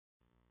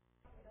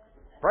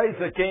Praise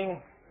the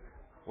King.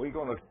 We're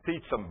going to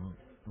teach some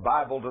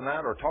Bible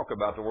tonight or talk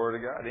about the Word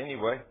of God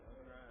anyway.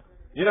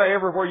 You know,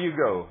 everywhere you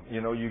go,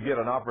 you get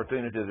an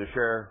opportunity to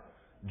share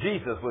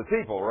Jesus with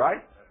people, right?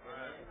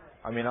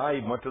 I mean, I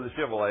even went to the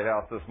Chevrolet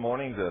house this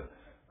morning to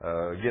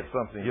get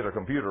a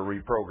computer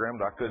reprogrammed.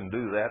 I couldn't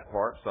do that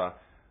part, so I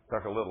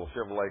took a little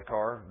Chevrolet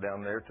car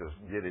down there to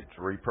get it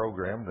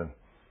reprogrammed. And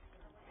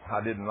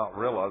I did not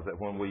realize that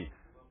when we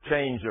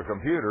change a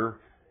computer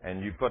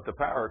and you put the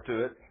power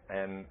to it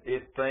and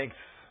it thinks,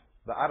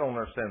 I don't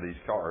understand these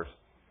cars,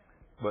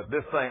 but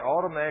this thing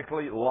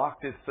automatically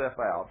locked itself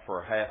out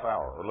for a half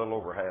hour, a little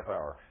over a half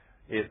hour.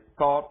 It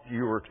thought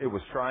it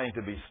was trying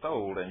to be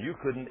stolen and you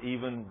couldn't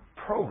even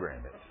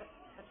program it.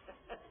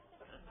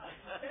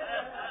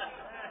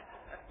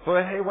 So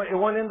it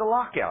went into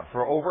lockout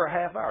for over a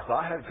half hour. So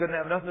I couldn't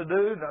have nothing to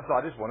do. So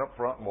I just went up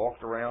front and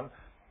walked around,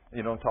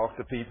 talked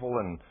to people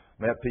and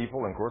met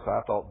people. And, of course,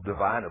 I thought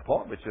divine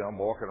appointment. I'm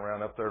walking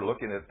around up there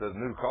looking at the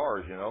new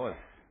cars, And,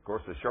 of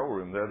course, the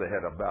showroom there, they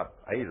had about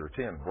 8 or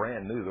 10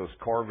 brand new, those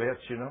Corvettes,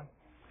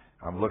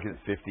 I'm looking at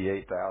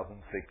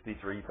 58,000,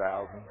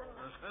 63,000.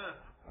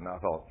 And I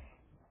thought,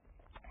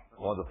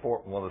 one of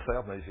the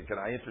salesmen, he said, "Can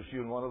I interest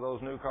you in one of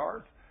those new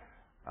cars?"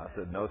 I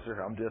said, "No,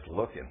 sir, I'm just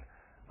looking."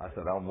 I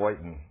said, "I'm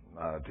waiting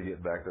to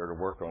get back there to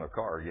work on a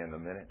car again in a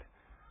minute."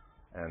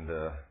 And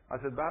I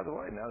said, "By the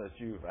way, now that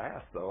you've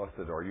asked, though," I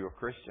said, "are you a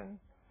Christian?"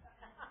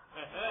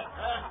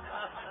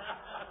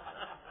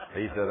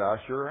 He said, "I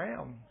sure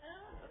am."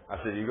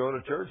 I said, "You go to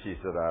church?" He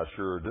said, "I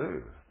sure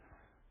do."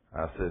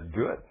 I said,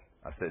 "Good."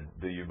 I said,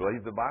 "Do you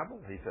believe the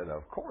Bible?" He said,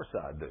 "Of course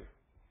I do."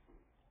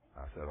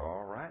 I said,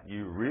 "All right.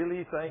 You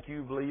really think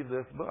you believe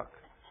this book?"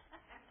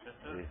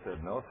 He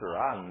said, "No, sir,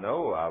 I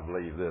know I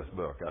believe this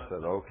book." I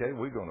said, "Okay,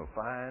 we're going to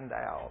find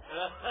out."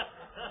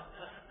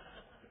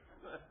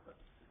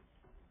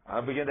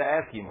 I began to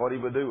ask him what he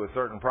would do with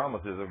certain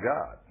promises of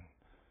God.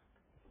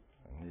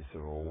 And he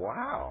said, "Well,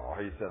 wow."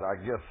 He said, "I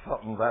guess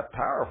something that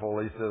powerful."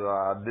 He said,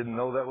 "I didn't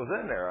know that was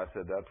in there." I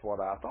said, "That's what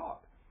I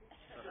thought."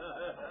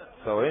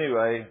 So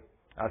anyway,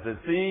 I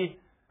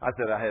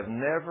said, I have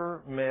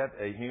never met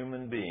a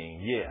human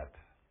being yet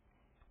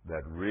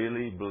that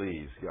really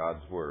believes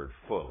God's Word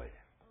fully.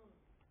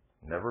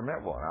 Never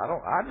met one.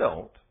 I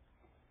don't.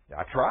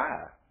 I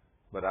try,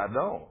 but I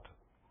don't.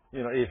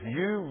 If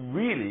you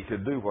really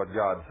could do what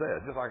God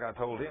said, just like I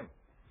told him,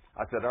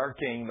 I said, our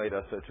King made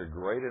us such a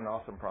great and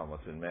awesome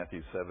promise in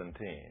Matthew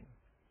 17,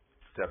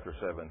 chapter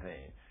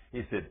 17.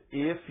 He said,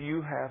 "If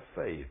you have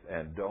faith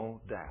and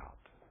don't doubt,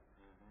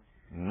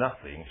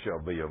 nothing shall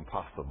be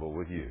impossible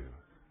with you."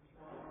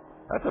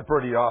 That's a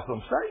pretty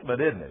awesome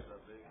statement, isn't it?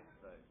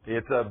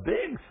 It's a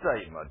big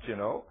statement,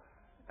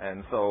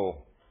 And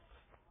so,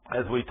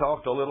 as we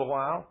talked a little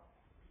while,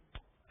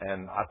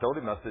 and I told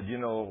him, I said,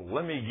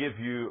 let me give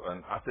you,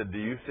 I said, "Do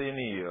you see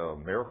any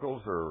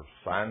miracles or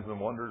signs and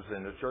wonders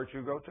in the church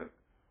you go to?"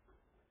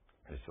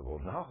 He said, "Well,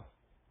 no."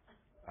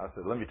 I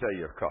said, "Let me tell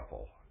you a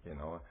couple."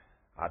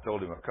 I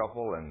told him a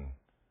couple, and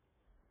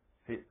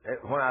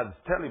when I was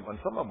telling him, when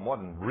some of them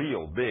wasn't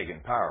real big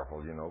and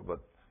powerful, but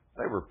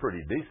they were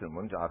pretty decent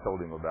ones. I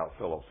told him about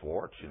Philip's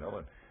warts, and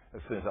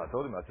as soon as I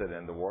told him, I said,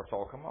 "And the warts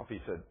all come off." He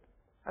said,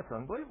 "That's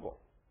unbelievable."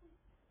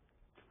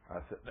 I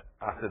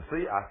said,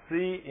 "See, I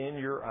see in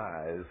your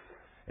eyes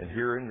and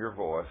hear in your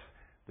voice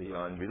the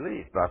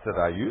unbelief." But I said,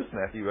 I used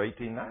Matthew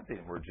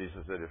 18:19, where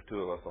Jesus said, "If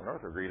two of us on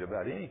earth agreed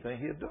about anything,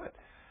 he'd do it."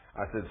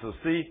 I said, "So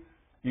see,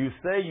 you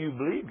say you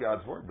believe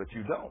God's Word, but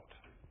you don't."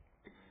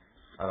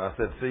 And I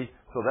said, "See,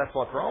 so that's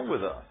what's wrong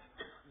with us."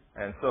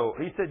 And so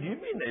he said, "You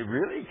mean they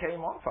really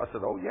came off?" I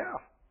said, "Oh, yeah.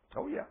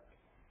 Oh, yeah."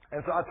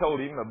 And so I told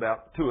him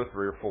about 2 or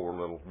 3 or 4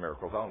 little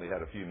miracles. I only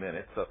had a few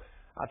minutes, so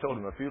I told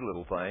him a few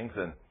little things,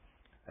 and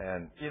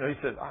he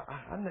said,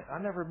 I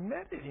never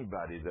met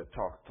anybody that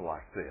talked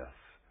like this.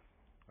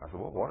 I said,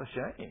 "Well, what a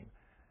shame."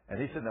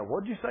 And he said, "Now,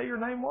 what did you say your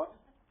name was?"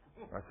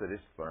 I said,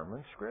 "It's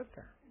Thurman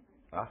Scribner."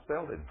 I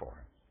spelled it for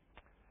him.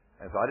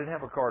 And so I didn't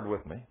have a card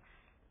with me.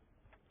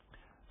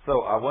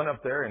 So I went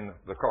up there, and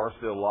the car's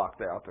still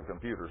locked out. The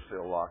computer's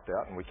still locked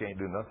out, and we can't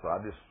do nothing. So I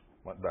just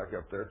went back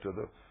up there to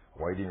the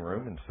waiting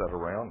room and sat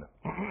around.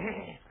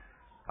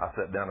 I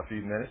sat down a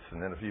few minutes,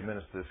 and in a few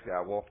minutes, this guy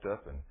walked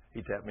up, and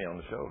he tapped me on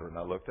the shoulder, and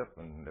I looked up,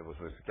 and there was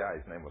this guy.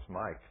 His name was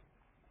Mike.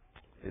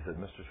 He said,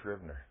 "Mr.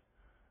 Scribner,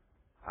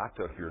 I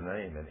took your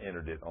name and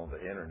entered it on the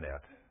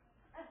Internet."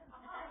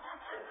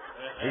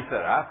 He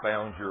said, "I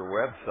found your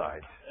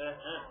website."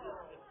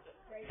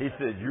 He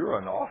said, "You're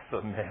an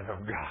awesome man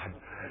of God."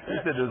 He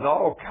said, "There's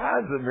all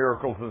kinds of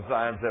miracles and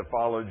signs that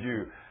followed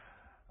you."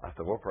 I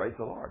said, "Well, praise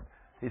the Lord."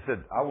 He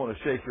said, "I want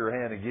to shake your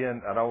hand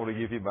again, and I want to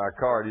give you my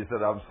card." He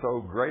said, "I'm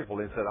so grateful."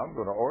 He said, "I'm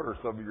going to order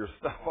some of your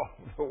stuff off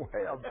the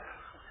web."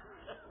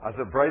 I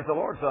said, "Praise the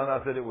Lord, son."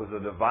 I said, "It was a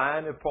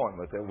divine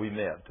appointment that we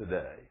met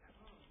today.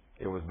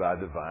 It was by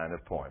divine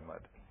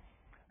appointment."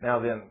 Now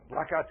then,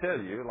 like I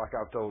tell you, like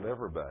I've told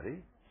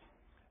everybody,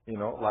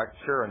 like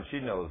Sharon, she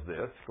knows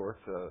this. Of course,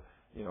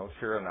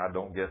 Sharon, I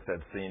don't guess,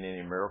 had seen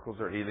any miracles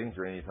or healings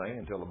or anything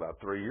until about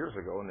 3 years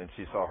ago, and then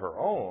she saw her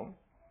own.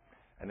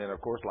 And then,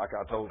 of course, like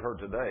I told her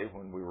today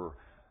when we were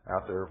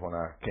out there, when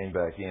I came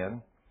back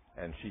in,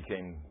 and she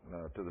came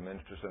to the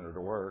ministry center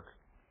to work,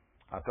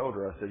 I told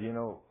her, I said, you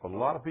know, a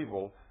lot of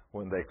people,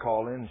 when they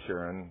call in,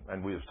 Sharon,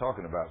 and we was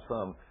talking about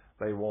some,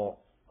 they want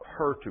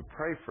her to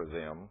pray for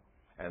them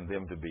and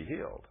them to be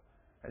healed.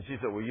 And she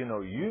said, well, you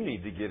know, you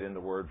need to get in the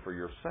Word for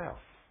yourself.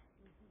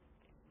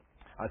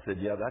 I said,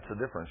 yeah, that's the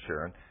difference,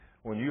 Sharon.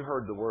 When you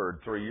heard the Word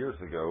 3 years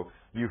ago,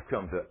 you've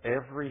come to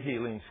every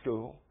healing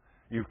school.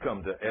 You've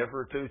come to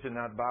every Tuesday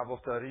night Bible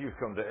study. You've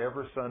come to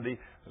every Sunday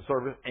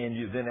service. And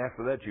then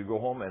after that, you go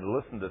home and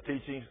listen to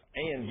teachings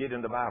and get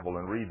in the Bible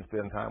and read and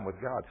spend time with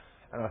God.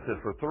 And I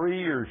said, for 3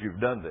 years you've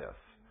done this.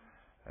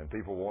 And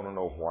people want to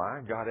know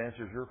why God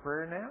answers your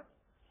prayer now.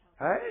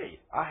 Hey,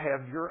 I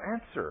have your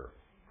answer.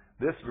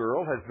 This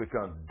girl has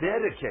become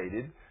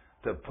dedicated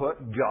to put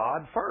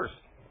God first.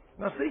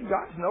 Now see,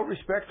 God's no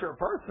respecter of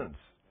persons.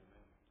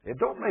 It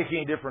don't make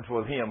any difference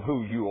with Him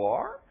who you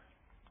are.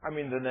 I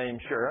mean, the name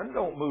Sharon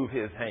don't move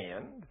His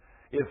hand.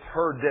 It's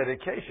her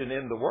dedication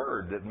in the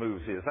Word that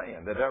moves His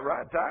hand. Is that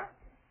right, Ty?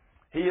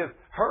 He is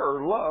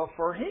her love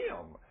for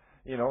Him.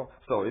 You know,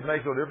 so it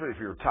makes no difference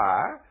if you're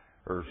Ty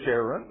or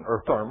Sharon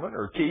or Thurman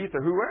or Keith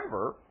or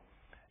whoever.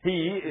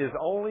 He is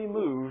only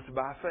moved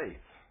by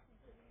faith.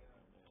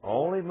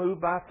 Only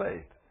moved by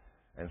faith.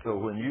 And so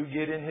when you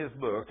get in His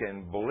book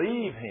and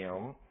believe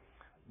Him,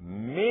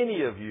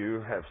 many of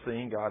you have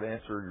seen God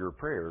answer your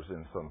prayers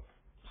in some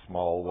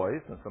small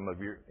ways and some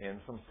of you in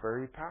some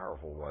very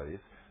powerful ways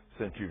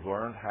since you've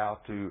learned how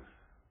to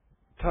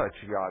touch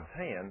God's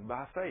hand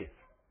by faith.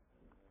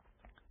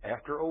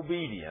 After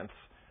obedience,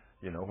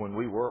 you know, when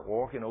we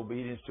walk in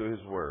obedience to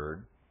His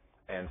Word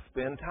and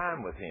spend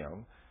time with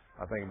Him,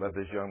 I think about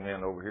this young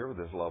man over here with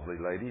this lovely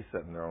lady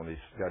sitting there on his,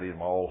 got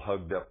him all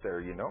hugged up there,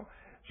 you know.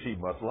 She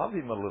must love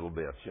him a little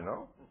bit, you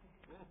know.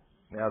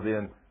 Now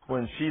then,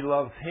 when she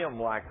loves him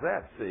like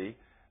that, see,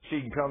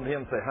 she can come to him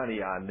and say,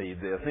 honey, I need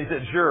this. And he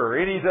said, sure,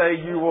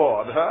 anything you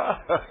want,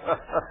 huh?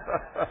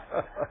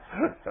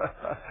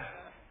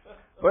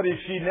 But if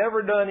she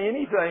never done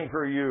anything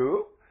for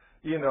you,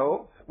 you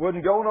know,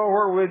 wouldn't go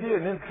nowhere with you,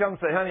 and then come and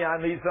say, honey, I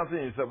need something,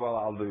 and you say, well,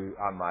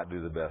 I might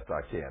do the best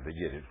I can to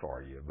get it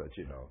for you, but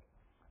you know.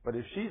 But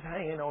if she's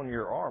hanging on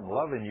your arm,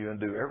 loving you, and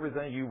do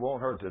everything you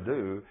want her to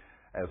do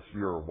as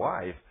your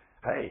wife,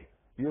 hey,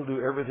 you'll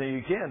do everything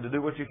you can to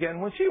do what you can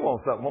when she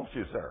wants something, won't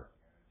you, sir?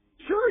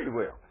 Sure you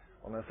will.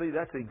 Well, now, see,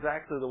 that's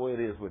exactly the way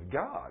it is with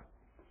God.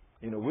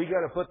 You know, we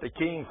got to put the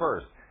king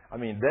first. I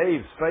mean,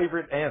 Dave's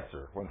favorite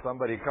answer when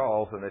somebody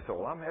calls and they say,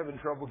 well, I'm having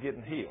trouble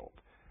getting healed.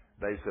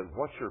 Dave says,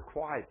 what's your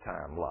quiet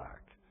time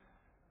like?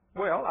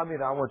 Well, I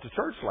mean, I went to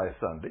church last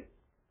Sunday.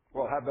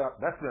 Well, how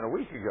about, that's been a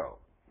week ago.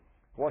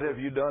 What have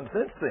you done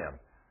since then?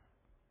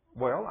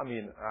 Well, I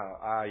mean,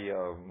 I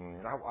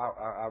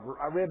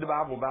read the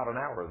Bible about an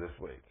hour this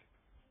week.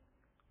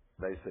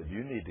 They said,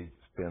 you need to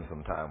spend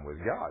some time with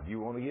God. You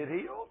want to get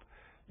healed?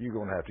 You're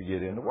going to have to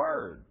get in the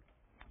Word.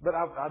 But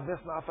I miss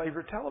my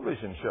favorite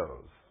television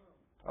shows.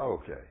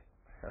 Okay.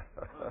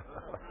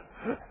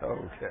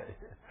 Okay.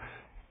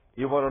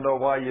 You want to know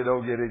why you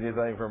don't get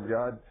anything from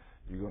God?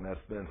 You're going to have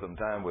to spend some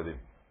time with Him.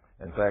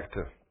 In fact,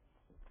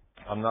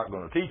 I'm not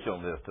going to teach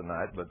on this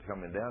tonight, but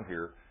coming down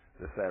here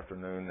this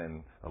afternoon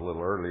and a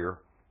little earlier,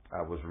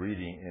 I was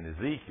reading in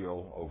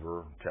Ezekiel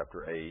over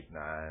chapter 8,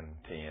 9,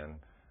 10,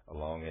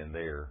 along in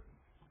there.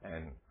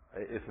 And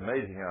it's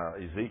amazing how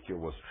Ezekiel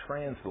was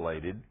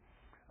translated.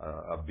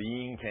 A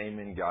being came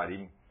and got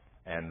him,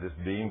 and this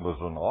being was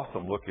an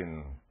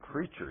awesome-looking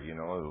creature. You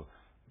know,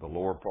 the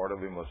lower part of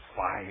him was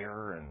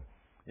fire, and,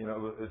 you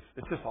know,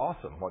 it's just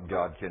awesome what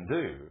God can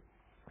do.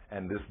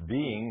 And this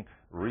being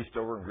reached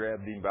over and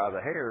grabbed him by the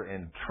hair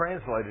and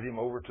translated him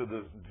over to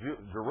the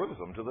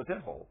Jerusalem, to the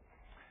temple.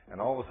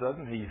 And all of a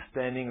sudden, he's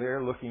standing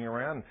there looking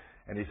around,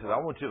 and he said, I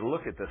want you to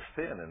look at the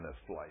sin in this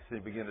place. And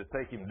he began to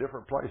take him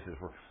different places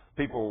where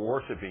people were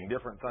worshiping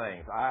different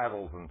things,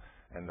 idols,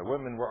 and the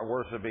women were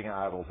worshiping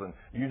idols, and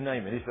you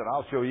name it. He said,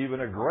 I'll show you even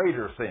a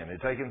greater sin.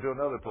 He'd take him to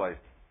another place.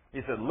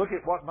 He said, look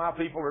at what my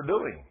people are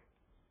doing,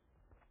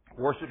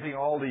 worshiping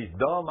all these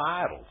dumb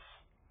idols.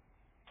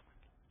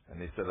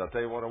 And he said, I'll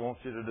tell you what I want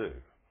you to do.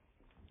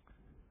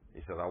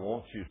 He said, I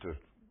want you to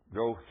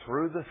go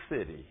through the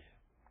city,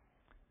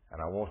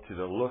 and I want you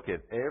to look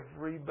at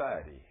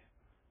everybody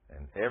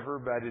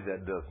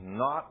that does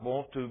not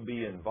want to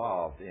be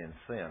involved in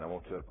sin. I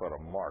want you to put a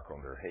mark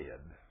on their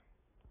head.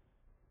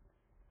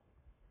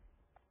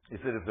 He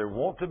said, if they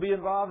want to be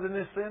involved in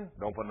this sin,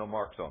 don't put no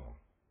marks on them.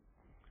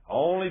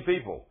 Only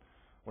people,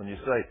 when you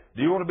say,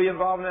 do you want to be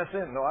involved in that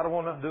sin? No, I don't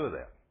want nothing to do with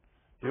that.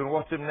 You want to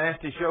watch them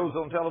nasty shows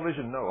on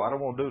television? No, I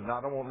don't want to do it.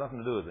 I don't want nothing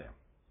to do with them.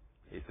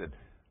 He said,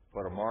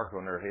 put a mark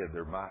on their head.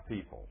 They're my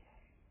people.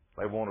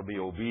 They want to be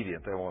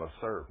obedient. They want to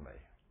serve me.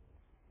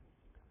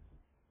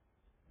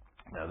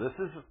 Now, this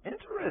is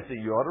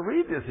interesting. You ought to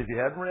read this if you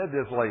haven't read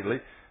this lately.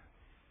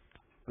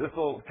 This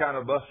will kind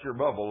of bust your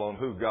bubble on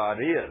who God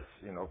is.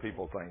 You know,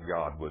 people think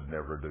God would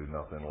never do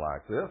nothing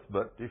like this.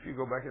 But if you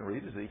go back and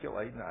read Ezekiel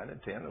 8, 9,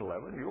 and 10, and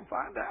 11, you'll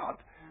find out.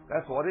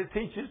 That's what it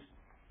teaches.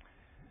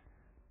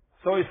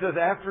 So he says,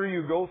 after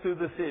you go through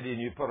the city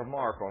and you put a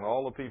mark on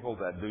all the people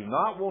that do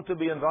not want to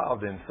be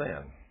involved in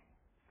sin,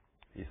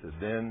 he says,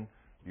 then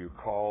you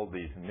call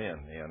these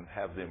men in,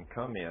 have them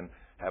come in,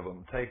 have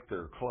them take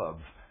their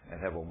clubs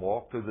and have them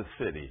walk through the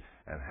city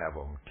and have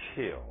them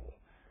kill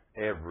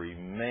every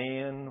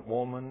man,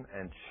 woman,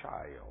 and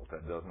child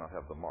that does not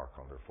have the mark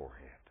on their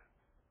forehead.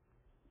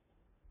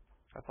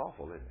 That's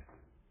awful, isn't it?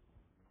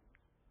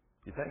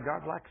 You think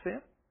God likes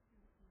sin?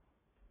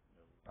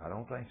 I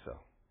don't think so.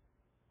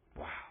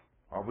 Wow.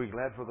 Are we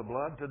glad for the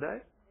blood today?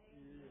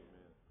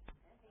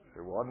 If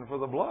it wasn't for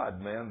the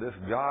blood, man, this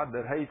God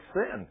that hates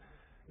sin,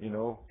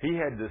 He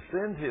had to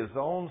send His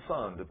own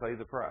Son to pay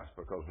the price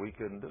because we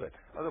couldn't do it.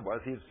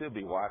 Otherwise, He'd still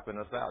be wiping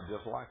us out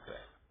just like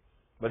that.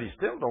 But He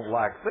still don't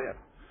like sin.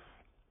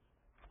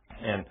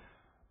 And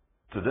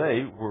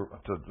today,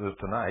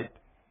 tonight,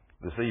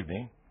 this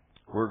evening,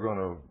 we're going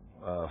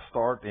to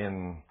start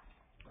in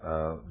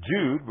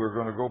Jude. We're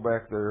going to go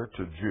back there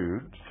to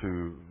Jude,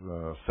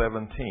 to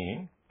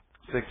 17,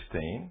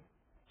 16.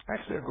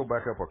 Actually, I'll go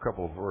back up a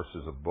couple of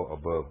verses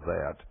above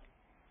that.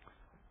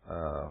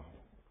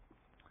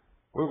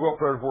 We'll go up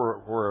there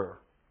where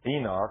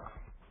Enoch.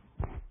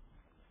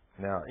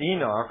 Now,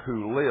 Enoch,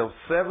 who lived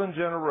 7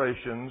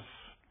 generations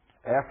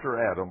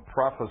after Adam,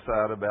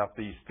 prophesied about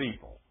these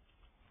people.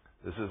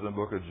 This is in the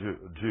book of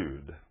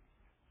Jude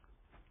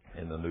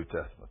in the New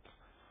Testament.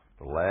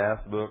 The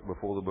last book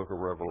before the book of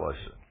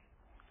Revelation.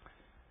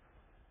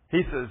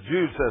 He says,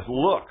 Jude says,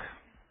 look,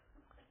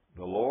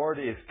 the Lord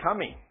is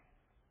coming.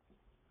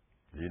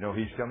 Do you know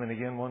He's coming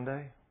again one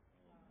day?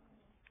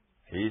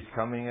 He's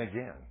coming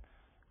again.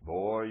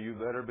 Boy, you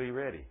better be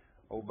ready.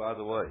 Oh, by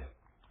the way,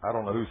 I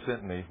don't know who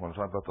sent me when I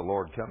talked about the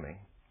Lord coming.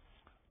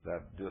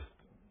 That just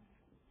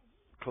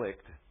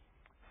clicked.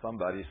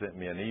 Somebody sent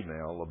me an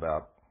email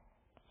about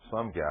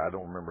some guy. I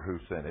don't remember who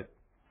sent it.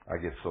 I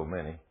get so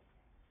many.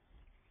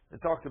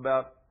 It talked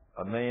about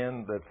a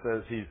man that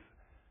says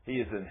he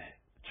is in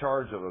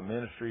charge of a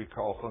ministry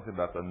called something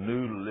about the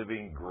New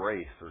Living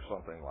Grace or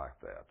something like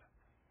that.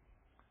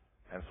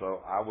 And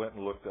so I went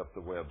and looked up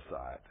the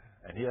website.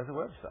 And he has a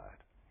website.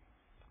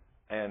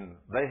 And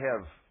they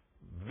have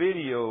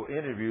video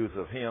interviews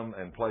of him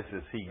and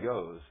places he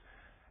goes.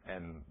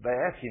 And they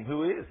ask him,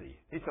 who is he?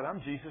 He said,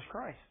 I'm Jesus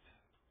Christ.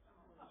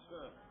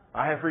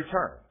 I have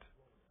returned.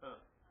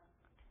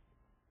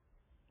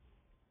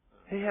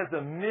 He has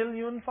 1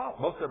 million followers.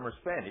 Most of them are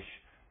Spanish.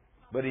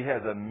 But he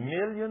has 1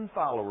 million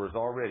followers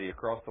already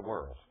across the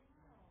world.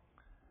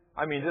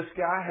 I mean, this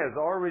guy has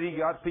already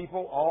got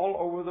people all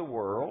over the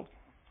world.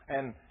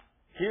 And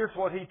here's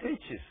what he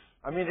teaches.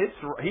 I mean,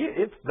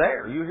 it's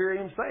there. You hear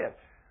him say it.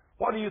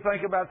 What do you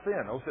think about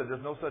sin? Oh, said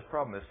there's no such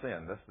problem as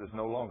sin. There's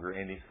no longer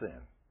any sin.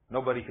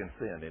 Nobody can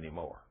sin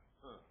anymore.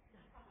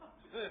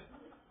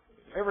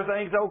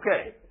 Everything's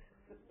okay.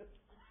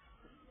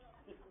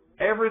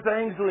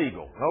 Everything's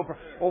legal.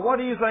 Well, what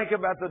do you think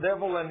about the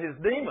devil and his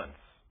demons?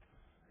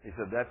 He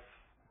said, that's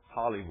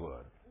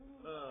Hollywood.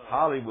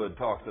 Hollywood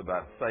talks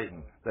about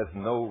Satan. There's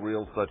no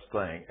real such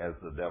thing as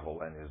the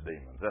devil and his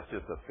demons. That's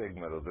just a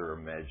figment of their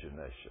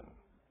imagination.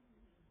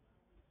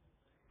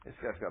 This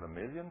guy's got 1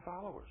 million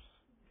followers.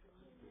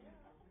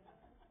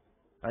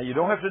 Now, you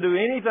don't have to do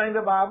anything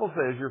the Bible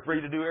says. You're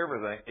free to do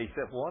everything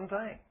except one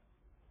thing.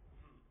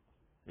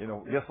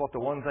 Guess what the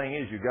one thing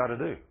is you got to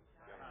do?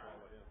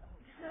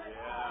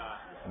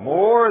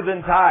 More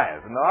than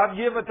tithe. Not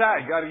give a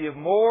tithe. You got to give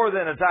more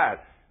than a tithe.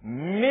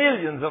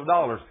 Millions of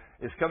dollars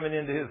is coming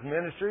into his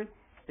ministry.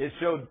 It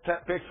showed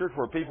pictures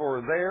where people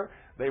were there.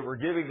 They were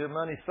giving their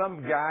money.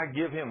 Some guy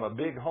gave him a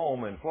big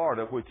home in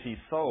Florida, which he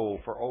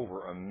sold for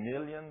over $1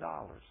 million.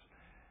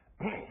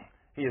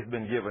 He has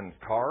been given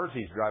cars.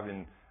 He's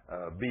driving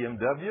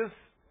BMWs.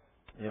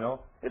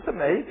 It's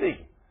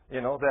amazing.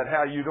 That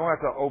how you don't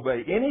have to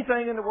obey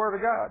anything in the Word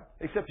of God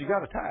except you got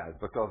to tithe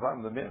because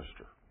I'm the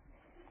minister.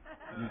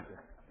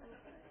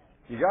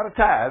 You got to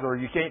tithe or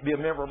you can't be a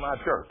member of my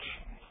church.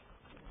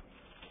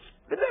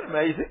 Isn't that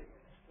amazing?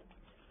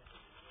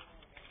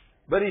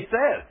 But he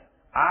says,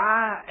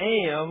 I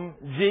am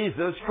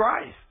Jesus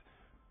Christ.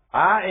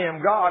 I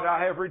am God.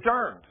 I have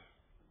returned.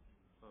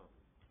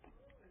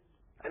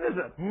 And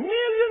there's 1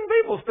 million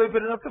people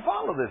stupid enough to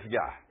follow this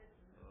guy.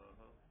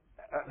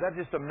 That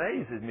just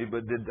amazes me.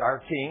 But did our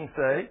King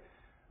say,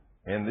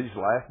 in these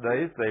last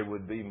days, there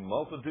would be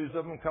multitudes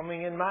of them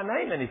coming in my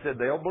name? And he said,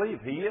 they'll believe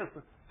he is.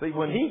 See,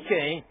 when he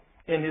came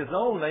in his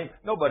own name,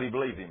 nobody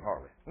believed him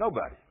hardly.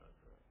 Nobody.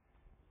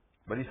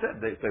 But he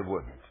said they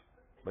wouldn't.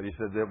 But he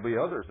said there'll be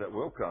others that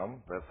will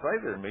come that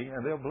say they're me,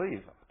 and they'll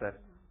believe that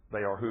they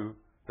are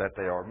that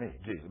they are me,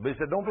 Jesus. But he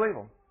said, don't believe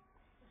them.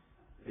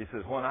 He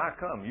says, when I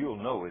come,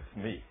 you'll know it's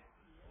me.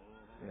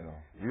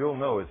 You'll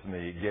know it's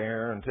me,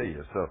 guarantee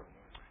you. So,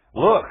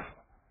 look,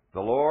 the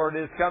Lord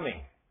is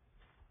coming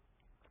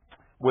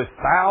with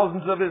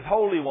thousands of His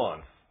holy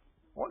ones.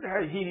 I wonder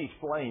how He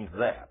explains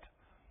that.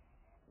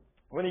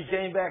 When He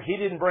came back, He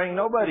didn't bring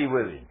nobody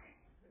with Him.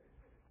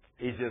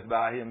 He's just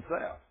by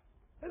Himself.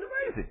 It's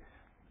amazing.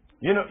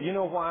 You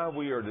know why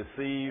we are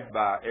deceived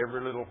by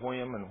every little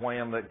whim and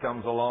wham that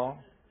comes along?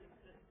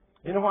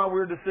 You know why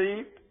we're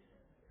deceived?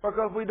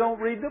 Because we don't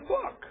read the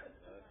book.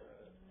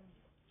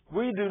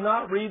 We do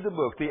not read the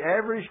book. The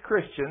average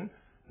Christian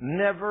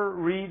never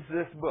reads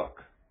this book.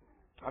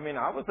 I mean,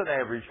 I was an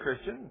average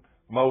Christian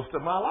most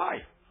of my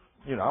life.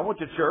 You know, I went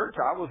to church.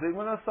 I was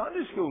even a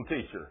Sunday school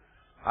teacher.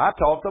 I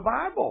taught the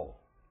Bible.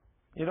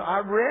 You know, I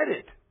read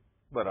it,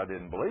 but I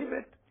didn't believe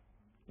it.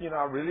 You know,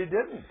 I really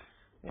didn't.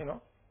 You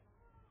know,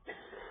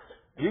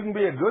 you can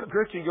be a good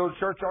Christian, go to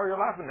church all your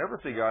life and never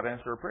see God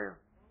answer a prayer.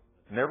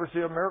 Never see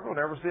a miracle,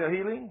 never see a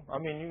healing. I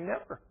mean, you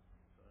never.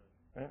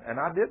 And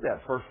I did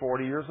that first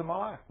 40 years of my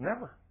life.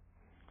 Never.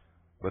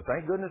 But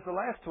thank goodness the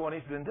last 20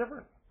 has been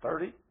different.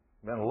 30,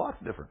 been a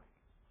lot different.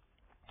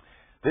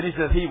 Then he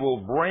says he will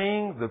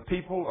bring the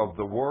people of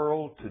the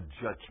world to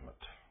judgment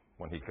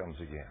when he comes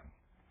again.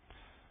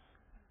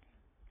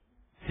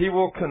 He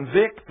will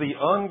convict the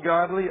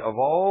ungodly of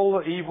all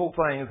the evil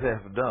things they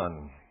have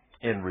done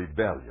in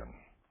rebellion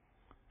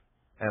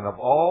and of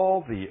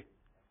all the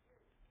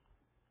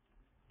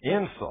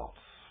insults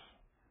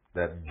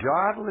that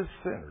godless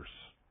sinners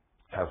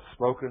have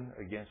spoken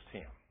against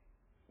him.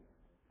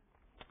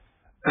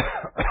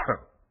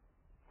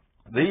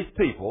 These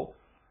people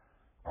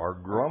are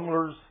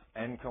grumblers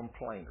and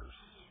complainers.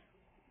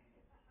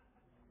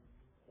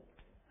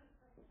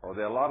 Are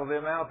there a lot of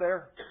them out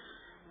there?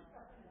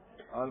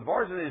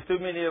 Unfortunately, there's too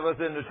many of us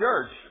in the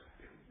church.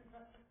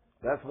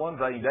 That's one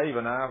thing, Dave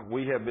and I,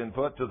 we have been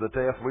put to the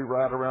test. We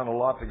ride around a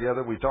lot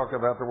together. We talk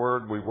about the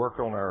Word. We work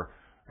on our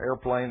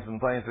airplanes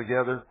and things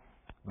together.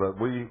 But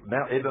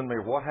now it doesn't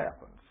matter what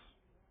happens.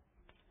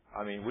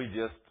 I mean, we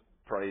just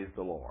praise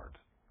the Lord.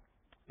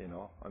 You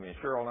know, I mean,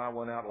 Cheryl and I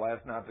went out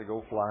last night to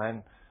go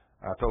flying.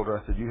 I told her,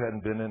 I said, you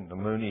hadn't been in the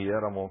Mooney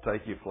yet. I'm going to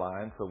take you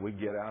flying. So we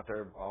get out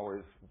there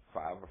always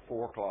 5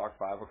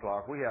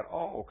 o'clock. We had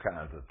all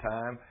kinds of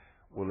time.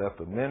 We left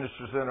the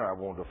minister center. I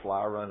wanted to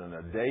fly around in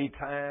the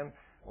daytime.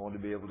 I wanted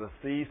to be able to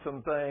see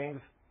some things.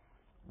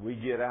 We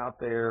get out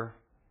there.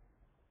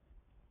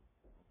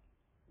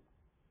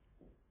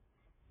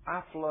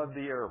 I flood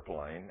the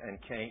airplane and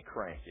can't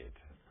crank it.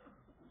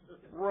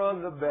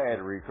 Run the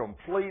battery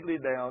completely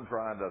down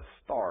trying to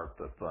start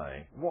the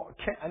thing. Well,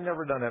 I've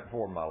never done that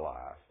before in my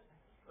life.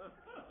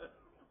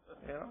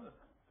 You know?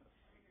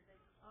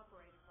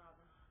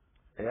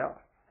 Yeah.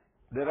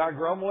 Did I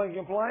grumble and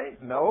complain?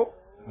 Nope.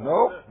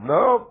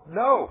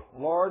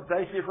 Lord,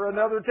 thank you for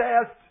another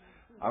test.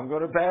 I'm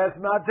going to pass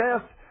my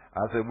test.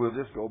 I said, we'll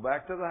just go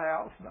back to the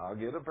house and I'll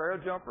get a pair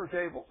of jumper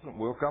cables and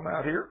we'll come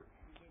out here.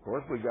 Of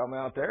course, we come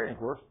out there and of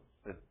course,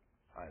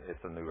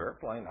 it's a new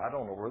airplane. I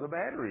don't know where the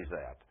battery's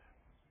at.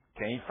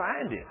 Can't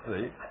find it,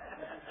 see?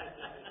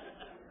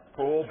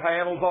 Pull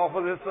panels off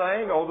of this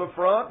thing, on the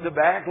front, the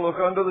back, look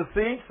under the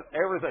seats,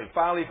 everything.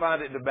 Finally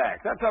find it in the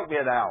back. That took me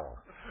an hour.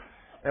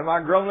 Am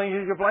I grumbling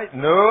and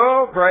complaining?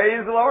 No,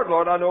 praise the Lord.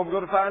 Lord, I know I'm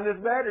going to find this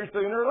battery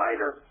sooner or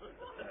later.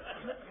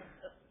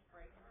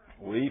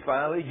 We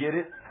finally get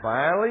it.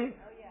 Finally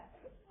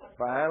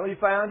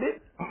found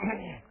it.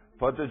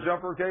 Put the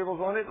jumper cables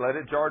on it, let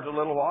it charge a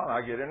little while, and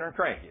I get in there and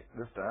crank it.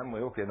 This time,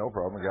 okay, no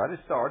problem. Got it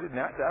started.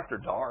 Now it's after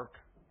dark.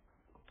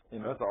 You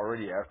know, it's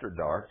already after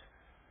dark.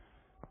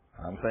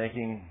 I'm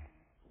thinking,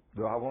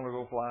 do I want to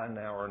go flying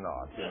now or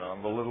not? You know,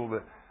 I'm a little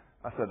bit.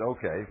 I said,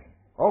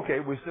 okay,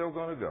 we're still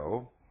going to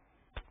go.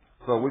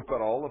 So we put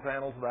all the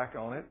panels back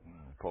on it,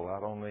 and pull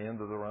out on the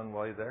end of the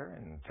runway there,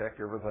 and check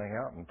everything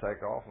out, and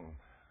take off and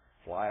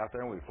fly out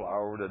there. And we fly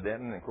over to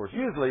Denton. And of course,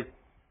 usually,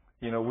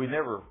 you know, we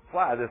never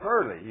fly this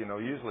early. You know,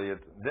 usually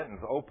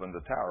Denton's open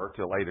the tower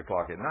till 8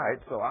 o'clock at night.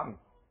 So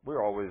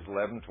we're always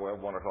 11, 12,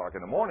 1 o'clock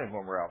in the morning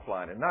when we're out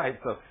flying at night.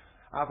 So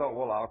I thought,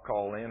 well, I'll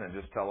call in and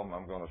just tell them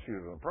I'm going to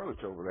shoot an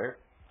approach over there.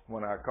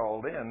 When I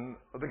called in,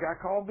 the guy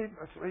called me.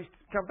 He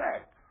come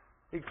back.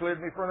 He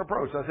cleared me for an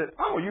approach. I said,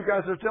 oh, you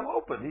guys are still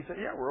open. He said,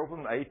 yeah, we're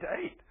open 8 to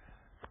 8.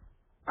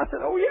 I said,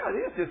 oh, yeah,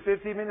 it is just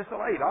 15 minutes till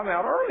 8. I'm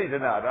out early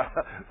tonight.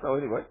 So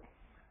anyway,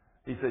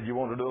 he said, you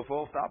want to do a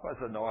full stop? I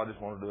said, no, I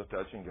just want to do a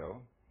touch and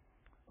go.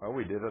 Well,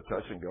 we did a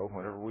touch and go.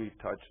 Whenever we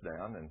touched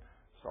down and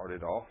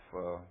started off,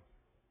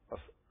 a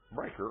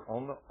breaker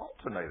on the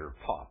alternator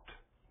popped.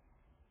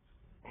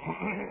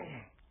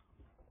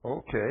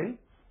 Okay,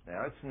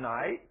 now it's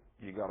night.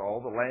 You got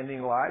all the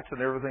landing lights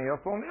and everything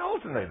else on. The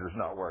alternator's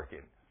not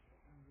working.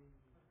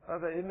 I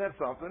said, isn't that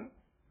something?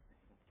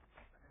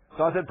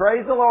 So I said,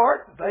 praise the Lord.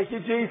 Thank you,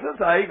 Jesus.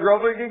 I ain't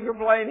grumbling and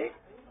complaining.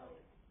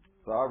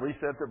 So I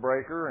reset the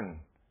breaker and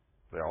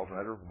the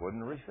alternator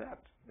wouldn't reset.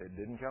 It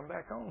didn't come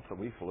back on. So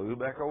we flew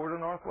back over to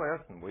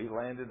Northwest and we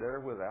landed there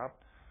without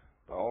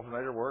the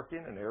alternator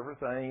working and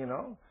everything, you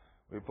know.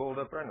 We pulled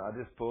up there and I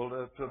just pulled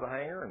up to the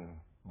hangar and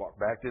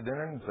back to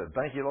dinner and said,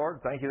 thank you, Lord.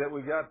 Thank you that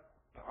we got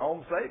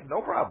home safe.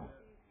 No problem.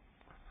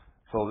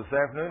 So this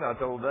afternoon I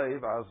told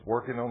Dave I was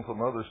working on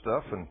some other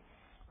stuff and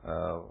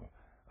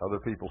other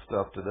people's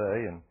stuff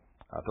today. And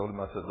I told him,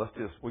 I said,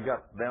 we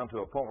got down to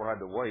a point where I had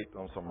to wait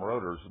on some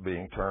rotors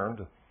being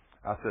turned.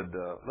 I said,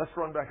 let's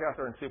run back out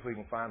there and see if we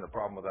can find the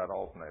problem with that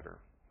alternator.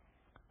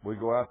 We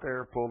go out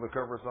there, pull the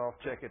covers off,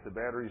 check it. The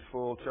battery's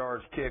full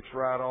charge, kicks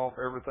right off.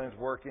 Everything's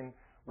working.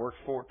 works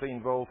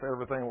 14 volts,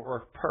 everything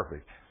works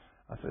perfect.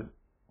 I said,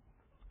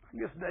 I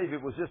guess, Dave,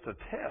 it was just a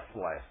test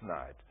last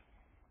night.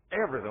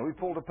 Everything. We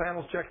pulled the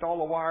panels, checked all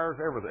the wires,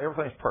 everything.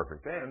 Everything's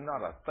perfect. There's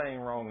not a thing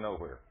wrong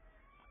nowhere.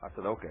 I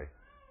said, okay,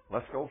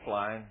 let's go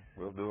flying.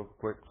 We'll do a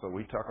quick. So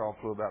we took off,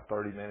 flew about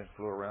 30 minutes,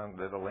 flew around,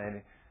 did a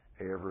landing.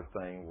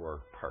 Everything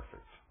worked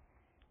perfect.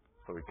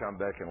 So we come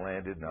back and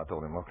landed, and I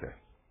told him, okay,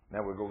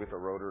 now we'll go get the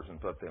rotors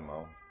and put them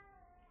on.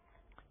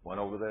 Went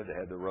over there. They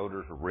had the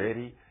rotors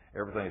ready.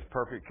 Everything's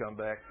perfect. Come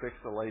back,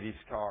 fixed the lady's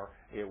car.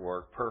 It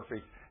worked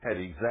perfect. Had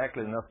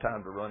exactly enough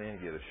time to run in,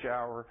 get a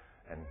shower,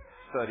 and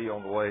study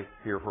on the way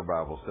here for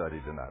Bible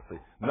study tonight. See,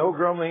 no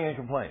grumbling and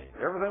complaining.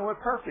 Everything went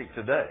perfect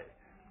today.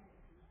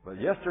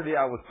 But yesterday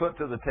I was put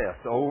to the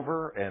test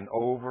over and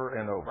over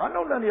and over. I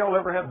know none of y'all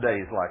ever have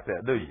days like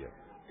that, do you?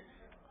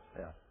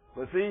 Yeah.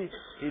 But see,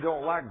 he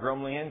don't like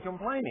grumbling and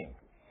complaining.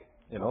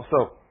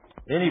 So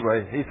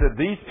anyway, he said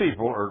these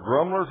people are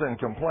grumblers and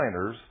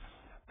complainers,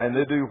 and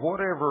they do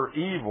whatever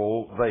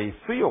evil they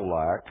feel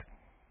like.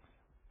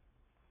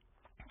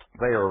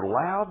 They are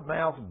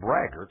loud-mouthed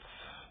braggarts,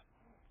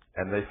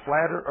 and they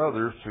flatter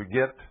others to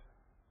get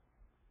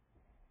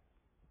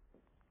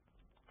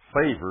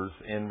favors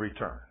in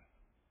return.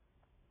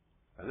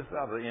 Now, this is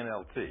out of the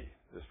NLT,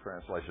 this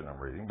translation I'm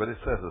reading, but it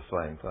says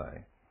the same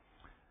thing.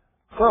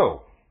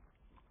 So,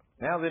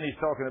 now then he's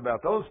talking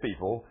about those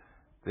people.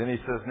 Then he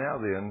says, now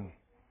then,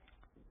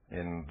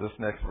 in this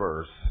next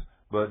verse,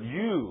 but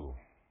you,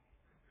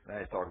 now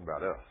he's talking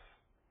about us.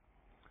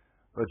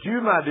 But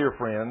you, my dear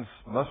friends,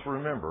 must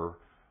remember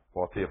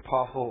what the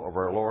apostle of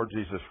our Lord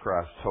Jesus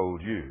Christ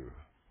told you,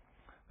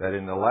 that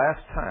in the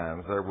last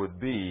times there would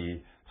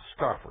be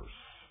scoffers,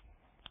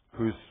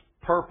 whose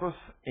purpose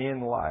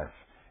in life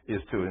is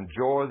to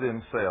enjoy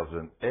themselves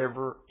in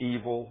every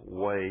evil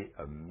way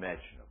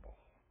imaginable.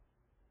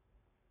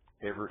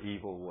 Every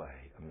evil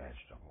way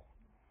imaginable.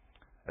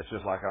 That's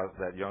just like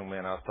that young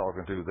man I was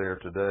talking to there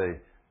today.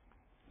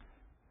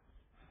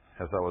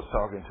 As I was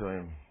talking to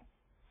him,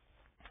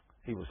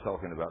 he was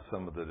talking about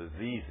some of the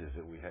diseases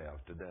that we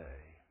have today.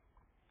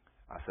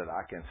 I said,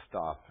 I can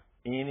stop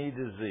any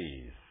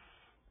disease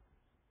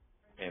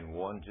in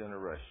one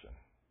generation.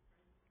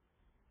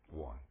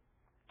 One.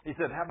 He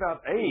said, how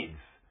about AIDS?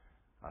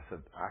 I said,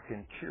 I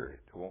can cure it.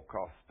 It won't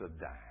cost a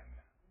dime.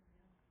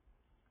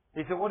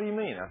 He said, what do you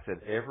mean? I said,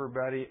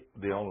 everybody,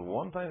 the only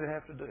one thing they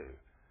have to do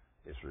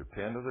is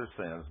repent of their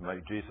sins,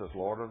 make Jesus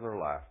Lord of their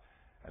life,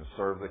 and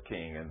serve the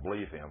King and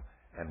believe Him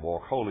and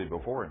walk holy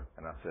before Him.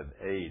 And I said,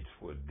 AIDS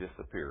would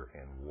disappear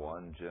in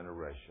one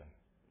generation.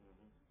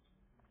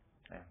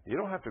 You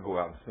don't have to go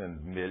out and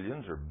spend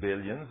millions or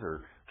billions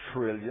or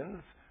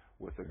trillions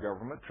with the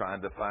government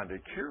trying to find a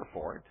cure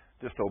for it.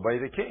 Just obey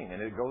the King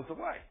and it goes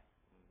away.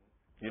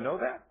 You know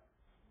that?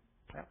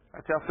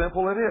 That's how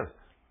simple it is.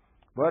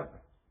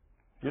 But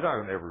you're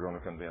not ever going to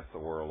convince the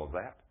world of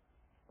that.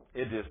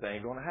 It just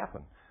ain't going to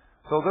happen.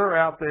 So they're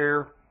out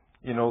there,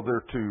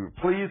 they're to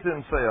please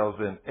themselves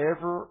in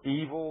every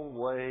evil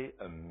way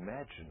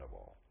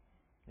imaginable.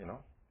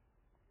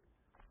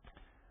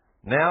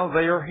 Now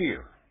they are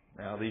here.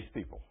 Now these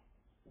people.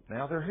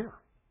 Now they're here.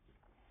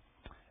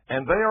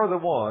 And they are the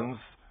ones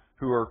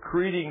who are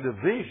creating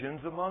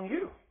divisions among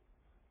you.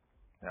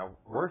 Now,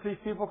 where's these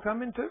people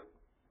coming to?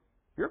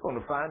 You're going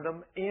to find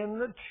them in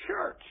the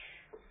church.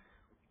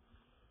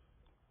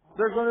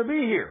 They're going to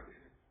be here.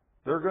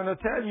 They're going to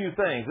tell you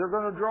things. They're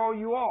going to draw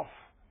you off.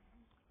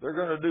 They're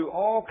going to do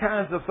all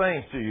kinds of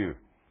things to you.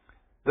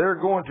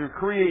 They're going to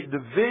create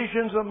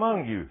divisions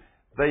among you.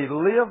 They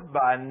live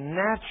by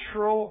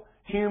natural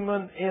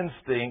human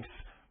instincts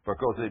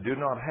because they do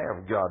not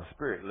have God's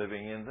Spirit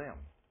living in them.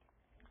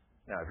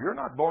 Now, if you're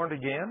not born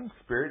again,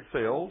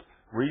 Spirit-filled,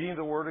 reading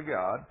the Word of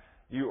God,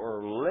 you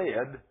are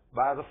led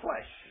by the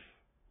flesh.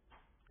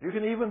 You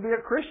can even be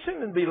a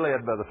Christian and be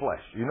led by the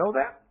flesh. You know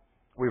that?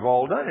 We've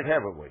all done it,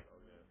 haven't we?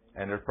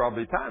 And there's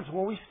probably times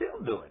when we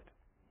still do it.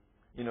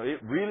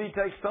 It really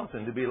takes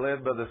something to be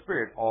led by the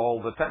Spirit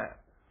all the time.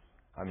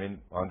 I mean,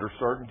 under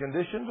certain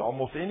conditions,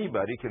 almost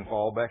anybody can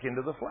fall back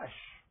into the flesh.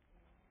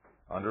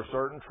 Under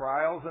certain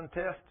trials and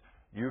tests,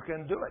 you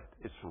can do it.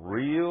 It's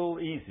real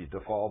easy to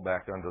fall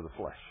back under the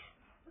flesh.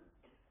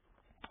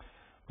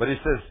 But it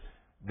says,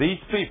 these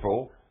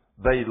people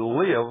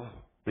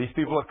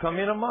have come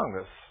in among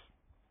us.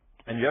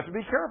 And you have to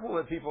be careful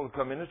that people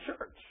come into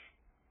church.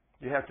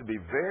 You have to be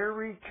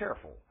very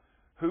careful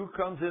who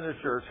comes into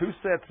church, who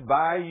sits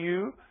by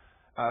you,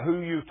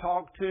 who you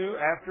talk to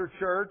after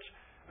church,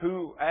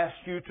 who asks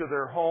you to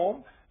their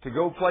home to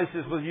go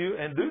places with you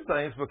and do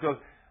things, because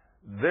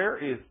there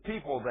is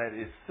people that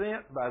is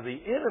sent by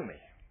the enemy.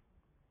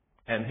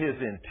 And his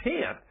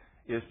intent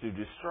is to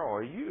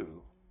destroy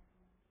you,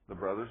 the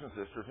brothers and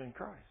sisters in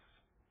Christ.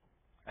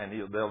 And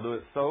they'll do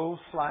it so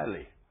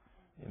slyly,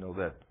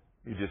 that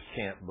you just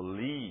can't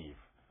believe,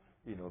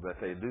 that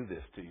they do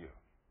this to you.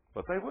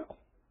 But they will.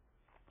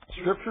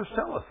 Scriptures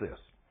tell us this.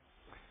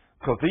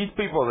 Because these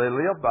people, they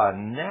live by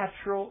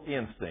natural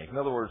instinct. In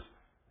other words,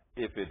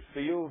 if it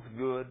feels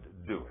good,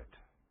 do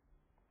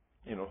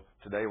it.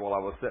 Today while I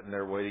was sitting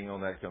there waiting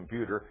on that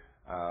computer,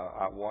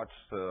 I watched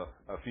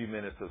a few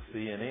minutes of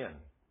CNN,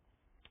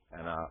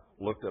 and I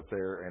looked up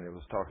there, and it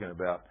was talking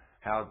about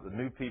how the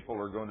new people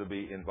are going to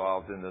be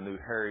involved in the new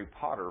Harry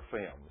Potter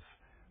films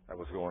that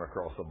was going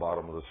across the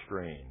bottom of the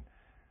screen.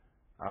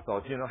 I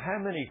thought, how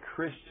many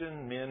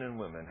Christian men and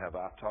women have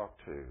I talked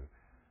to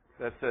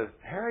that says,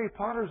 Harry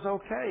Potter's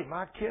okay,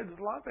 my kids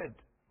love it.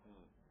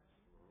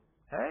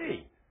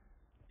 Hey,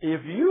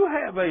 if you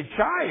have a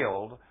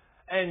child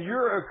and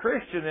you're a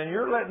Christian and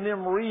you're letting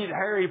them read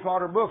Harry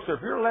Potter books, or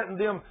if you're letting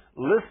them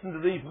listen to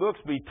these books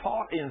be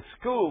taught in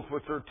schools,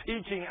 which they're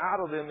teaching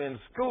out of them in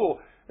school,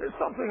 there's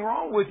something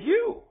wrong with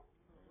you.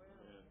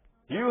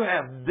 You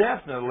have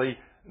definitely,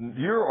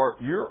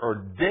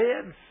 you're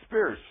dead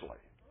spiritually.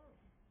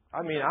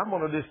 I mean, I'm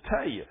going to just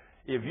tell you,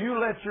 if you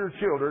let your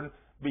children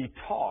be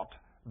taught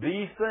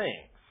these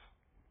things,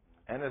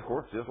 and of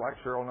course, just like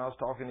Cheryl and I was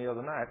talking the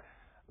other night,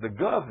 the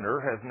governor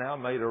has now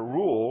made a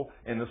rule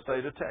in the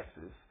state of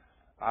Texas.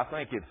 I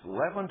think it's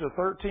 11 to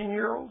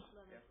 13-year-olds.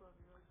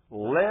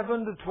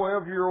 11 to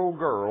 12-year-old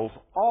girls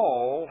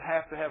all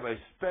have to have a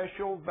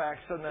special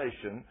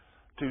vaccination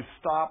to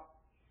stop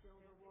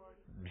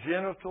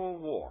genital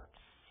warts.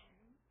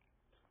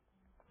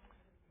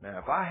 Now,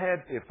 if I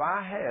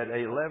had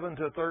a 11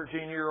 to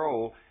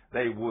 13-year-old,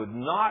 they would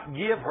not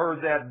give her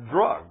that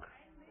drug.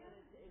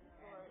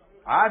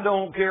 I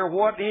don't care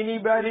what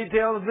anybody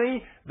tells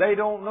me. They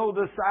don't know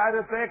the side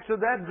effects of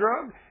that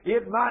drug.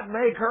 It might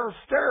make her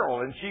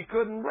sterile and she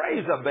couldn't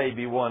raise a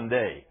baby one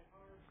day.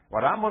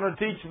 But I'm going to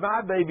teach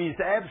my babies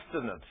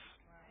abstinence.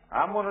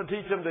 I'm going to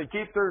teach them to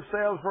keep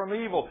themselves from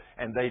evil.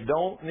 And they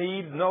don't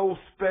need no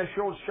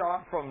special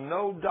shot from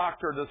no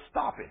doctor to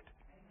stop it.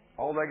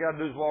 All they got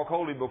to do is walk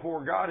holy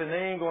before God, and they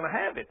ain't going to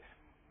have it.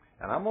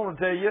 And I'm going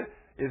to tell you,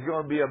 it's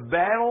going to be a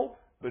battle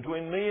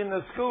between me and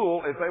the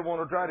school if they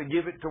want to try to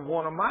give it to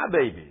one of my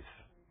babies.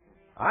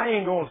 I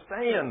ain't going to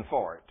stand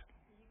for it.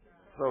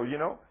 So,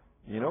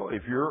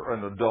 if you're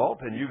an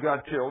adult and you've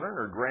got children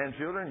or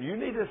grandchildren, you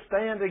need to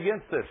stand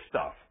against this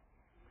stuff.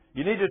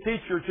 You need to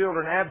teach your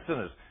children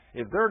abstinence.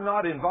 If they're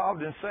not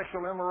involved in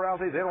sexual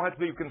immorality, they don't have to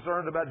be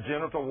concerned about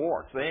genital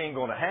warts. They ain't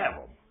going to have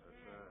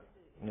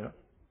them.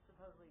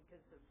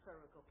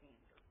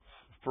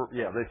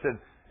 They said,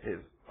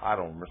 I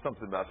don't remember,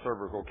 something about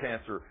cervical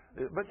cancer.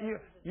 But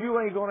you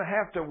ain't going to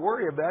have to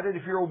worry about it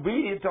if you're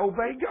obedient to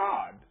obey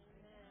God.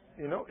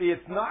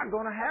 It's not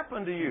going to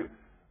happen to you.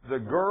 The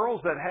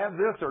girls that have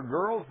this are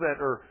girls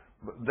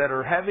that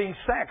are having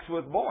sex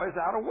with boys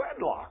out of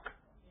wedlock.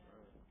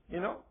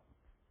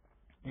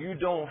 You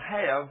don't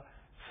have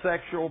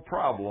sexual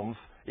problems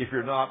if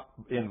you're not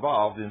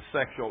involved in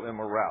sexual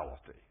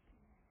immorality.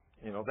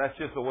 That's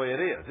just the way it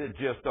is. It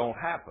just don't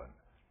happen.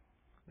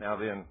 Now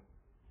then,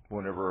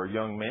 whenever a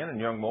young man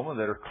and young woman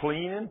that are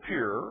clean and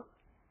pure,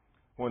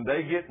 when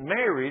they get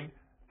married,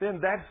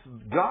 then that's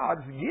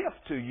God's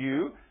gift to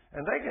you,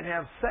 and they can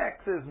have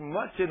sex as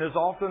much and as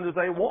often as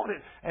they want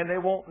it, and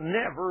there won't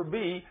never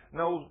be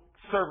no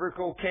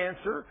cervical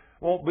cancer,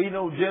 won't be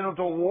no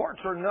genital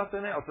warts or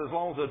nothing else, as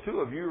long as the two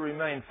of you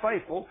remain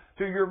faithful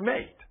to your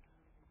mate.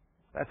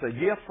 That's a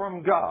gift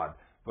from God,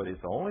 but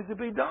it's only to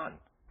be done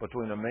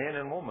between a man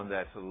and woman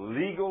that's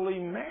legally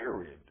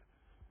married.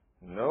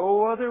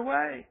 No other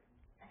way.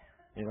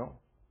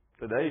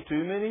 Today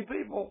too many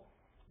people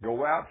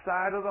go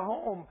outside of the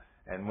home,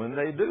 and when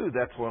they do,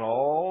 that's when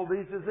all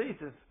these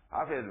diseases.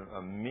 I've had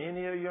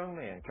many a young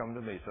man come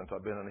to me since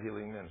I've been in the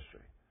healing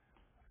ministry,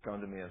 come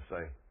to me and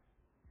say,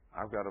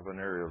 I've got a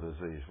venereal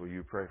disease. Will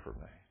you pray for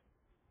me?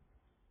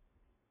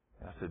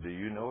 And I said, do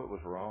you know it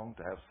was wrong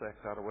to have sex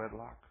out of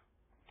wedlock?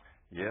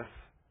 Yes,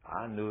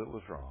 I knew it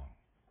was wrong.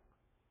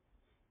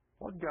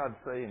 What did God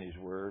say in His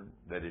Word?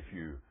 That if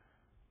you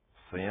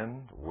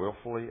sinned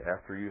willfully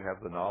after you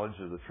have the knowledge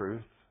of the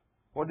truth,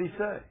 what did He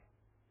say?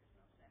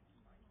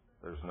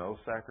 There's no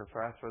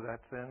sacrifice for that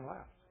sin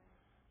left,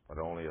 but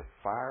only a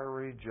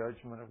fiery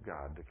judgment of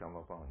God to come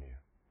upon you.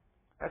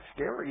 That's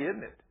scary,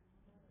 isn't it?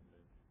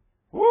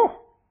 Woo!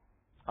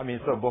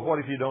 But what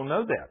if you don't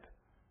know that?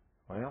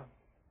 Well,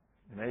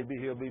 maybe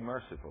He'll be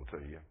merciful to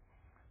you.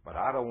 But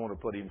I don't want to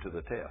put Him to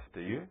the test, do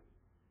you?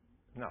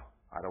 No,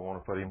 I don't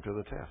want to put Him to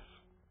the test.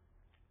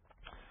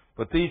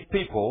 But these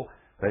people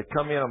that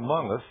come in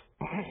among us,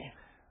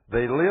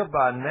 they live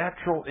by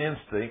natural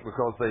instinct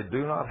because they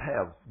do not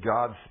have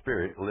God's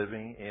Spirit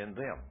living in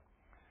them.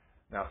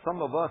 Now,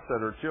 some of us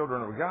that are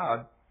children of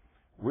God,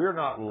 we're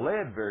not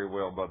led very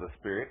well by the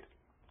Spirit,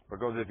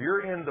 because if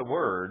you're in the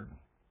Word,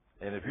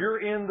 and if you're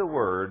in the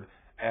Word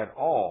at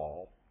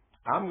all,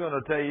 I'm going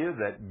to tell you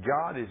that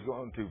God is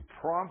going to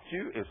prompt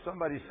you. If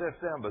somebody sits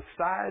down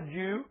beside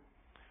you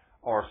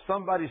or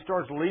somebody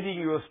starts leading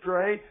you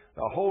astray,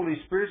 the Holy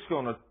Spirit's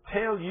going to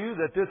tell you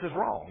that this is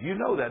wrong. You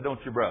know that, don't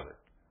you, brother?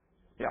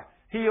 Yeah.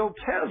 He'll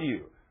tell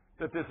you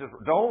that this is,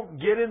 don't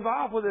get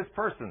involved with this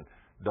person.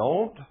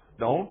 Don't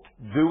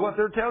do what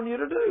they're telling you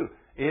to do.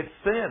 It's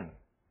sin.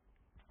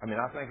 I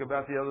think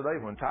about the other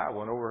day when Ty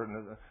went over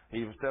and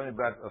he was telling me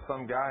about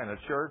some guy in a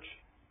church,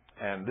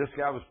 and this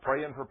guy was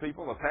praying for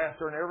people, a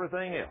pastor and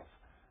everything else.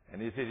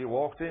 And he said he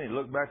walked in, he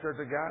looked back there at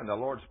the guy, and the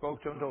Lord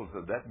spoke to him and told him,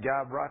 said, that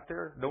guy right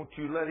there, don't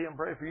you let him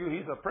pray for you.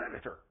 He's a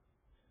predator.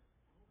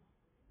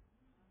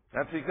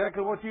 That's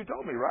exactly what you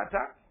told me, right,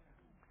 Ty?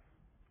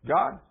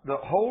 God, the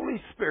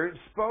Holy Spirit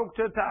spoke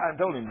to Ty and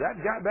told him, that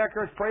guy back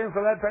there is praying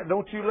for that,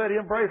 don't you let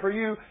him pray for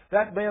you.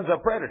 That man's a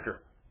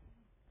predator.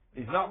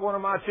 He's not one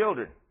of my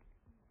children.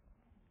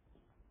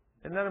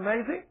 Isn't that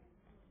amazing?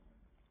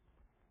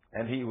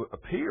 And he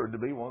appeared to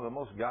be one of the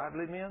most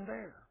godly men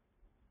there.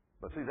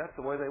 But see, that's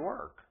the way they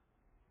work.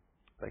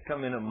 They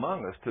come in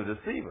among us to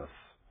deceive us.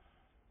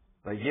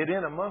 They get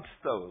in amongst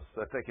those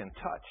that they can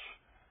touch,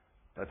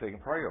 that they can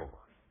pray over.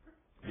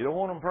 You don't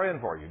want them praying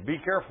for you. Be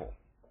careful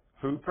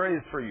who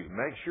prays for you.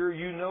 Make sure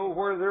you know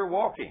where they're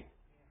walking.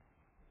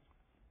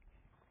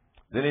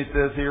 Then he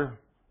says here,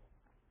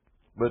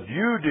 but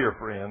you, dear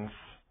friends,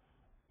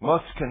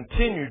 must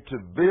continue to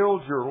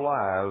build your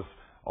lives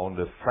on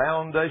the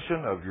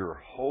foundation of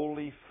your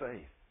holy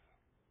faith.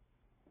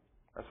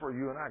 That's where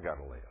you and I got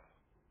to live.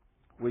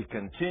 We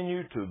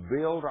continue to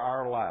build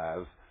our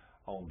lives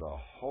on the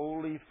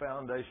holy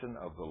foundation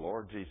of the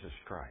Lord Jesus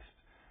Christ.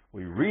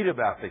 We read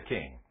about the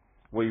King.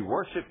 We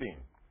worship Him.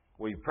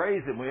 We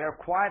praise Him. We have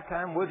quiet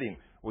time with Him.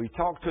 We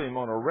talk to Him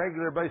on a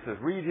regular basis.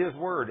 Read His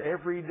Word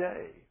every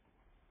day.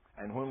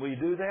 And when we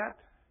do that,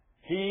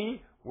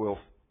 He will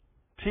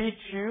teach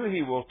you.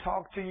 He will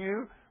talk to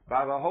you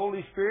by the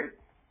Holy Spirit.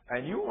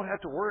 And you won't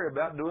have to worry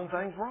about doing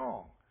things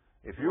wrong.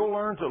 If you'll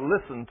learn to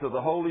listen to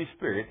the Holy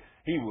Spirit,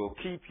 He will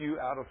keep you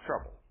out of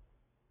trouble.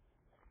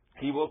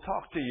 He will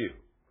talk to you.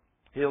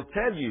 He'll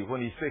tell you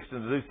when He's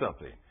fixing to do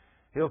something.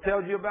 He'll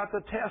tell you about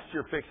the test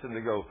you're fixing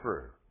to go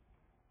through.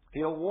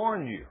 He'll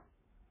warn you.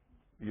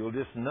 You'll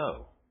just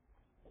know.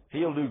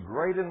 He'll do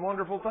great and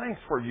wonderful things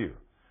for you.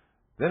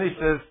 Then he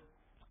says,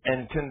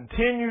 and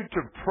continue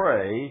to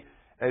pray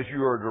as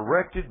you are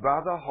directed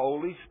by the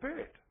Holy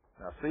Spirit.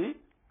 Now see,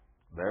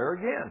 there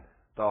again,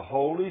 the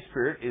Holy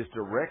Spirit is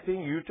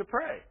directing you to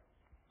pray.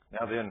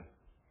 Now then,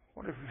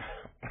 what if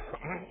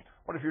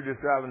you're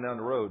just driving down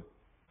the road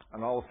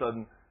and all of a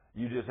sudden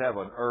you just have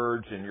an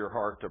urge in your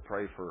heart to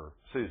pray for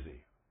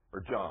Susie or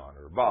John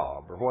or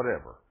Bob or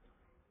whatever?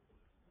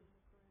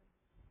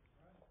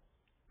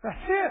 That's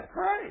it,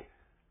 pray.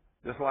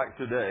 Just like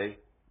today,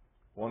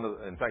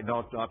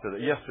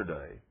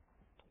 yesterday,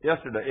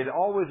 it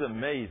always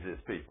amazes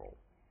people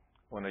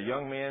when a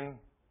young man,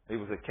 he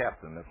was a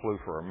captain that flew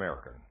for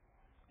American.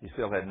 He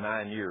still had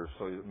 9 years,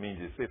 so it means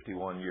he's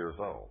 51 years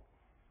old.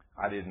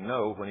 I didn't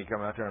know when he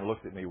came out there and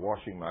looked at me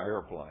washing my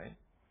airplane.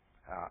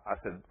 I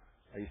said,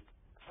 he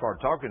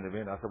started talking to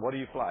me, and I said, what do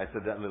you fly? He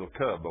said, that little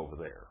Cub over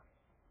there.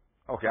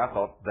 Okay, I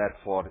thought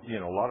that's what,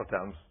 a lot of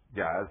times,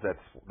 guys,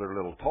 that's their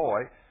little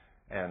toy.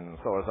 And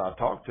so as I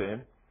talked to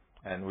him,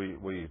 and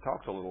we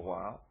talked a little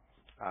while,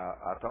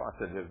 I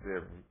said,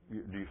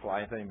 do you fly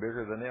anything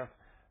bigger than this?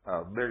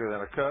 Bigger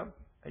than a Cub?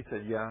 He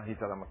said, yeah. He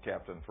said, I'm a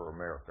captain for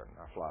American.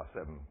 I fly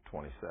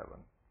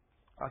 727.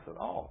 I said,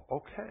 oh,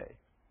 okay.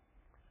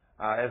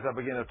 As I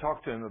began to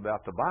talk to him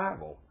about the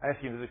Bible,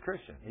 asking him if he's a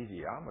Christian. He said,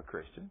 yeah, I'm a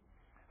Christian.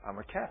 I'm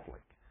a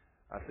Catholic.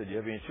 I said, you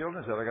have any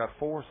children? He said, I got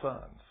 4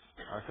 sons.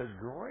 I said,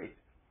 great.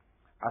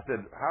 I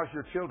said, how's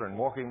your children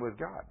walking with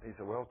God? He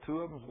said, well,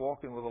 2 of them's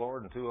walking with the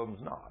Lord and 2 of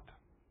them's not.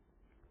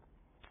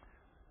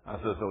 I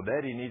said, so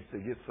Daddy needs to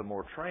get some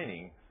more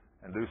training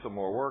and do some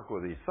more work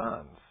with his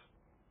sons.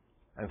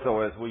 And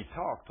so as we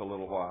talked a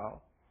little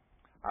while,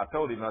 I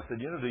told him, I said,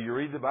 do you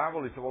read the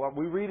Bible? He said, well,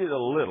 we read it a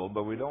little,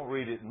 but we don't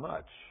read it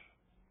much.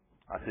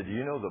 I said, do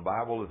you know the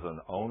Bible is an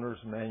owner's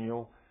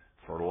manual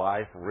for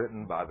life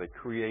written by the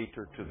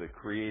Creator to the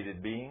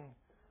created being?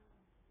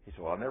 He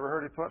said, well, I never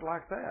heard it put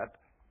like that.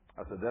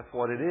 I said, that's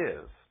what it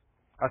is.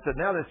 I said,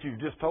 now that you've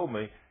just told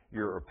me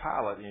you're a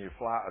pilot and you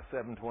fly a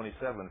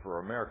 727 for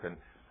American,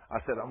 I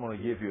said, I'm going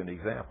to give you an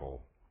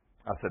example.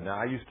 I said, now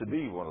I used to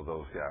be one of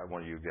those guys,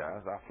 one of you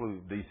guys. I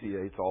flew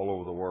DC-8s all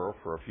over the world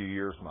for a few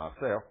years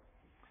myself.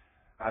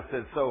 I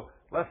said, so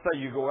let's say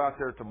you go out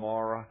there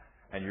tomorrow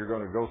and you're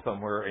going to go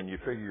somewhere and you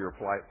figure your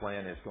flight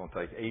plan is going to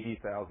take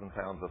 80,000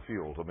 pounds of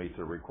fuel to meet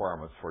the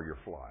requirements for your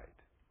flight.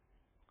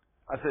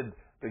 I said,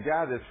 the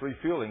guy that's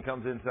refueling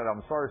comes in and said,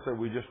 I'm sorry, sir,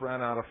 we just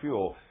ran out of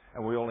fuel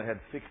and we only had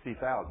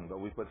 60,000, but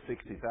we put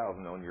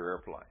 60,000 on your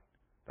airplane.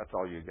 That's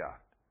all you got.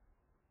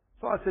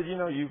 So I said, you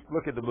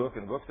look at the book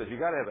and the book says you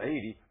got to have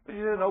 80, but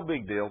you said, no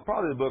big deal.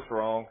 Probably the book's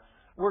wrong.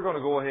 We're going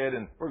to go ahead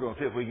and we're going to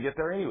see if we can get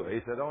there anyway.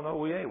 He said, oh, no,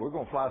 we ain't. We're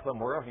going to fly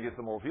somewhere else and get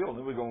some more fuel, and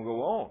then we're going to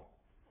go on.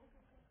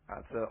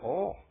 I said,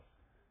 oh.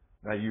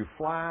 Now, you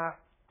fly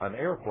an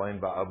airplane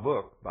by a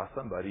book by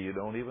somebody you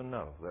don't even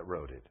know that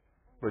wrote it.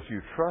 But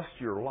you trust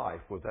your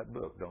life with that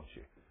book, don't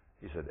you?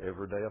 He said,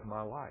 every day of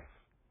my life.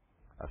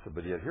 I said,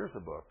 but yet here's a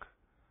book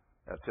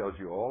that tells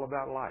you all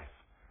about life.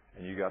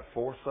 And you got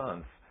 4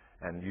 sons,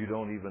 and you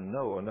don't even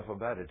know enough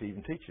about it to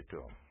even teach it to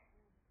them.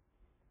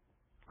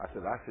 I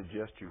said, I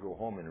suggest you go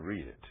home and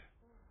read it.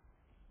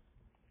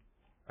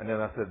 And then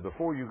I said,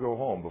 before you go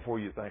home, before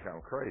you think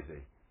I'm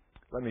crazy,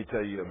 let me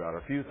tell you about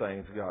a few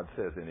things God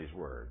says in His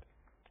Word.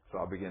 So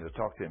I began to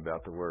talk to him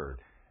about the Word.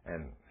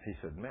 And he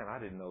said, man, I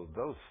didn't know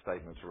those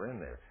statements were in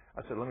there.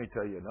 I said, let me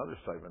tell you another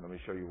statement. Let me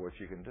show you what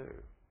you can do.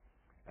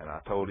 And I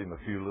told him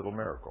a few little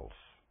miracles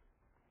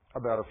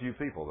about a few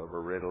people that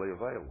were readily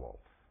available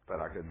that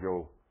I could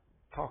go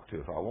talk to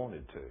if I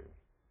wanted to.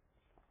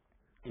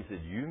 He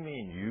said, you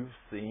mean you've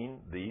seen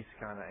these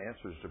kind of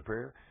answers to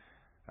prayer?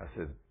 I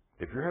said,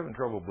 if you're having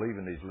trouble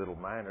believing these little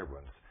minor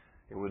ones,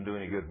 it wouldn't do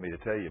any good for me to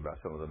tell you about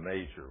some of the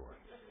major ones.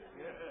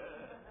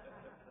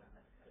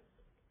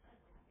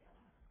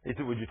 He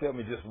said, would you tell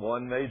me just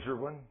one major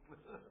one?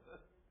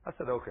 I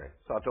said, okay.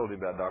 So I told him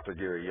about Dr.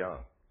 Gary Young.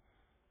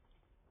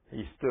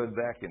 He stood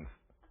back and,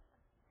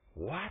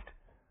 what?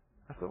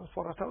 I said, that's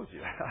what I told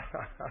you.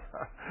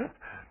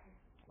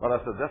 But I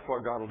said, that's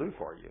what God will do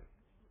for you.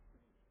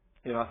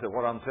 You know, I said,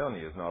 what I'm telling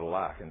you is not a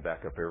lie. I can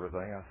back up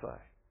everything I say.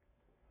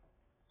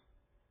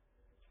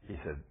 He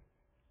said,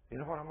 you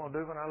know what I'm going to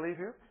do when I leave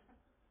here?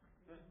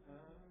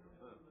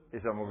 He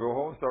said, I'm going to go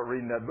home and start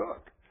reading that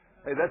book.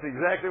 Hey, that's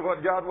exactly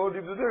what God wanted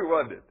him to do,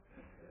 wasn't it?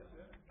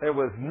 There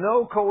was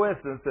no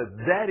coincidence that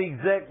that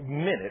exact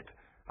minute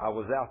I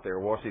was out there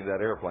watching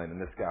that airplane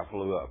and this guy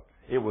flew up.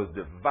 It was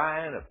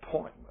divine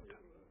appointment.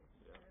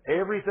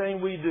 Everything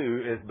we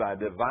do is by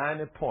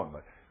divine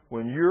appointment.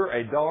 When you're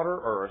a daughter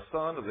or a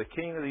son of the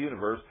King of the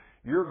universe,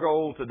 your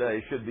goal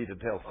today should be to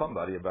tell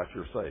somebody about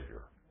your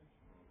Savior.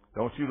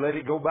 Don't you let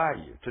it go by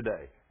you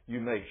today. You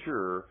make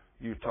sure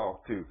you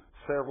talk to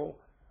several,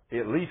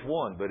 at least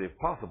one, but if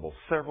possible,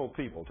 several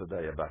people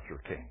today about your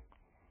King.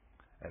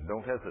 And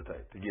don't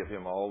hesitate to give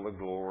him all the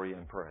glory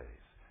and praise,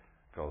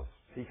 because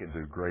he can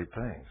do great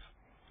things.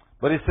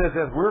 But it says,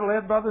 as we're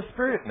led by the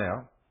Spirit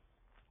now,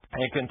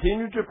 and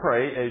continue to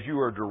pray as you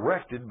are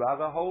directed by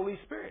the Holy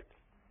Spirit.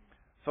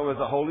 So as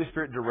the Holy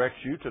Spirit directs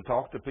you to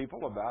talk to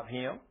people about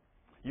him,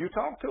 you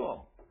talk to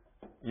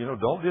them. You know,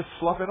 don't just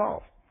slough it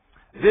off.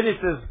 Then it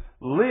says,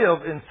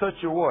 live in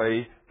such a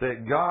way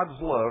that God's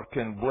love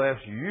can bless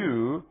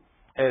you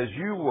as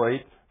you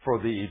wait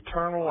for the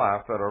eternal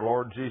life that our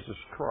Lord Jesus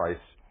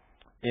Christ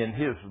in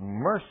his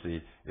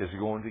mercy is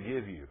going to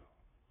give you.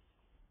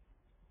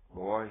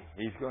 Boy,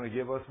 he's going to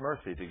give us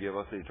mercy to give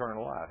us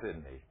eternal life,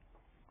 isn't he?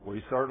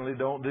 We certainly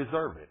don't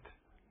deserve it.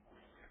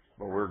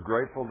 But we're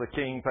grateful the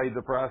King paid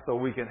the price so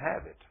we can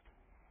have it.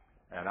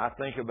 And I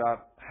think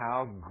about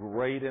how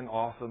great and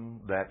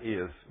awesome that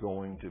is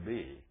going to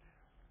be.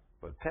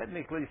 But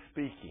technically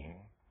speaking,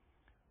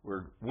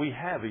 we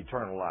have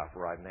eternal life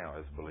right now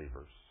as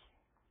believers.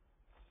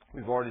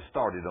 We've already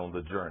started on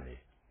the journey.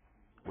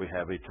 We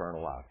have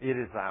eternal life. It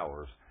is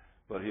ours,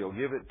 but he'll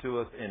give it to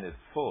us in its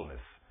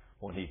fullness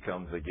when he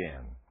comes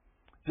again.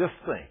 Just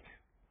think,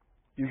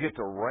 you get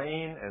to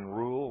reign and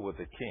rule with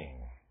the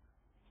King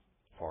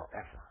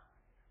forever.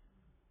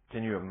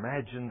 Can you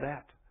imagine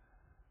that?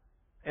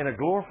 In a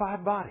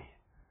glorified body.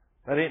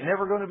 That ain't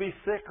never going to be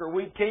sick or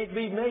weak, can't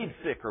be made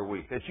sick or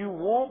weak. That you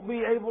won't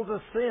be able to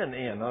sin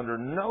in under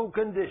no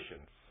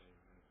conditions.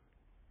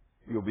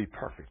 You'll be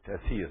perfect as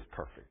he is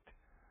perfect.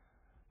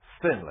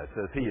 Sinless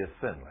as he is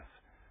sinless.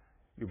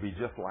 You'll be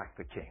just like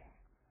the King.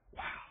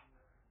 Wow.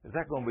 Is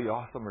that going to be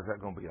awesome or is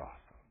that going to be awesome?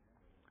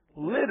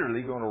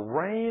 Literally going to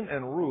reign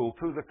and rule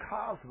through the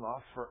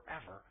cosmos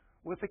forever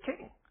with the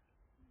King.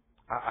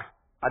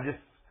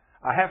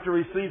 I have to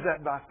receive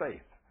that by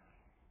faith.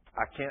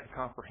 I can't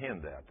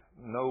comprehend that.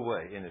 No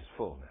way in its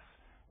fullness.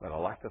 But I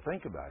like to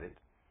think about it.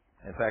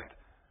 In fact,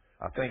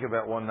 I think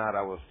about one night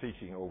I was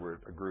teaching over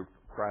at a group,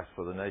 Christ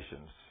for the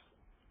Nations,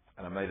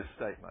 and I made a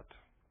statement.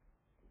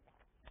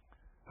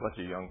 A bunch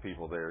of young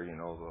people there, you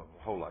know,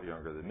 a whole lot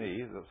younger than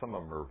me. Some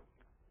of them are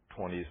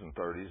 20s and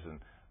 30s and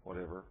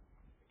whatever.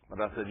 But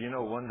I said, you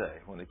know, one day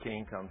when the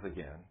King comes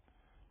again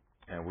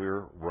and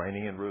we're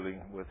reigning and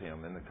ruling with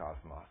him in the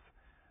cosmos,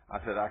 I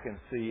said, I can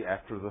see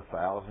after the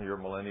 1,000-year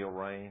millennial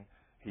reign,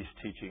 he's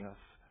teaching us.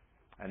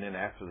 And then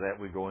after that,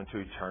 we go into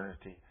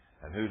eternity.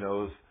 And who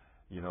knows,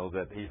 you know,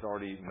 that he's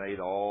already made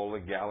all the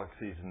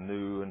galaxies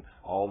new and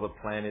all the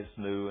planets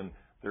new. And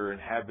they're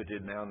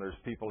inhabited now. And there's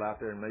people out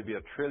there and maybe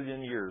 1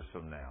 trillion years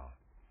from now.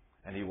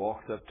 And he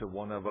walks up to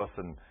one of us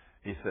and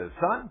he says,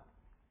 son,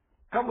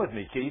 come with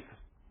me, Keith.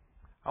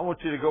 I want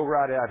you to go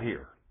right out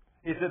here.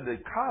 He said, the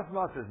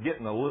cosmos is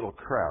getting a little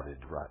crowded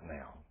right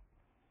now.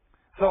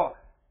 So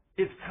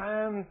it's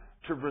time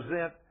to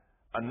present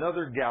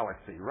another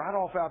galaxy right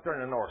off out there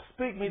in the north.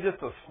 Speak me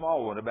just a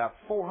small one, about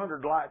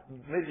 400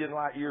 million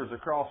light years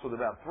across with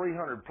about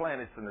 300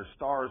 planets and their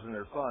stars and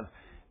their suns.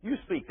 You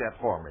speak that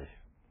for me.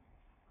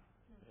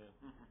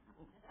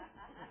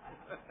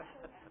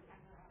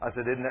 I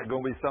said, isn't that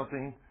going to be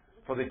something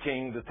for the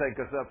King to take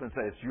us up and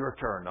say, it's your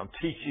turn. I'm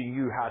teaching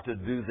you how to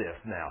do this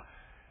now.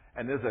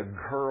 And there's a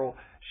girl,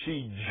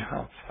 she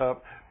jumps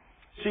up.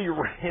 She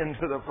ran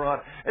to the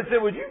front and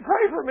said, would you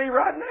pray for me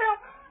right now?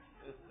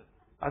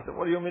 I said,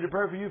 what do you want me to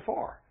pray for you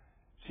for?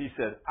 She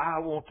said, I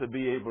want to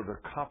be able to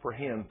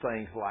comprehend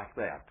things like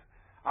that.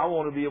 I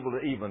want to be able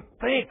to even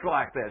think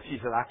like that. She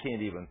said, I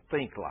can't even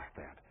think like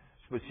that.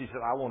 But she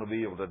said, I want to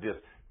be able to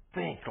just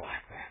think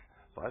like that.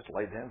 So I just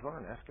laid hands on her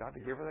and asked God to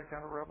give her that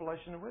kind of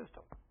revelation and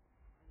wisdom.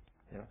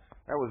 You know,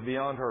 that was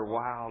beyond her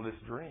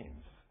wildest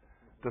dreams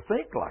to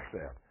think like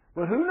that.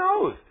 But who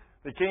knows?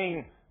 The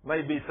King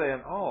may be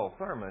saying, oh,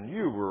 Thurman,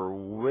 you were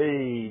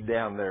way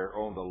down there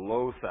on the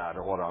low side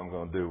of what I'm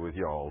going to do with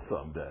y'all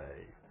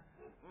someday.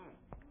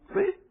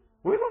 See,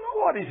 we don't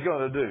know what he's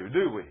going to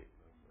do we?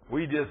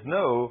 We just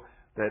know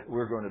that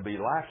we're going to be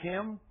like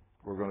him.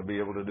 We're going to be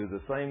able to do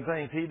the same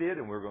things he did,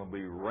 and we're going to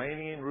be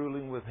reigning and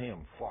ruling with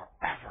him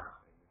forever.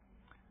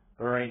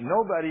 There ain't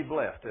nobody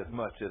blessed as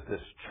much as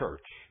this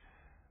church.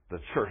 The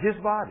church,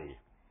 his body.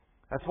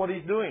 That's what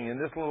he's doing in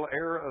this little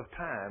era of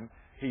time.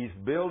 He's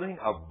building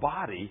a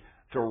body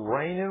to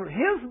reign in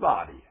his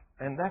body.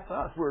 And that's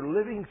us. We're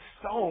living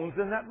stones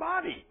in that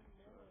body.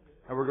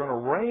 And we're going to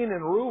reign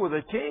and rule with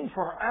the king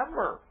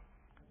forever.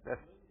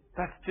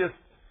 That's just...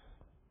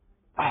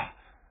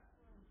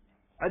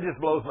 that just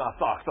blows my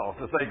socks off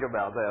to think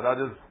about that.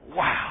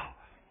 Wow.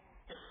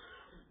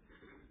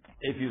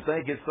 If you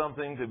think it's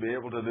something to be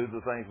able to do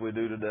the things we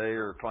do today,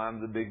 or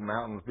climb the big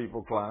mountains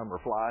people climb, or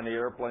fly in the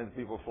airplanes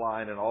people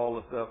fly in, and all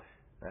the stuff,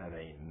 that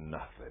ain't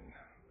nothing.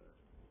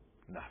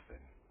 Nothing.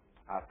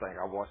 I think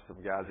I watched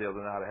some guys the other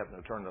night. I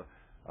happened to turn the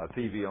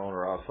TV on,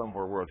 or I was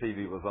somewhere where a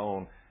TV was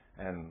on,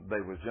 and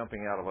they was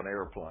jumping out of an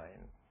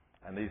airplane.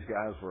 And these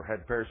guys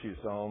had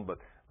parachutes on, but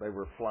they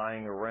were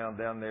flying around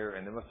down there,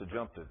 and they must have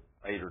jumped at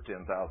 8,000 or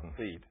 10,000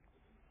 feet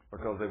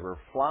because they were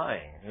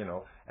flying,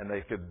 and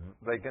they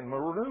can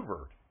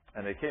maneuver.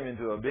 And they came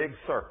into a big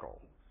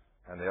circle,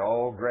 and they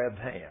all grabbed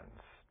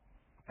hands.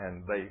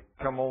 And they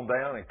come on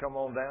down and come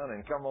on down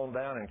and come on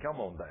down and come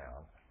on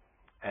down.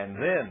 And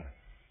then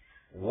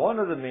one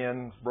of the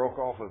men broke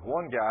off with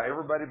one guy.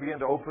 Everybody began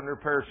to open their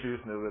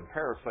parachutes, and they were the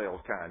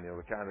parasails kind,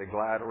 the kind they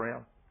glide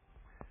around.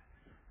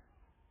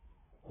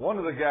 One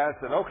of the guys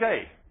said,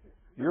 okay,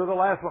 you're the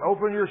last one.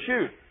 Open your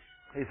chute.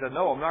 He said,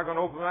 no, I'm not going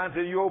to open mine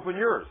until you open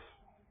yours.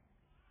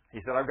 He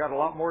said, I've got a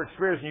lot more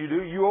experience than you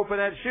do. You open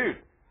that chute.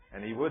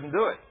 And he wouldn't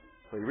do it.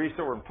 So he reached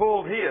over and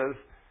pulled his,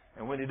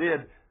 and when he did,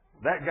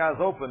 that guy's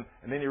open,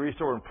 and then he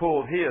reached over and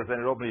pulled his, and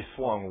it opened. He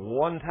swung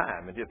one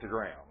time and hit the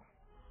ground.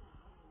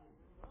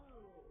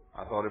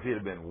 I thought if he'd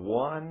have been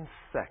 1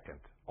 second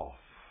off,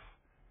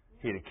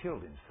 he'd have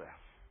killed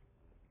himself.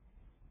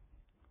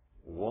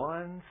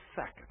 1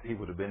 second, he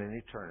would have been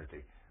in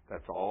eternity.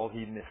 That's all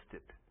he missed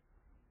it.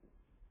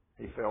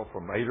 He fell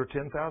from 8,000 or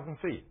 10,000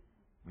 feet.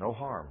 No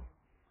harm.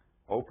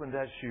 Opened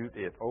that chute,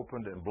 it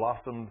opened and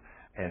blossomed,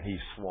 and he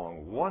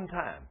swung one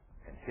time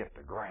and hit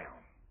the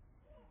ground.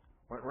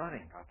 Went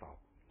running. I thought,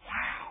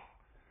 wow.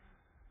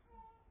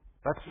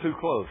 That's too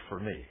close for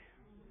me.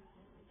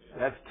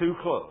 That's too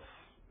close.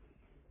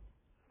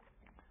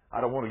 I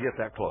don't want to get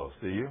that close,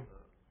 do you?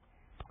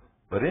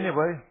 But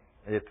anyway,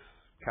 it's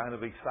kind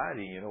of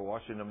exciting,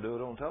 watching them do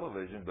it on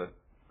television, but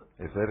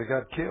if they'd have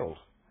got killed.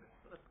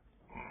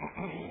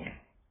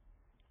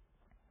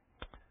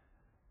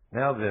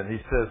 Now then, he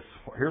says,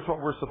 here's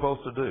what we're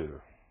supposed to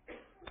do.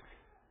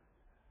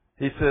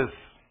 He says,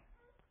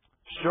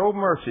 show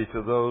mercy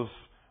to those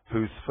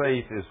whose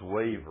faith is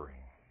wavering.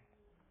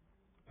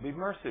 Be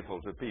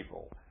merciful to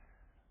people.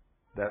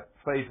 That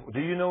faith. Do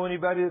you know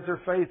anybody that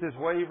their faith is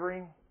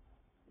wavering?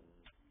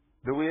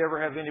 Do we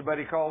ever have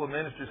anybody call the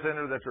ministry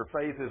center that their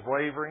faith is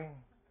wavering?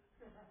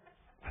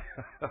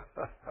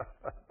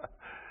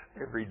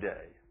 Every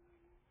day.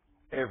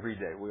 Every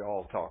day we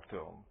all talk to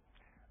them.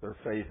 Their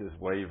faith is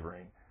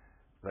wavering.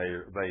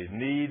 They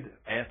need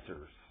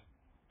answers.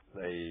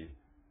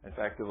 In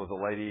fact, there was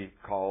a lady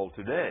called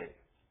today,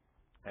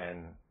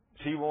 and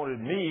she wanted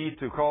me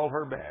to call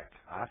her back.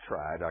 I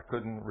tried. I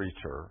couldn't reach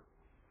her.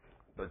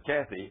 But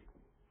Kathy,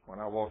 when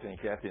I walked in,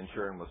 Kathy and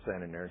Sharon was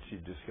standing there, and she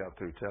just got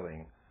through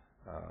telling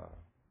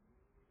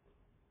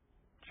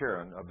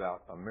Sharon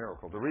about a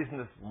miracle. The reason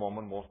this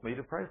woman wants me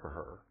to pray for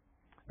her.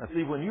 Now,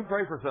 see, when you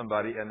pray for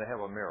somebody and they have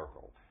a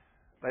miracle,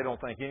 they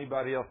don't think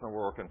anybody else in the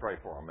world can pray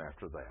for them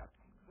after that.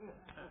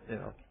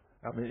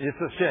 I mean,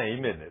 it's a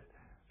shame, isn't it?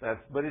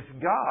 But it's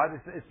God.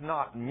 It's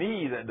not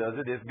me that does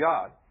it. It's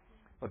God.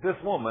 But this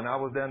woman, I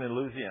was down in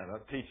Louisiana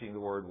teaching the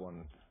Word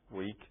one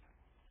week,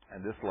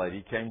 and this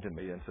lady came to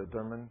me and said,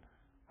 Thurman,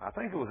 I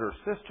think it was her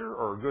sister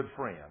or a good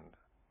friend.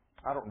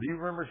 Do you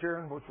remember,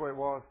 Sharon, which way it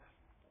was?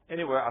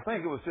 Anyway, I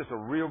think it was just a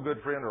real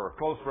good friend or a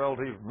close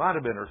relative. Might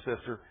have been her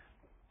sister.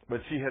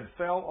 But she had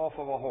fell off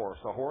of a horse.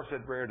 A horse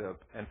had reared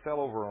up and fell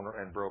over on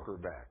her and broke her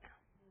back.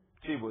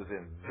 She was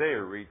in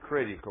very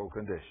critical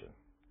condition.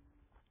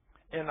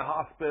 In the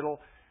hospital,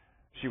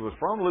 she was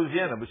from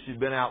Louisiana, but she'd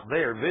been out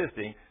there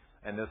visiting.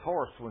 And this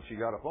horse, when she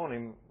got up on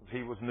him,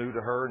 he was new to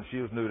her and she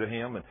was new to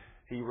him. And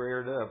he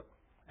reared up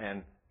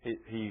and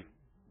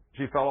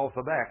she fell off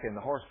the back, and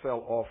the horse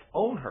fell off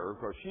on her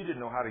because she didn't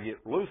know how to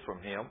get loose from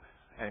him.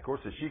 And of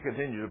course, as she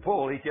continued to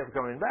pull, he kept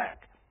coming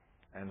back.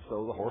 And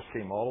so the horse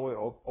came all the way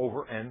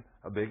over, and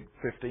a big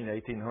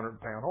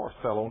 1,800 pound horse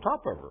fell on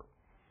top of her.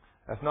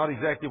 That's not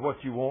exactly what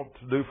you want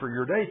to do for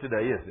your day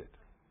today, is it?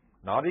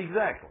 Not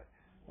exactly.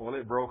 Well,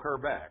 it broke her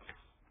back.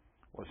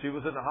 Well, she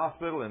was in the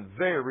hospital in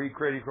very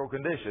critical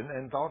condition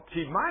and thought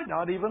she might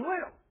not even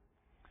live.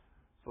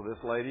 So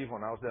this lady,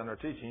 when I was down there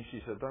teaching,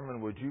 she said,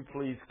 Thurman, would you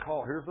please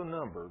call? Here's the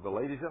number. The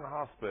lady's in the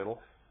hospital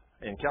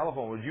in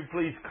California. Would you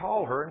please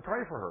call her and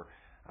pray for her?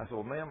 I said,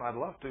 well, ma'am, I'd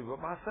love to,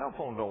 but my cell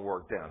phone don't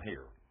work down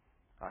here.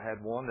 I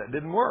had one that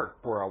didn't work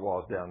where I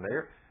was down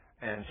there.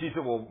 And she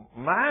said, well,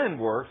 mine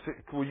works.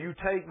 Will you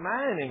take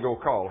mine and go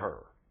call her?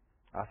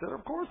 I said,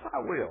 of course I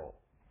will.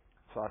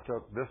 So I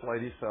took this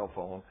lady's cell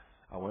phone.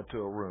 I went to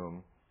a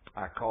room.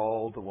 I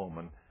called the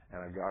woman,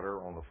 and I got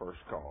her on the first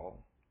call.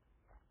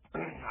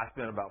 I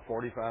spent about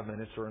 45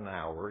 minutes or an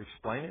hour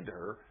explaining to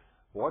her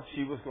what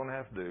she was going to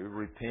have to do,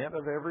 repent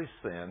of every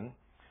sin,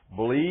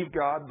 believe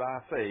God by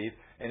faith,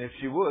 and if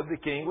she would, the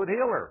king would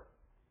heal her.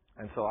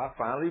 And so I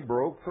finally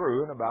broke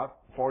through in about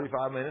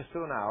 45 minutes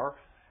to an hour,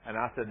 and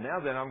I said, now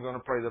then I'm going to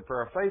pray the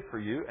prayer of faith for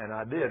you, and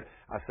I did.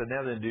 I said,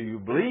 now then, do you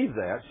believe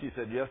that? She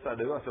said, yes, I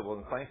do. I said, well,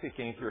 then thank the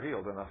king, you're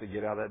healed. And I said,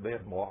 get out of that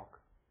bed and walk.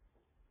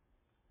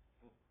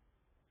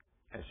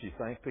 And she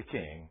thanked the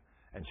king,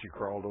 and she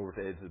crawled over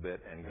to the edge of the bed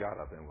and got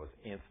up and was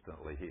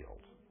instantly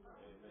healed.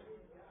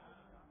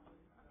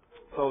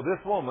 So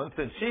this woman,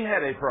 since she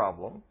had a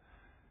problem,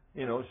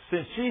 she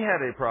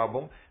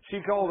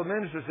called the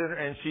minister center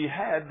and she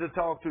had to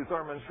talk to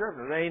Thurman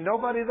Scrivener. There ain't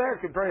nobody there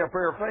could pray a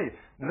prayer of faith.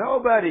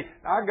 Nobody.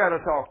 I got to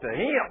talk to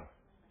him.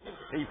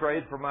 He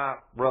prayed for my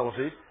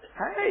relatives.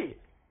 Hey,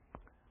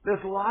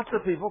 there's lots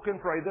of people can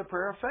pray the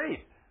prayer of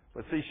faith.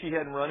 But see, she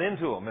hadn't run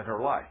into them in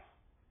her life.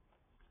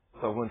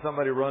 So when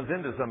somebody runs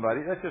into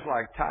somebody, that's just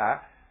like Ty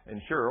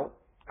and Cheryl.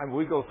 I mean,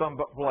 we go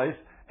someplace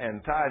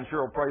and Ty and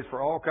Cheryl prays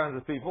for all kinds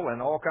of people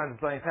and all kinds of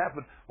things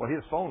happen. Well,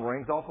 his phone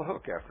rings off the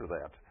hook after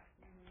that.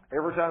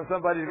 Every time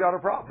somebody's got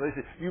a problem, they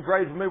say, you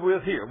prayed for me, we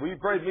was here. You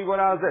prayed for me when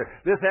I was there.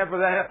 This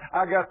happened, that happened.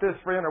 I got this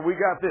friend or we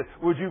got this.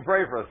 Would you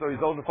pray for us? So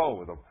he's on the phone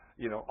with them,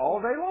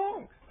 all day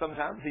long.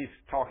 Sometimes he's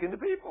talking to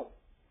people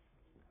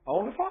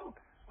on the phone.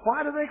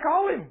 Why do they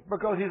call him?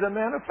 Because he's a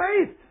man of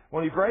faith.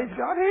 When he prays,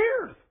 God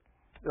hears.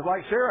 It's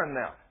like Sharon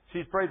now.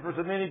 She's prayed for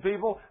so many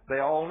people, they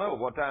all know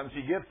what time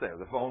she gets there.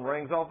 The phone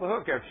rings off the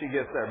hook after she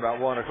gets there about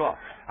 1 o'clock.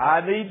 I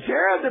need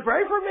Sharon to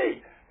pray for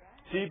me.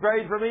 She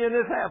prayed for me and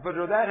this happened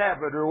or that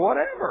happened or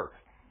whatever.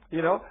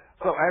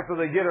 So after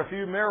they get a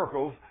few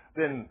miracles,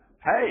 then,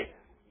 hey,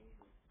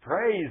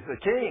 praise the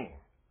King.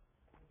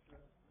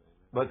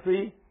 But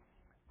see,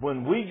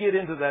 when we get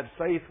into that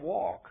faith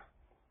walk,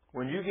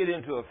 when you get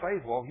into a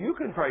faith walk, you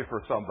can pray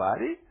for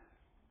somebody,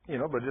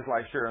 but just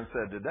like Sharon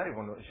said today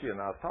when she and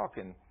I was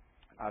talking,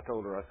 I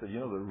told her, I said,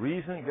 the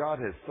reason God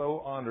has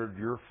so honored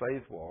your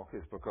faith walk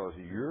is because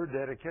of your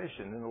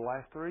dedication in the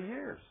last 3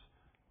 years.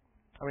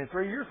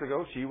 3 years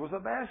ago, she was a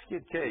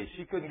basket case.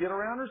 She couldn't get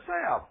around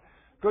herself.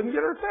 Couldn't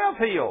get herself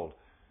healed.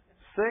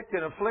 Sick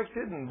and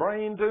afflicted and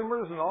brain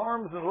tumors and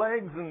arms and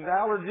legs and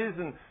allergies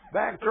and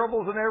back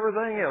troubles and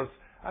everything else.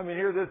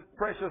 Here this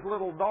precious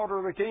little daughter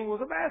of the king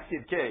was a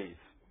basket case.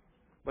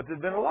 But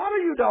there's been a lot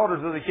of you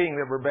daughters of the king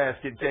that were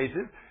basket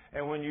cases.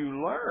 And when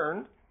you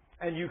learn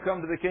and you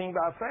come to the king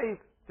by faith,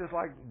 just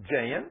like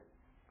Jan,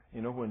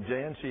 when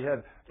Jan,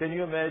 can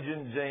you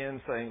imagine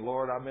Jan saying,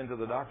 Lord, I've been to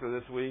the doctor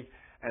this week,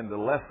 and the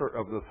lesser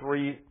of the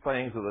 3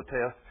 things of the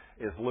test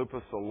is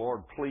lupus, so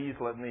Lord, please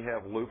let me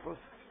have lupus.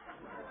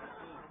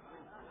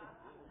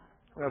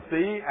 Now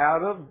see,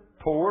 out of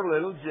poor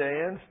little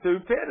Jan's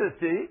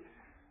stupidity,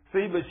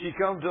 but she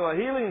come to a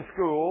healing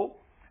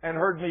school and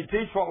heard me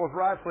teach what was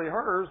rightfully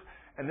hers,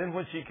 and then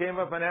when she came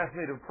up and asked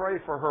me to pray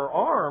for her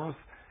arms,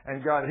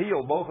 and God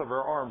healed both of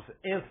her arms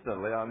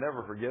instantly. I'll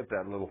never forget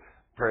that little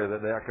prayer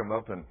that day. I come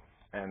up and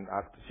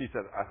she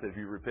said, I said, have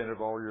you repented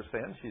of all your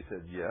sins? She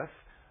said, yes.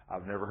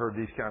 I've never heard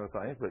these kind of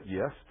things, but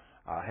yes,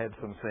 I had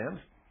some sins.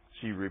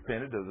 She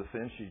repented of the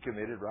sins she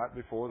committed right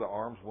before the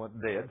arms went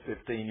dead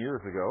 15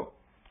 years ago.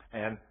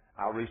 And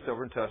I reached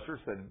over and touched her,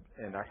 said,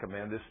 and I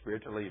command this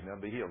spirit to leave. Now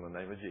be healed in the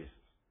name of Jesus.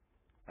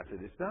 I said,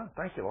 it's done.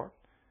 Thank you, Lord.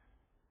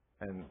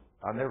 And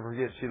I'll never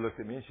forget, she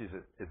looked at me and she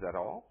said, is that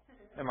all?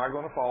 Am I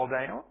going to fall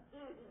down?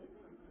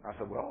 I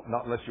said, well,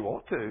 not unless you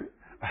want to.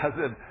 I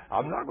said,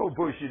 I'm not going to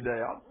push you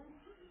down.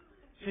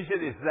 She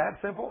said, it's that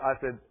simple? I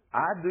said,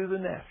 I do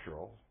the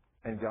natural,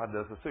 and God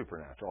does the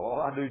supernatural. All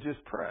I do is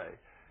just pray.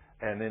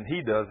 And then He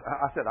does.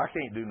 I said, I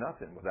can't do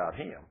nothing without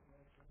Him.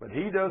 But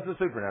He does the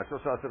supernatural.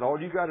 So I said, all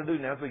you got to do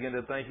now is begin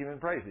to thank Him and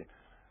praise Him.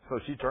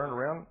 So she turned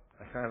around,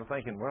 kind of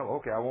thinking, well,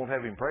 okay, I won't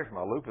have Him pray for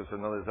my lupus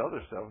and all this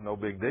other stuff. No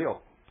big deal.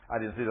 I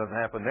didn't see nothing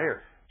happen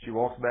there. She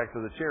walks back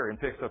to the chair and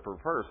picks up her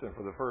purse, and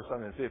for the first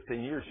time in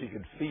 15 years, she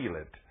could feel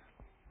it.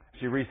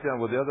 She reached down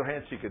with the other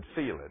hand, she could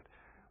feel it.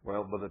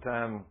 Well, by the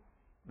time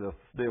the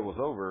deal was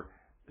over,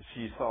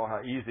 she saw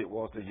how easy it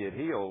was to get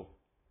healed.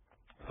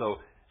 So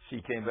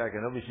she came back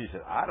and she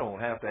said, I don't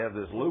have to have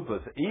this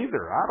lupus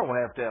either. I don't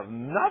have to have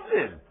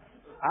nothing.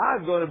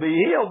 I'm going to be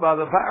healed by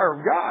the power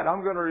of God.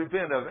 I'm going to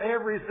repent of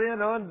every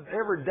sin,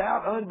 every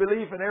doubt,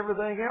 unbelief, and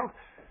everything else.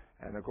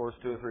 And, of course,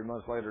 2 or 3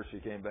 months later, she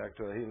came back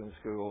to a healing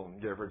school and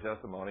gave her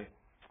testimony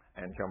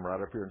and come right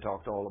up here and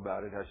talked all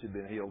about it, how she'd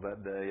been healed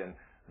that day and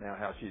now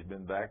how she's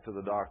been back to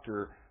the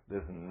doctor.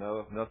 There's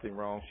nothing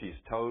wrong. She's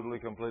totally,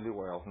 completely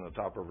well from the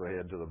top of her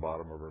head to the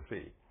bottom of her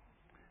feet.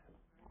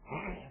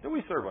 Do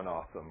we serve an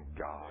awesome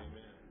God?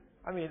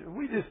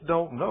 We just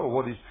don't know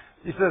what He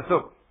says,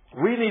 so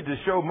we need to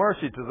show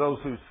mercy to those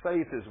whose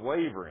faith is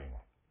wavering.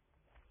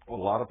 Well,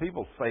 a lot of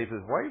people's faith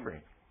is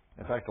wavering.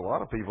 In fact, a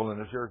lot of people in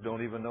the church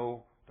don't even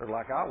know. They're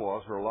like I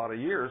was for a lot of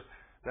years.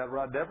 That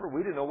right, Deborah,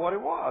 we didn't know what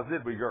it was,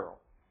 did we, girl?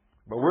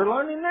 But we're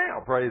learning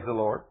now, praise the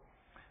Lord.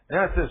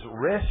 Now it says,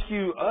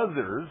 rescue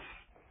others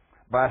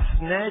by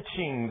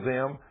snatching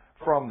them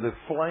from the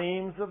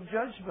flames of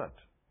judgment.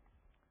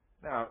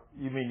 Now,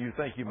 you mean you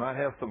think you might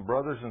have some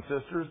brothers and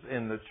sisters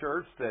in the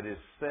church that is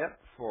set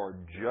for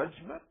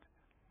judgment?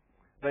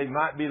 They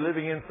might be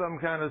living in some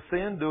kind of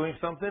sin, doing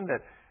something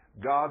that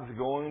God's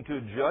going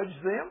to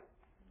judge them.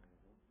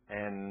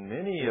 And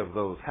many of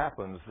those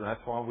happens, and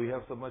that's why we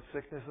have so much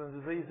sickness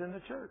and disease in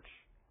the church.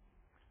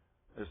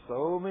 There's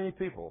so many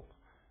people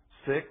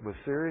sick with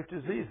serious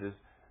diseases,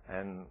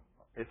 and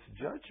it's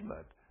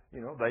judgment.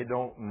 You know, they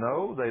don't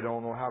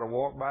know how to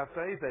walk by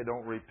faith, they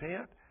don't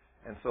repent,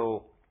 and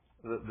so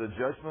the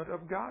judgment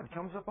of God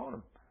comes upon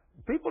them.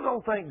 People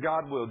don't think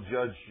God will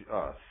judge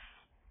us,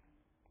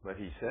 but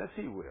He says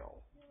He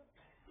will.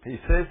 He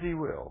says He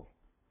will.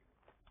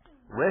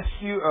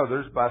 Rescue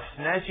others by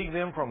snatching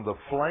them from the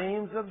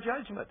flames of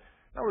judgment.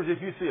 In other words,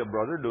 if you see a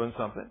brother doing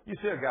something, you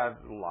see a guy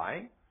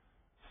lying,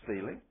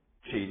 stealing,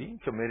 cheating,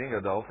 committing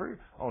adultery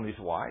on his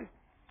wife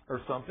or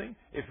something,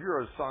 if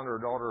you're a son or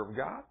a daughter of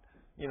God,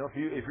 you know,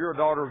 if you're a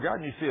daughter of God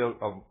and you see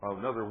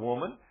another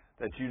woman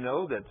that you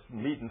know that's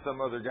meeting some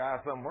other guy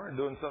somewhere and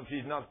doing something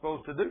she's not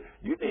supposed to do,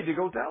 you need to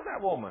go tell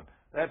that woman.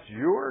 That's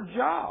your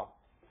job.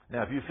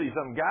 Now, if you see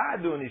some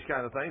guy doing these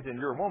kind of things and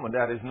you're a woman,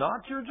 that is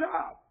not your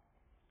job.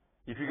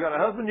 If you got a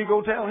husband, you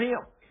go tell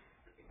him.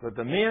 But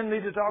the men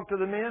need to talk to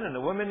the men and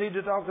the women need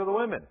to talk to the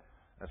women.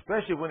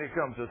 Especially when it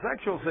comes to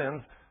sexual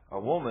sins, a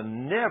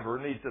woman never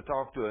needs to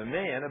talk to a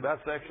man about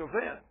sexual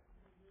sin.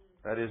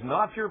 That is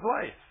not your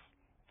place.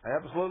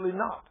 Absolutely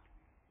not.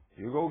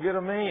 You go get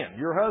a man,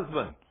 your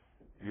husband.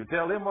 You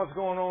tell him what's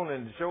going on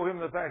and show him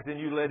the fact, and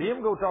you let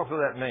him go talk to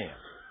that man.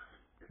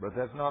 But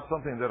that's not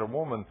something that a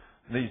woman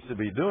needs to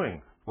be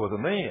doing with a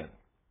man.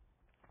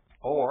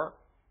 Or,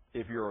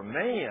 if you're a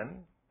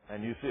man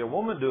and you see a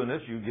woman doing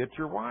this, you get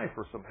your wife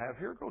or have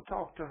her go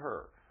talk to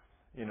her.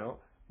 You know,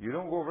 you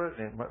don't go over it.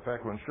 In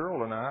fact, when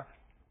Cheryl and I,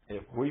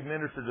 if we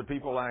minister to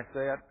people like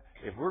that,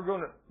 if we're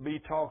going to be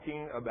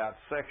talking about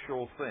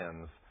sexual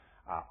sins,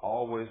 I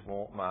always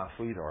want my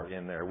sweetheart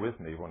in there with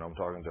me when I'm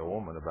talking to a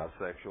woman about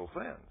sexual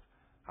sins.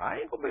 I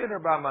ain't gonna be in there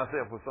by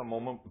myself with some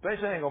woman.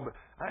 Especially I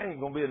ain't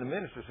gonna be in the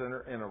ministry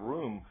center in a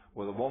room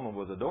with a woman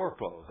with the door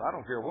closed. I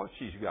don't care what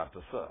she's got to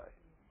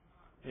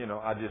say. You know,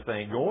 I just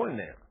ain't going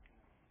there.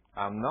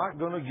 I'm not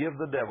going to give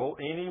the devil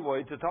any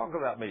way to talk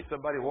about me.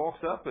 Somebody walks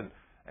up and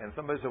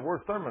somebody said,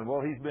 "Where's Thurman?"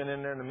 Well, he's been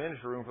in there in the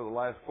ministry room for the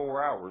last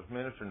 4 hours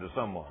ministering to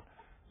someone.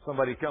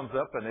 Somebody comes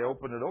up and they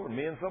open the door and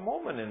me and some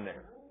woman in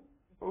there.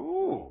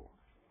 Ooh,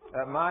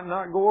 that might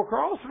not go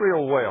across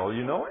real well,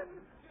 you know it?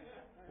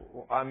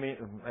 I mean,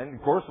 and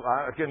of course,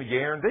 I can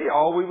guarantee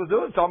all we was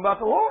doing was talking about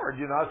the Lord.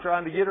 You know, I was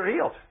trying to get her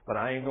healed, but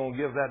I ain't going to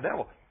give that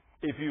devil.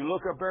 If you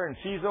look up there and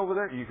she's over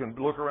there, you can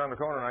look around the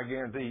corner and I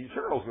guarantee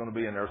Cheryl's going to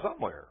be in there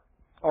somewhere.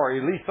 Or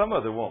at least some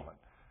other woman.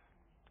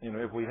 You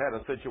know, if we had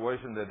a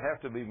situation that'd have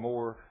to be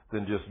more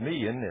than just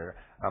me in there,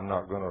 I'm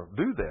not going to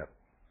do that.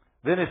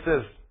 Then it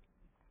says,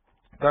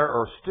 there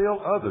are still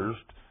others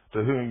to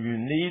whom you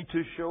need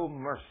to show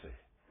mercy.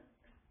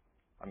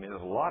 I mean,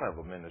 there's a lot of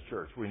them in the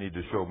church we need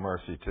to show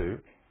mercy to.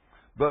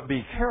 But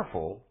be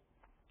careful.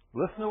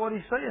 Listen to what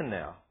he's saying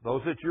now.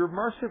 Those that you're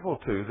merciful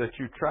to, that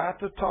you try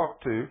to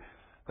talk to,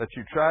 that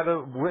you try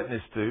to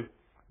witness to,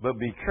 but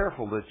be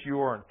careful that you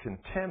aren't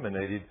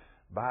contaminated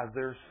by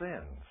their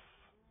sins.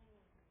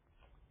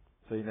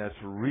 See, that's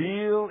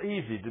real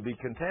easy to be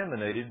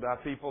contaminated by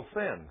people's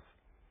sins.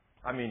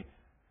 I mean,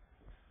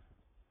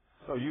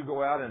 so you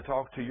go out and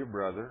talk to your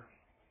brother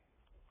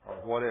or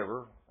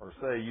whatever, or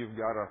say you've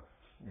got a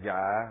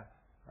guy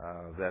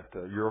that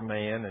you're a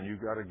man and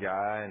you've got a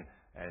guy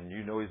and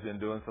you know he's been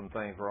doing some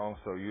things wrong,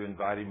 so you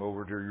invite him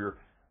over to your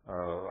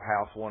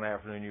house one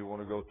afternoon. You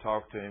want to go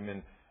talk to him,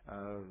 and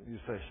you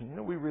say, you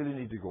know, we really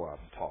need to go out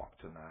and talk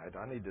tonight.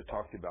 I need to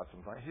talk to you about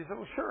some things. He said,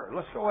 well, sure,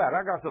 let's go out.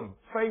 I got some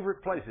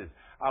favorite places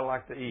I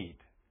like to eat.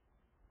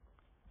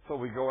 So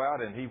we go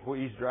out, and he's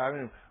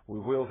driving, and we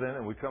wheels in,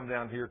 and we come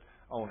down here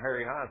on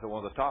Harry Hines at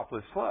one of the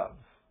topless clubs.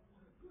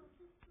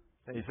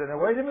 And he said, now,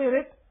 wait a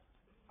minute.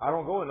 I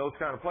don't go in those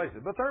kind of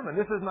places. But Thurman,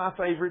 this is my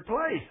favorite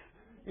place.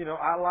 You know,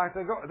 I like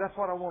to go. That's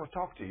what I want to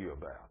talk to you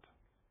about.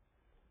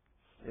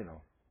 You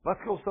know, let's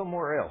go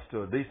somewhere else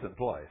to a decent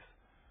place.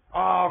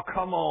 Oh,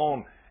 come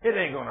on. It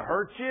ain't going to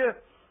hurt you.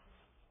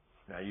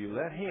 Now, you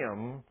let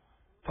him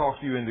talk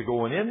you into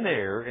going in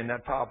there in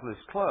that topless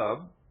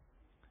club,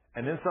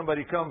 and then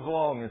somebody comes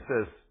along and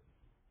says,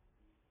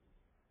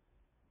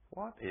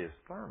 what is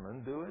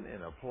Thurman doing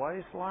in a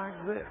place like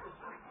this?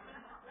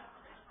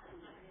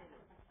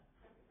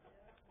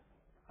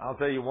 I'll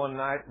tell you, one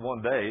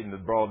day in the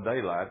broad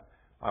daylight,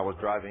 I was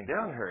driving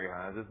down Harry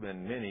Hines. It's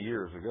been many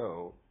years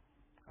ago.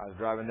 I was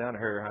driving down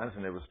Harry Hines,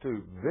 and there was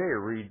two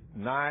very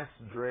nice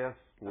dressed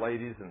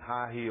ladies in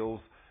high heels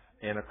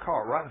in a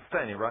car,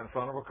 standing right in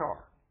front of a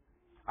car.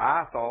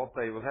 I thought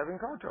they was having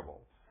car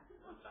trouble.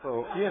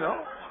 So, you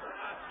know,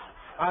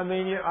 I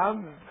mean,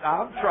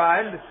 I'm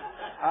trying.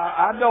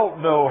 I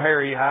don't know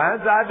Harry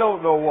Hines. I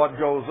don't know what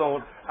goes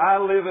on. I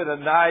live in a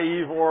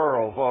naive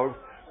world, folks.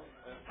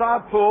 So I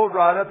pulled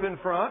right up in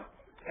front,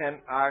 and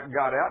I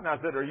got out, and I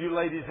said, "Are you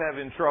ladies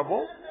having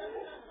trouble?"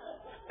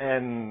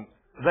 And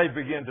they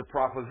began to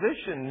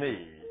proposition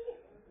me.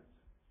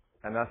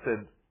 And I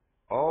said,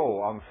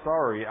 "Oh, I'm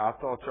sorry. I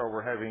thought y'all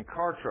were having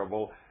car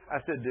trouble." I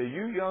said, "Do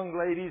you young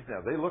ladies,"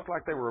 now they looked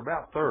like they were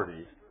about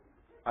 30.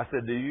 I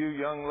said, "Do you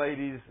young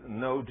ladies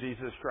know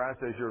Jesus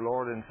Christ as your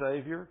Lord and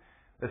Savior?"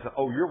 They said,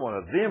 "Oh, you're one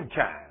of them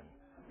kind."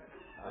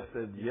 I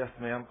said, "Yes,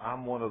 ma'am,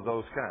 I'm one of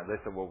those kind." They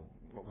said, "Well,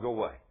 go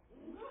away."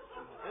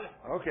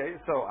 Okay,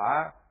 so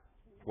I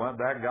went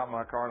back, got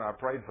my car, and I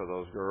prayed for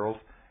those girls.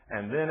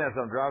 And then as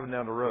I'm driving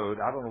down the road,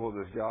 I don't know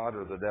whether it's God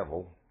or the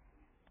devil,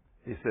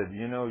 he said,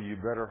 "You know, you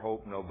better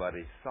hope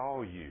nobody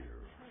saw you."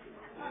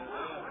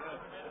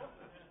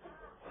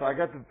 So I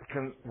got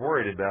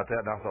worried about that,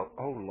 and I thought,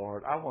 "Oh,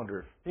 Lord, I wonder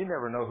if you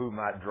never know who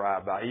might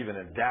drive by, even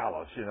in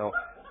Dallas, you know."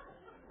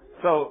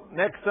 So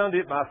next Sunday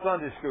at my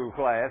Sunday school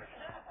class,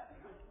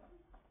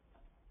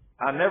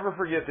 I never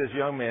forget this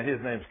young man.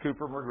 His name's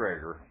Cooper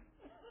McGregor.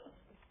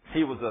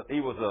 He was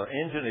a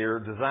engineer,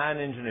 design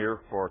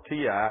engineer for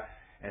TI,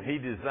 and he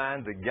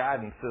designed the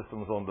guidance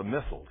systems on the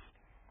missiles.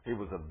 He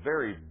was a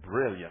very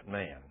brilliant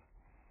man.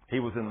 He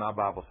was in my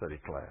Bible study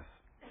class.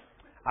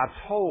 I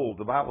told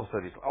the Bible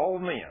study, all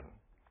men,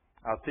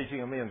 I was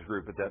teaching a men's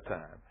group at that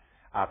time,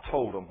 I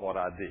told them what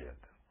I did.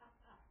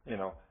 You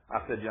know,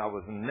 I said, I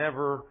was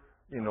never,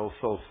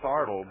 so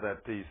startled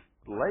that these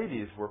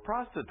ladies were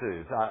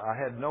prostitutes. I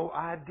had no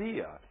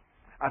idea.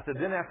 I said,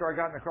 then after I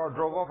got in the car and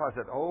drove off, I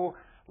said, "Oh,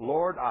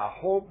 Lord, I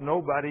hope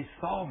nobody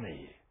saw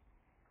me."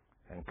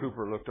 And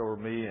Cooper looked over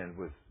me, and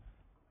with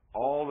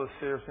all the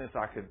seriousness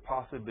I could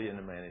possibly be in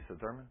the man, he said,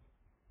 "Thurman,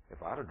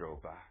 if I'd have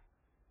drove by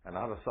and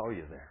I'd have saw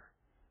you there,"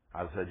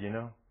 I said,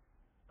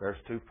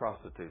 "There's two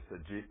prostitutes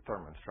that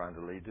Thurman's trying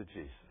to lead to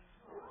Jesus."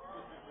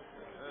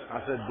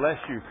 I said, "Bless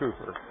you,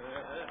 Cooper."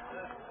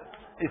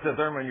 He said,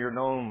 "Thurman, you're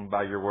known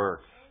by your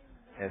works."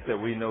 And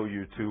said, "We know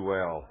you too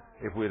well.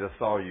 If we'd have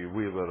saw you,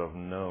 we would have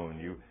known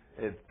you."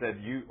 It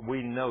said,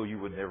 "We know you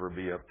would never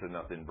be up to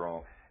nothing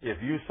wrong.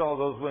 If you saw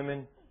those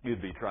women,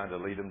 you'd be trying to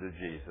lead them to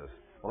Jesus."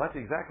 Well, that's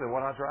exactly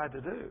what I tried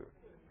to do.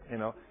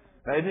 Now,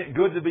 isn't it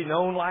good to be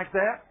known like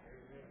that?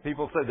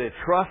 People say they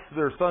trust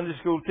their Sunday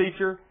school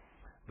teacher.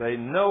 They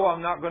know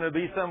I'm not going to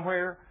be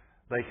somewhere.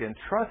 They can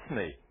trust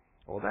me.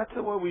 Well, that's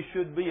the way we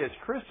should be as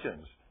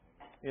Christians.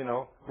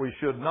 We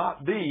should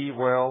not be,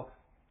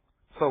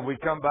 so we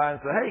come by and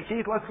say, "Hey,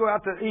 Keith, let's go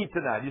out to eat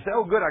tonight." You say,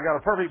 "Oh, good, I got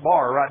a perfect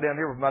bar right down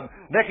here with my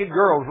naked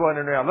girls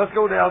running around. Let's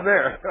go down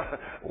there."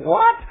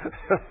 What?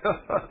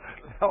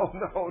 No.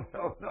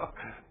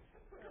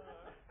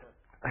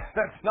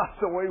 That's not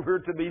the way we're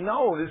to be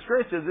known as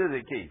Christians, is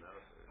it, Keith?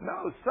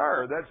 No,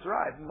 sir, that's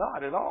right.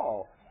 Not at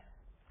all.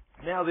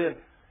 Now then,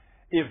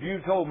 if you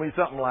told me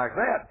something like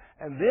that,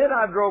 and then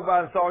I drove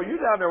by and saw you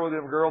down there with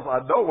them girls, I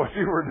know what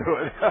you were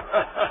doing.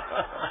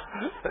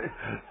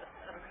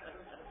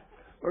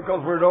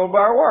 Because we're known by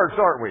our works,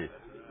 aren't we?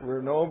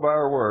 We're known by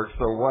our works,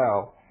 so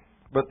wow.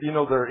 But,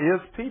 there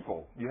is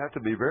people. You have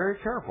to be very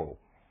careful.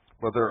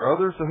 But there are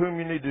others to whom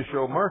you need to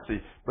show mercy.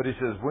 But he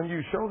says, when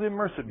you show them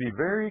mercy, be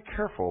very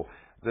careful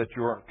that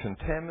you aren't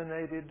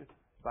contaminated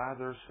by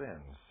their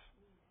sins.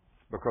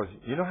 Because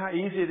you know how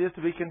easy it is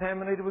to be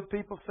contaminated with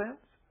people's sins?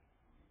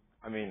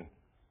 I mean,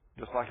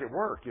 just like at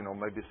work,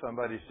 maybe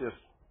somebody's just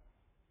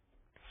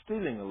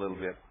stealing a little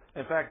bit.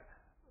 In fact,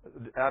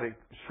 out at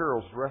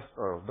Cheryl's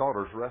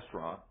daughter's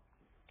restaurant,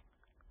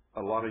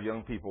 a lot of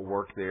young people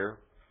work there.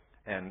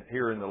 And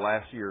here in the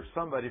last year,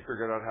 somebody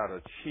figured out how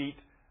to cheat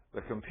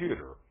the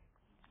computer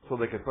so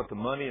they could put the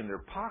money in their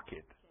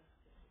pocket.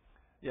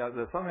 Yeah,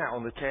 somehow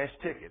on the cash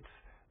tickets,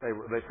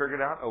 they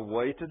figured out a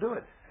way to do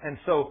it. And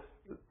so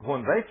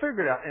when they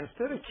figured out,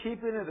 instead of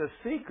keeping it a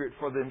secret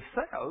for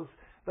themselves,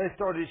 they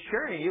started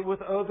sharing it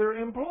with other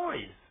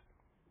employees.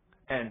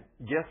 And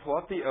guess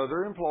what the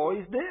other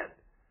employees did?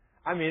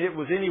 I mean, it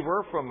was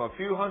anywhere from a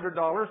few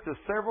 $100s to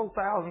several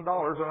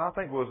 $1,000s, and I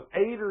think it was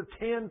 8 or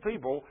 10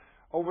 people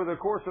over the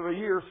course of a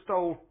year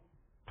stole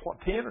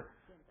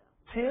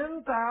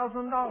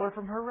 $10,000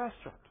 from her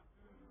restaurant.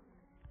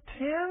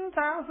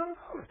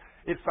 $10,000.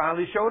 It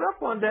finally showed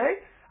up one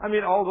day. I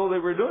mean, although they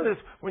were doing this,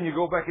 when you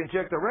go back and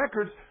check the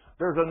records,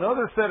 there's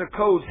another set of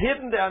codes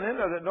hidden down in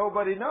there that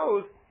nobody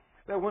knows,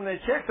 that when they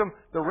checked them,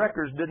 the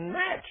records didn't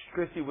match.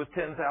 Christy was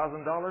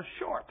 $10,000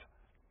 short.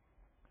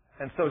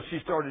 And so she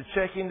started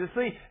checking to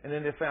see, and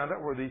then they found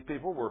out where these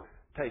people were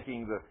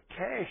taking the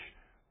cash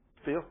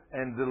field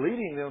and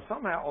deleting them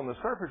somehow on the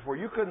surface where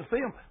you couldn't see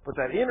them, but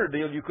that inner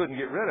deal you couldn't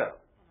get rid of.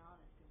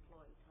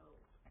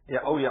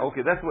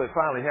 Okay, that's what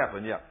finally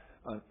happened,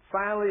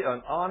 finally,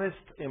 an honest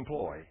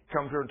employee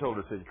comes here and told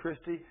us, said,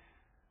 "Christy,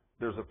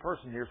 there's a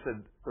person here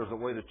said there's a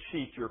way to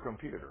cheat your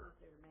computer."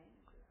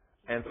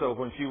 And so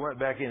when she went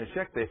back in and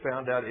checked, they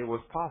found out it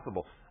was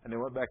possible. And they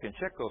went back and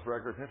checked those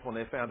records, and that's when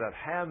they found out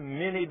how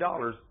many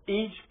dollars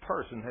each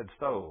person had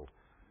stole.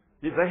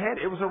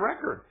 It was a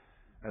record.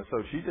 And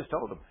so she just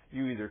told them,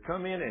 you either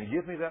come in and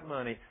give me that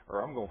money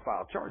or I'm going to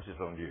file charges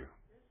on you.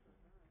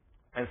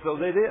 And so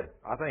they did.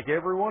 I think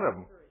every one of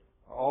them,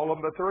 all of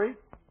them but three,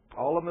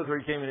 all of them but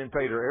three came in and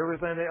paid her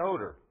everything they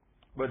owed her.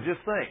 But just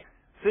think,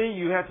 see,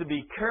 you have to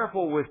be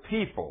careful with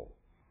people.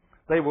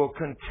 They will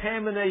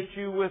contaminate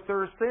you with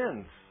their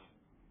sins.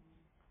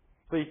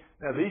 See,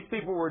 now these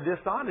people were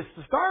dishonest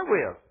to start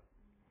with.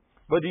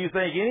 But do you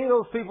think any of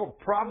those people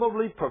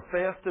probably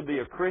professed to be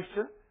a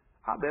Christian?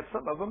 I bet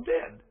some of them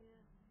did.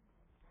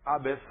 I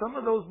bet some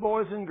of those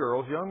boys and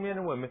girls, young men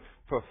and women,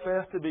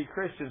 professed to be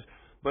Christians,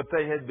 but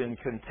they had been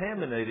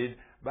contaminated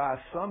by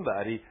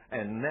somebody,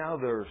 and now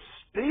they're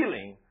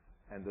stealing,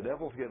 and the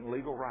devil's getting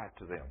legal right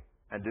to them.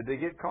 And did they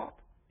get caught?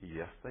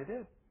 Yes, they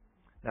did.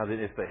 Now, then,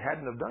 if they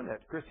hadn't have done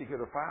that, Christy could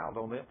have filed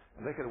on them,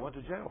 and they could have went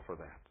to jail for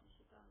that.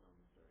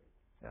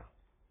 Yeah.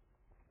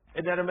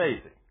 Isn't that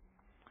amazing?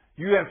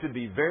 You have to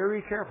be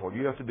very careful.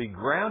 You have to be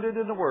grounded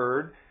in the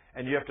Word,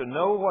 and you have to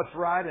know what's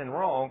right and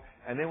wrong.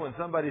 And then when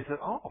somebody says,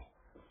 oh,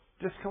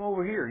 just come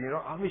over here,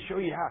 let me show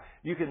you how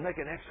you can make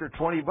an extra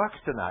 $20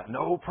 tonight.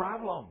 No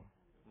problem.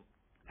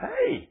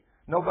 Hey,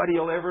 nobody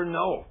will ever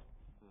know.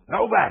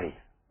 Nobody.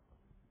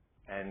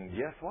 And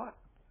guess what?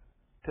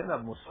 10 of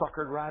them were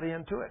suckered right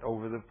into it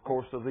over the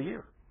course of the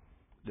year.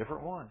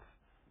 Different ones.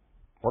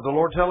 What the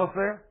Lord tell us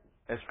there?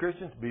 As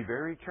Christians, be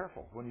very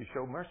careful when you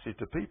show mercy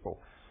to people,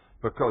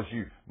 because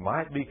you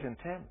might be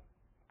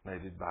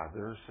contaminated by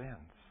their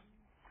sins.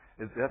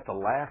 Is that the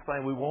last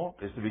thing we want,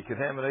 is to be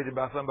contaminated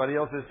by somebody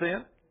else's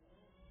sin?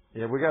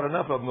 Yeah, we got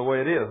enough of them the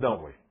way it is,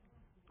 don't we?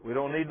 We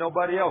don't need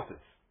nobody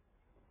else's.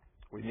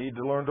 We need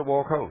to learn to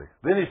walk holy.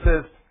 Then he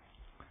says,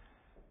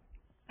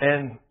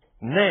 and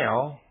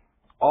now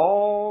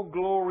all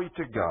glory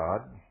to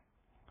God,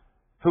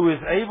 who is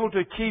able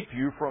to keep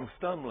you from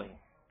stumbling.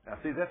 Now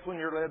see, that's when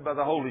you're led by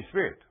the Holy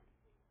Spirit.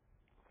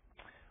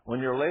 When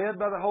you're led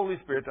by the Holy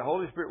Spirit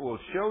will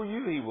show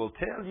you, He will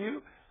tell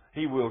you,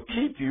 He will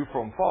keep you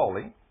from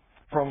falling,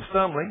 from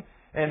stumbling,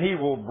 and He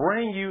will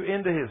bring you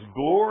into His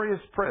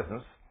glorious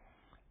presence,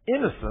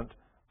 innocent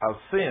of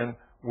sin,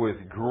 with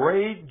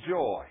great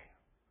joy.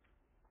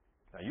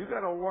 Now you've got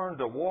to learn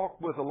to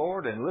walk with the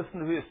Lord and listen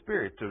to His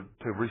Spirit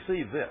to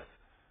receive this.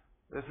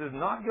 This is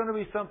not going to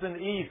be something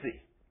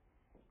easy.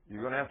 You're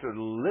going to have to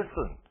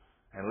listen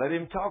and let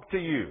Him talk to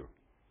you.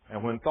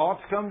 And when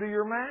thoughts come to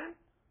your mind,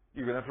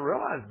 you're going to have to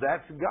realize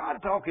that's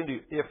God talking to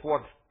you if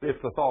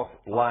the thoughts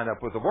line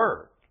up with the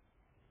Word.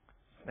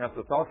 Now, if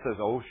the thought says,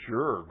 oh,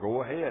 sure,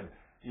 go ahead.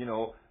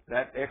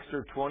 That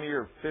extra $20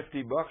 or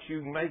 $50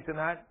 you can make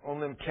tonight on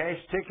them cash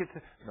tickets,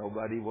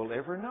 nobody will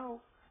ever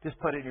know. Just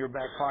put it in your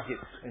back pocket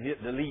and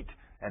hit delete,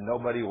 and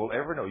nobody will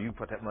ever know. You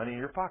put that money in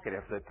your pocket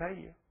after they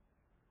pay you.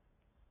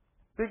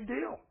 Big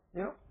deal,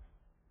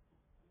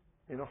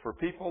 for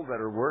people that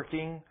are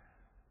working,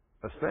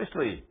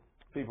 especially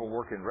people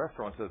work in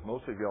restaurants, as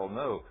most of y'all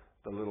know,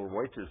 the little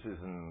waitresses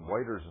and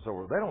waiters and so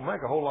forth, they don't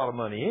make a whole lot of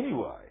money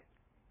anyway.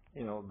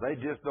 They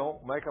just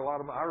don't make a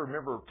lot of money. I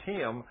remember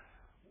Tim,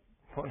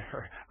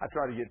 I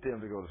tried to get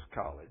Tim to go to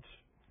college.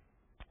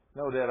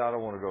 No, Dad, I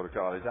don't want to go to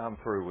college. I'm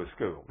through with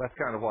school. That's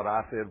kind of what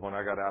I said when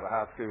I got out of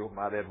high school.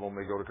 My dad wanted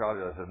me to go to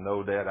college. I said,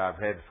 no, Dad, I've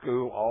had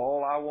school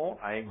all I want.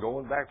 I ain't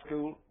going back to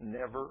school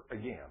never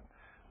again.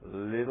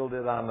 Little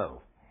did I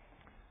know.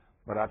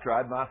 But I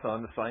tried my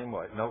son the same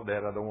way. No,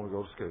 Dad, I don't want to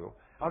go to school.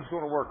 I'm just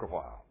going to work a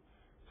while.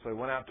 So he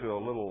went out to a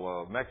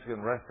little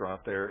Mexican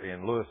restaurant there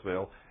in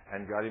Louisville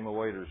and got him a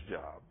waiter's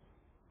job.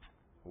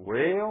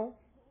 Well,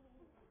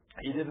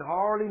 he didn't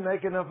hardly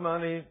make enough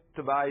money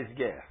to buy his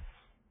gas.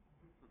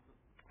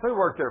 So he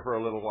worked there for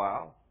a little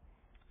while.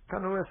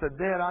 Come to me and said,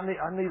 Dad, I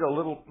need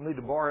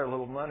to borrow a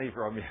little money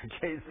from you. I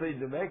can't seem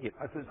to make it.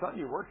 I said, son,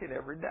 you're working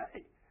every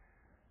day.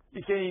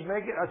 You can't even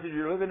make it. I said,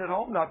 you're living at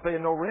home, not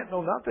paying no rent,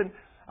 no nothing.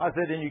 I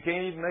said, and you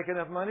can't even make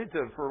enough money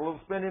for a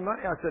little spending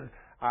money. I said,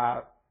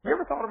 you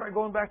ever thought about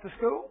going back to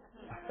school?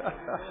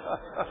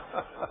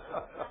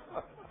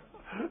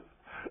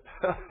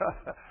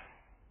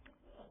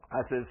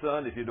 I said,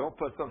 son, if you don't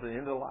put something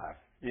into life,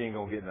 you ain't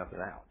going to get nothing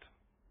out.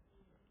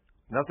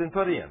 Nothing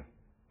put in,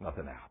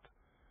 nothing out.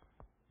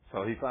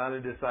 So he finally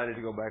decided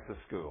to go back to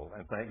school,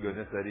 and thank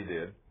goodness that he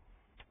did.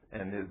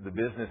 And the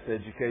business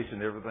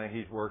education, everything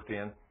he's worked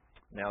in,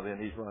 now then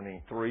he's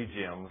running 3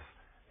 gyms,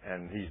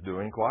 and he's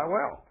doing quite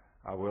well.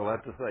 I will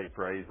have to say,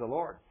 praise the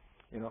Lord.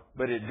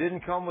 But it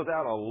didn't come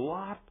without a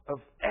lot of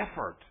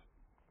effort.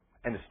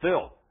 And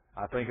still,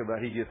 I think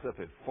about he gets up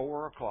at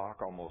 4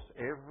 o'clock almost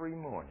every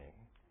morning.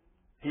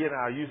 He and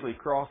I usually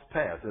cross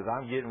paths. As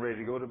I'm getting ready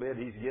to go to bed,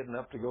 he's getting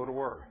up to go to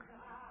work.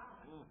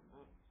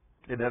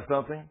 Isn't that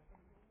something?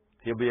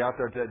 He'll be out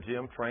there at that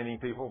gym training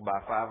people by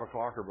 5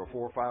 o'clock or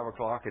before 5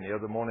 o'clock. And the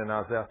other morning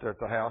I was out there at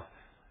the house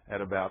at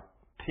about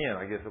 10,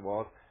 I guess it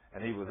was.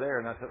 And he was there.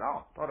 And I said,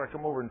 oh, thought I'd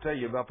come over and tell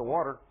you about the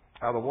water,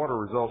 how the water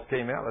results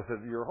came out. I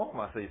said, you're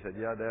home. I said, he said,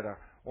 yeah, Dad, I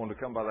wanted to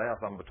come by the house.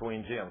 I'm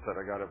between gyms. Said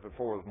I got up at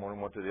 4 this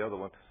morning, went to the other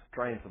one,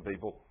 trained some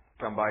people,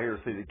 come by here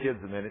to see the kids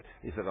a minute.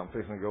 He said, I'm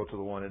fixing to go to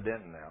the one in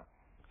Denton now.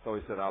 So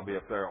he said, I'll be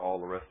up there all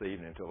the rest of the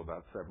evening until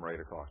about 7 or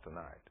 8 o'clock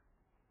tonight.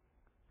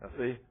 Now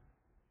see,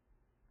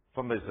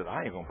 Somebody said,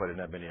 I ain't going to put in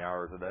that many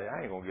hours a day.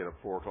 I ain't going to get up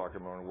 4 o'clock in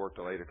the morning and work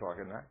till 8 o'clock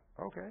at night.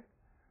 Okay.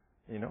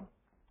 You know,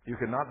 you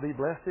cannot be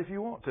blessed if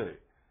you want to.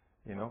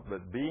 You know,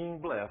 but being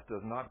blessed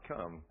does not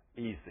come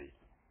easy.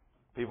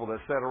 People that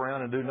sit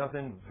around and do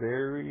nothing,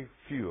 very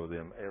few of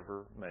them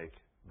ever make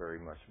very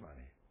much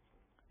money.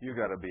 You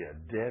got to be a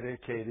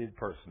dedicated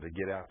person to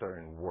get out there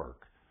and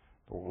work.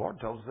 The Lord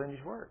tells us in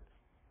His Word,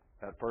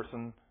 that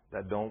person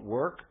that don't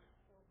work,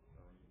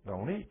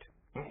 don't eat.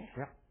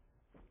 Yeah.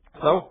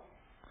 So,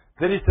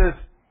 then He says,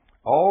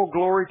 all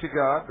glory to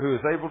God who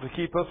is able to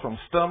keep us from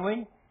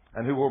stumbling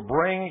and who will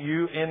bring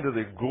you into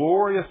the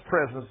glorious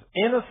presence,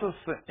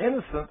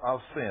 innocent of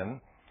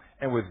sin,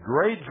 and with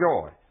great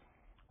joy.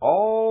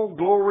 All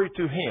glory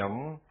to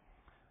Him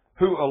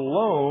who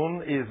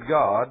alone is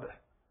God,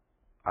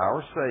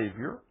 our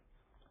Savior,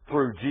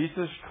 through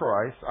Jesus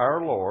Christ,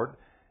 our Lord.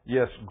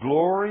 Yes,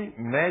 glory,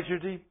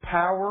 majesty,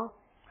 power,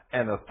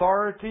 and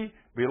authority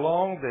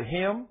belong to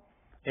Him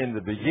in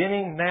the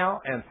beginning,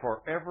 now, and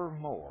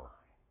forevermore.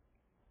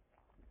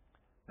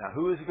 Now,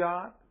 who is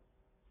God?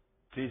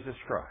 Jesus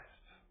Christ.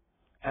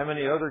 How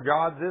many other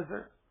gods is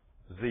there?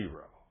 0.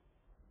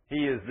 He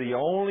is the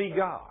only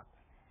God.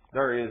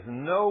 There is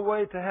no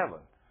way to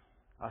heaven.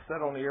 I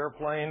sat on the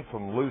airplane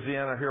from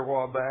Louisiana here a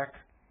while back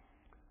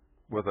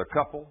with a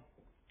couple.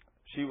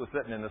 She was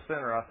sitting in the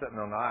center, I was sitting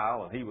on the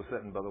aisle, and he was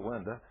sitting by the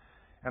window.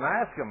 And I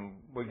asked him,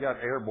 we got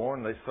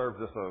airborne, they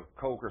served us a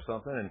Coke or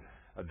something and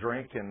a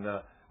drink, and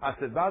I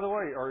said, by the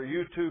way, are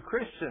you 2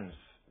 Christians?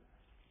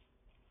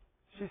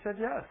 She said,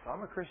 yes,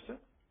 I'm a Christian.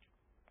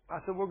 I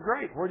said, well,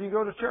 great. Where do you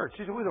go to church?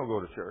 She said, we don't go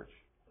to church.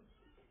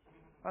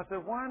 I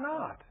said, why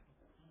not?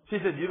 She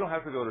said, you don't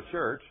have to go to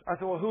church. I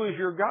said, well, who is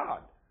your God?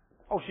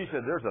 Oh, she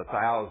said, there's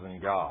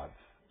 1,000 gods.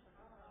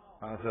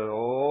 I said,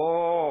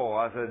 oh,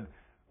 I said,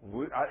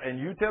 and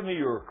you tell me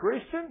you're a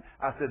Christian?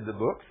 I said, the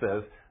book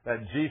says that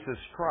Jesus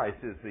Christ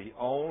is the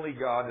only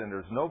God and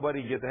there's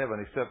nobody get to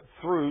heaven except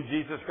through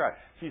Jesus Christ.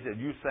 She said,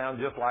 you sound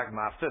just like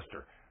my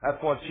sister.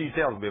 That's what she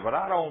tells me, but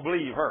I don't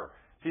believe her.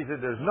 She said,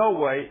 there's no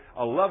way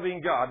a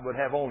loving God would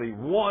have only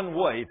one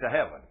way to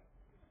heaven.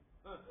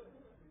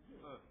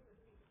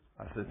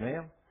 I said,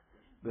 ma'am,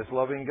 this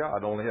loving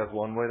God only has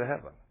one way to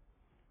heaven.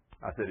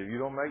 I said, if you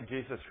don't make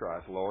Jesus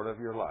Christ Lord of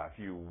your life,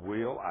 you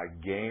will, I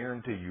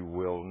guarantee you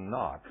will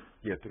not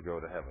get to go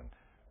to heaven.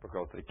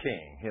 Because the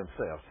King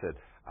Himself said,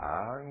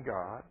 I am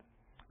God,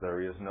 there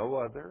is no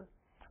other,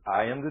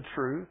 I am the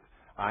truth,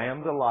 I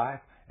am the life,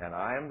 and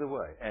I am the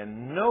way.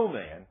 And no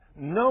man,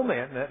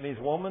 and that means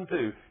woman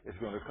too, is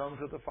going to come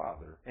to the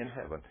Father in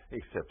heaven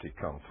except He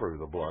come through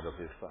the blood of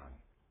His Son.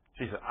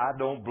 She said, I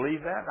don't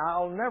believe that, and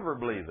I'll never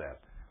believe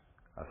that.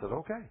 I said,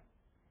 okay.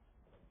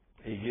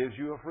 He gives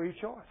you a free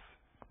choice.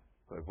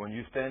 But when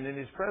you stand in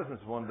His presence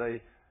one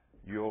day,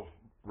 you'll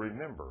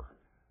remember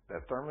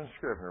that Thurman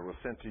Scrivener was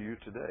sent to you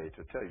today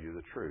to tell you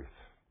the truth,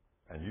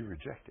 and you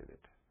rejected it.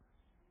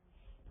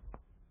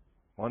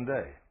 One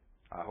day,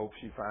 I hope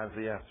she finds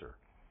the answer.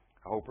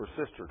 I hope her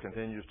sister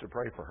continues to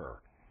pray for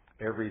her.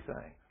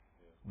 Everything.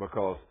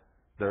 Because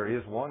there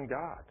is one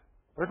God.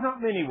 There's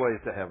not many ways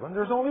to heaven.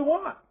 There's only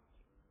one.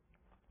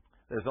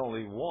 There's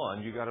only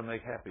one you got to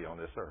make happy on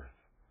this earth.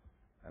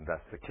 And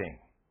that's the King.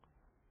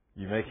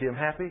 You make Him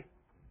happy,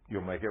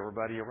 you'll make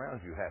everybody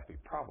around you happy,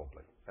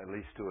 probably, at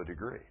least to a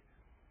degree.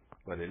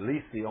 But at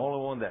least the only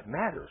one that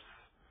matters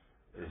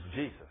is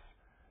Jesus.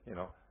 You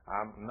know,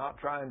 I'm not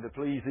trying to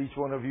please each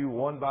one of you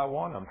one by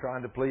one. I'm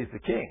trying to please the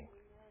King.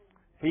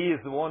 He is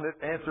the one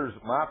that answers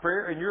my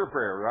prayer and your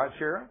prayer, right,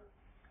 Sharon?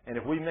 And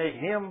if we make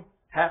Him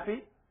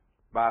happy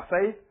by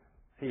faith,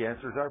 He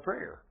answers our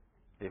prayer.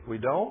 If we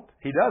don't,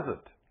 He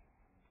doesn't.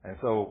 And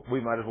so we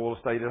might as well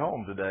have stayed at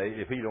home today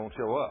if He don't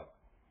show up.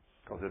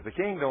 Because if the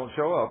King don't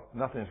show up,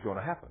 nothing's going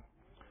to happen.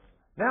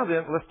 Now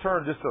then, let's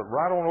turn just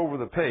right on over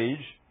the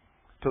page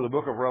to the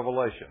book of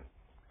Revelation.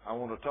 I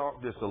want to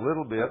talk just a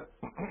little bit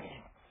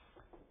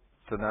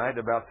tonight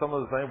about some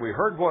of the things. We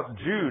heard what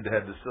Jude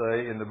had to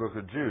say in the book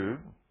of Jude.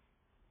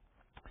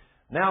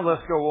 Now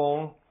let's go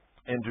on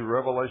into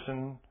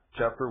Revelation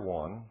chapter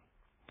 1.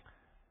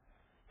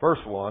 Verse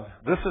 1.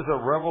 This is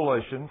a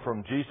revelation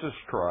from Jesus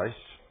Christ,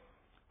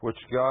 which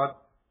God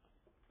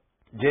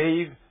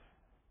gave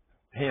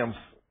Him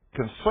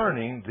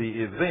concerning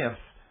the events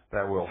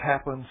that will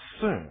happen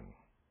soon.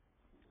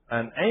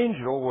 An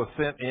angel was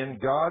sent in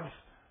God's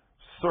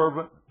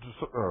servant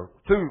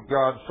to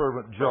God's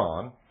servant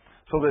John,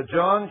 so that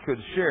John could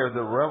share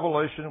the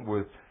revelation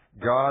with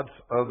God's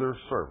other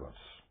servants.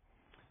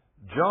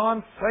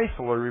 John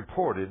faithfully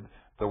reported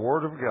the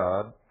Word of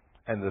God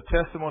and the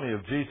testimony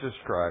of Jesus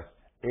Christ,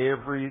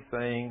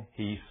 everything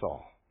he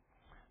saw.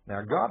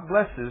 Now, God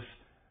blesses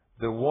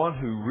the one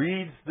who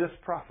reads this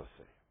prophecy.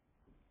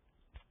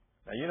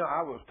 Now, you know,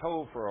 I was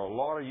told for a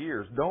lot of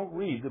years, don't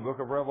read the book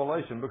of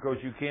Revelation because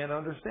you can't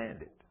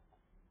understand it.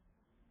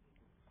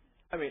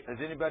 I mean, has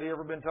anybody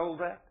ever been told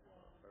that?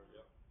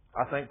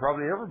 I think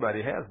probably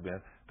everybody has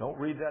been. Don't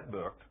read that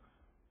book.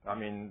 I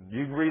mean,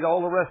 you can read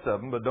all the rest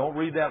of them, but don't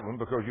read that one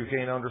because you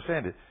can't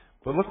understand it.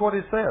 But look what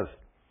it says.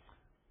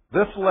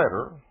 This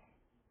letter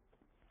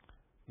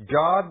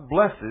God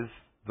blesses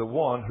the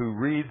one who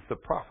reads the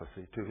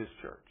prophecy to his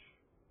church.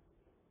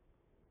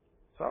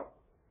 So,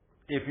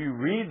 if you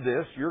read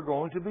this, you're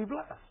going to be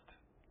blessed.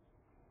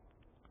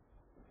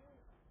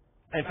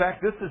 In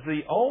fact, this is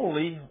the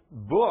only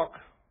book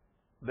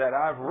that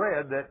I've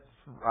read that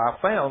I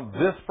found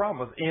this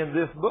promise in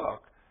this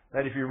book,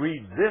 that if you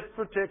read this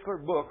particular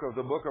book of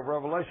the book of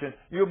Revelation,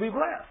 you'll be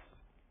blessed.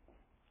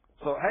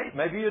 So, hey,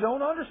 maybe you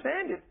don't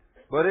understand it,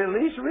 but at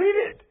least read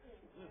it.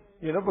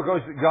 You know,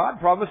 because God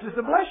promises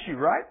to bless you,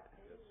 right?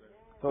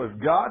 So if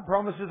God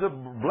promises to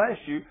bless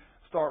you,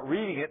 start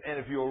reading it, and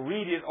if you'll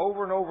read it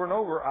over and over and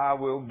over, I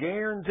will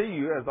guarantee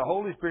you, as the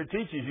Holy Spirit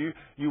teaches you,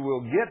 you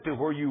will get to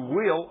where you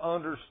will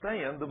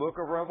understand the book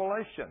of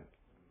Revelation.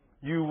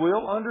 You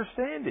will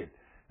understand it.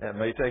 That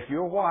may take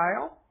you a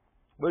while,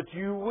 but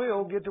you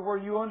will get to where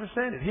you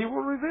understand it. He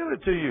will reveal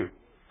it to you.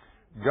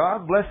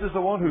 God blesses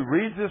the one who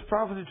reads this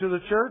prophecy to the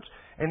church,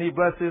 and He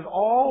blesses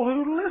all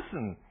who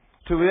listen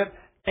to it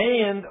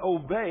and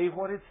obey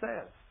what it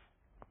says.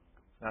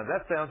 Now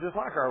that sounds just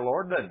like our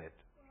Lord, doesn't it?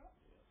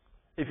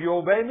 If you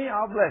obey me,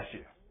 I'll bless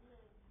you.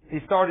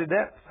 He started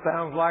that,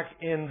 sounds like,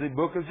 in the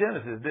book of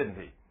Genesis, didn't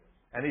he?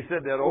 And he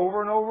said that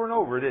over and over and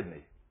over, didn't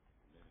he?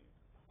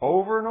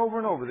 Over and over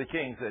and over, the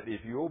king said, if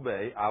you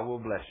obey, I will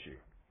bless you.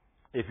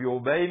 If you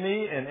obey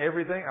me in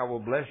everything, I will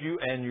bless you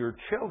and your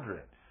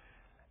children.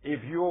 If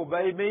you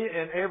obey me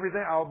in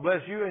everything, I'll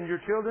bless you and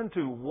your children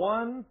to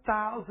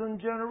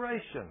 1,000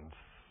 generations.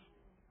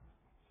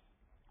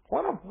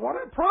 What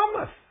a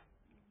promise.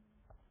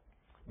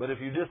 But if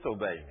you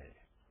disobey me,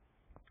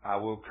 I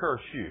will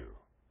curse you.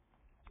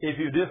 If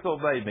you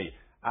disobey me,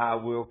 I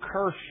will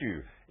curse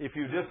you. If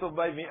you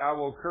disobey me, I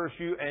will curse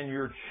you and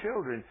your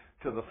children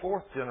to the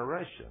 4th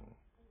generation.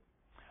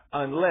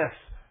 Unless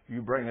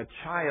you bring a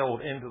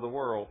child into the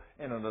world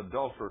in an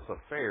adulterous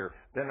affair,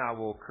 then I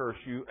will curse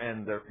you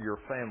and your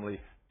family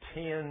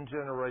 10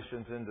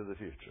 generations into the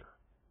future.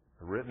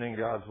 Written in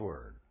God's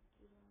Word.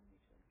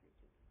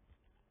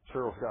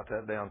 Cheryl's got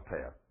that down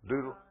pat.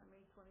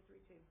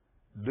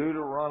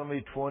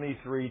 Deuteronomy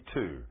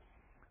 23:2.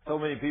 So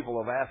many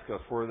people have asked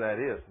us where that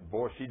is.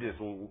 Boy, she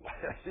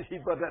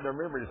put that in her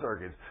memory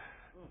circuits.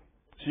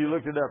 She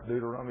looked it up,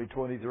 Deuteronomy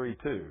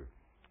 23:2.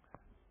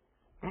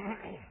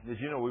 Did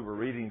you know we were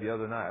reading the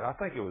other night? I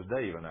think it was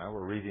Dave and I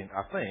were reading,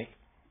 it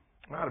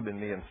might have been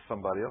me and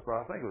somebody else, but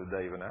I think it was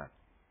Dave and I.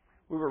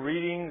 We were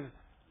reading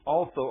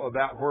also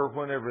about where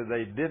whenever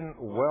they didn't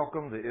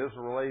welcome the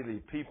Israeli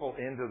people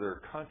into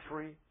their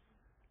country,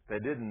 they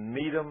didn't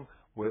meet them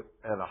in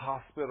a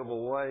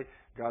hospitable way,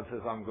 God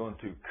says, I'm going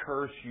to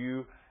curse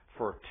you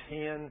for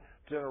 10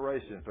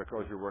 generations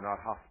because you were not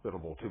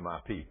hospitable to my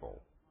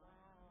people.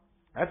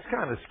 That's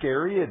kind of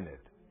scary, isn't it?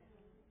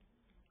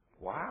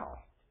 Wow.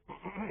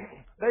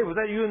 Dave, was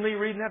that you and me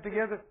reading that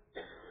together?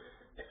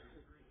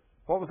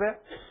 What was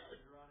that?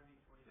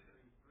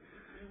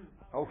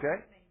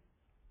 Okay.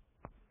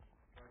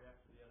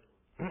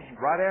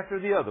 Right after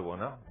the other one,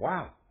 huh?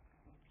 Wow.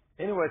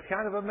 Anyway, it's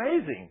kind of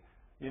amazing,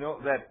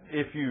 that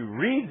if you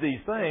read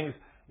these things,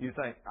 you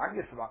think, I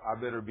guess I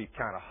better be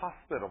kind of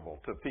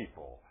hospitable to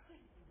people.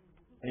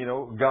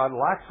 God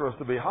likes for us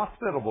to be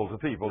hospitable to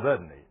people,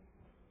 doesn't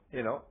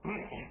He?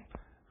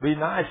 Be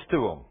nice to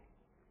them.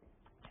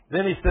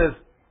 Then he says,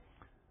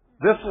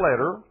 this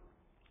letter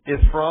is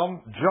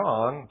from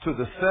John to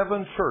the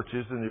 7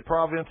 churches in the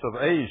province of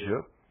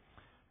Asia.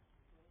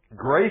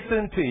 Grace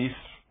and peace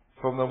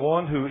from the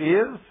one who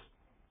is,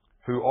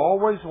 who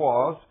always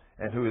was,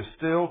 and who is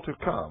still to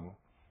come,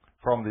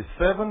 from the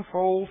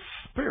 7-fold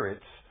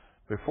spirits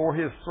before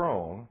His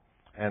throne,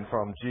 and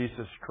from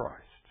Jesus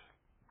Christ,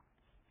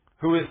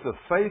 who is the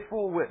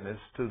faithful witness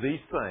to these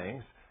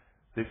things,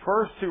 the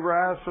first to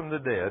rise from the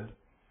dead,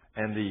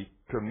 and the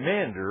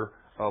commander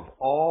of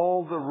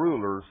all the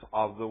rulers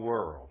of the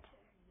world.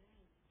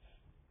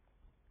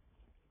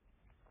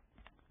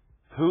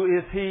 Who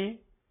is He?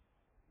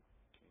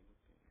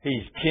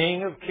 He's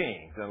King of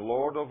kings and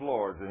Lord of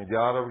lords and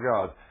God of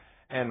gods.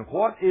 And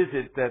what is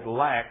it that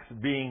lacks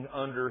being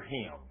under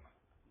Him?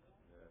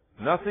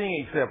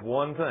 Nothing except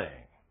one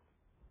thing,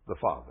 the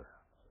Father.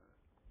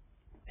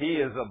 He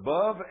is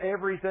above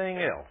everything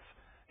else.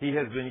 He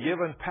has been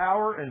given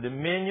power and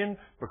dominion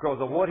because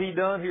of what He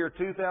done here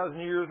 2,000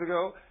 years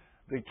ago.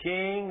 The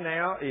King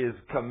now is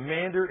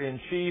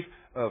commander-in-chief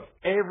of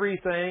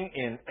everything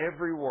in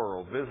every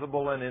world,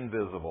 visible and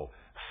invisible.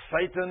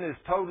 Satan is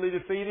totally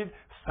defeated.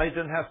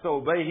 Satan has to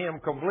obey Him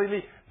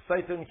completely.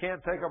 Satan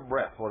can't take a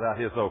breath without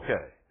His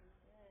okay.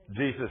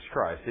 Jesus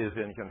Christ is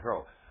in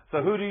control.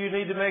 So who do you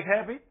need to make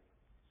happy?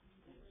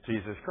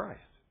 Jesus Christ.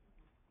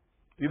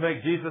 You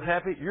make Jesus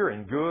happy, you're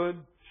in good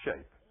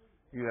shape.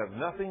 You have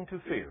nothing to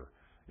fear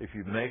if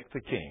you make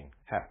the King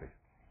happy.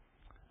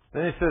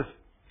 Then it says,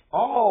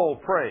 all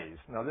praise.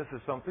 Now this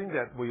is something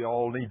that we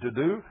all need to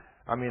do.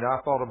 I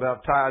thought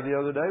about Ty the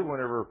other day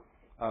whenever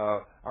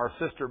our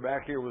sister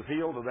back here was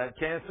healed of that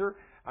cancer.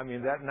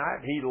 That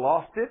night he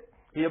lost it.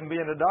 Him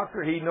being a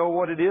doctor, he know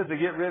what it is to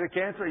get rid of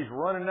cancer. He's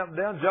running up and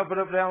down, jumping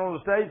up and down on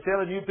the stage,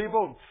 telling you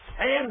people,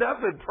 stand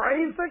up and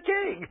praise the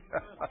King.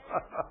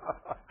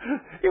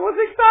 He was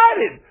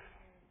excited.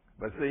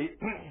 But see,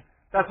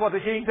 that's what the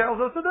King tells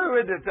us to do,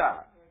 isn't it,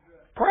 Ty?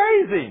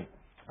 Praise Him.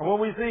 And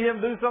when we see Him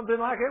do something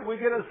like it, we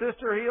get a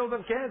sister healed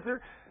of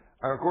cancer.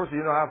 And of course,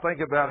 you know, I think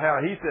about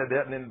how he said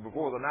that, and then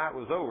before the night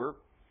was over,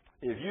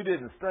 if you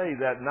didn't stay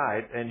that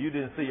night and you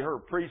didn't see her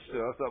preach to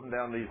us up and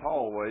down these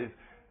hallways,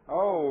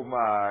 oh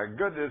my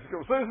goodness.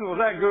 Susan, was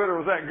that good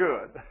or was that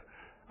good?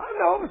 I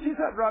know, but she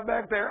sat right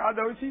back there. I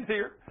know she's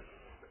here.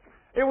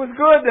 It was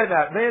good that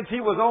night. Man,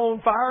 she was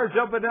on fire,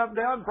 jumping up and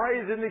down,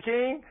 praising the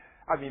King.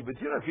 I mean, but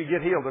you know, if you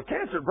get healed of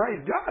cancer, praise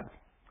God.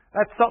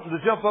 That's something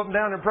to jump up and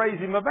down and praise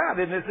Him about,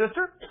 isn't it,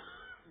 sister?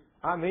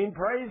 I mean,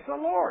 praise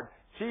the Lord.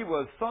 She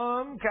was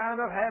some kind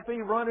of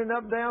happy, running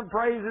up and down,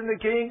 praising the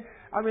King.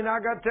 I mean,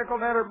 I got tickled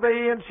at her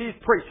being. She's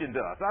preaching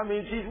to us. I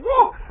mean, she's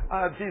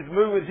she's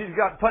moving. She's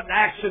got putting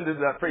action to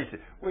that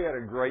preaching. We had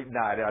a great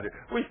night out here.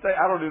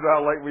 I don't even know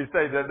how late we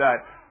stayed that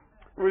night.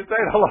 We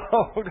stayed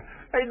alone.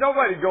 Ain't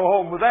nobody go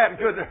home with that,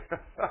 could there?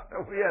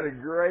 We had a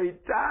great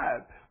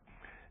time.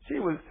 She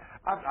was.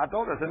 I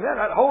told her, I said, man,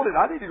 hold it.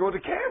 I need to go to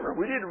the camera.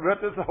 We didn't run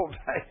this whole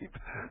tape.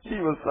 She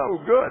was so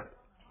good.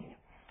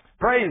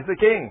 Praise the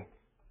King.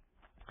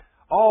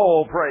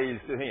 All praise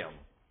to Him.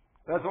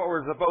 That's what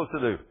we're supposed to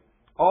do.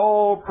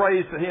 All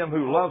praise to Him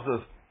who loves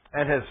us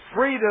and has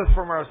freed us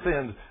from our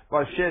sins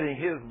by shedding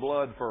His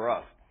blood for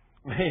us.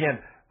 Man,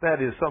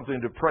 that is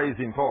something to praise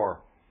Him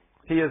for.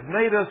 He has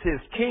made us His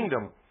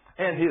kingdom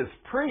and His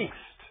priest.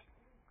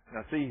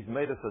 Now see, He's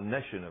made us a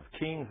nation of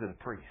kings and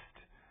priests.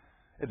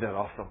 Isn't that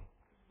awesome?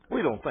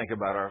 We don't think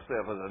about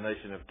ourselves as a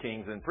nation of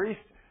kings and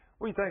priests.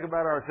 We think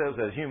about ourselves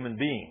as human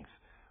beings.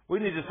 We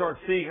need to start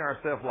seeing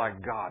ourselves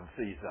like God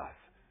sees us.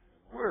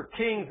 We're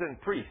kings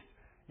and priests.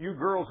 You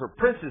girls are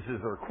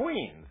princesses or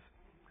queens.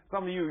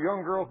 Some of you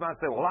young girls might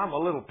say, well, I'm a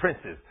little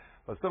princess.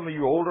 But some of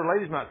you older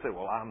ladies might say,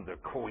 well, I'm the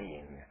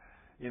queen.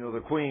 You know,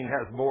 the queen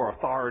has more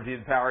authority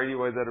and power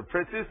anyway than a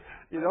princess,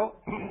 you know.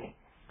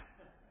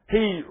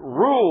 He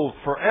rules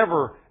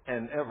forever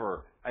and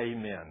ever.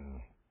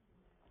 Amen.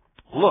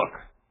 Look,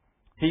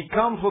 He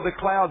comes with the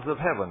clouds of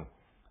heaven,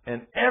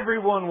 and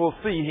everyone will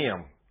see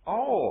Him.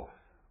 Oh,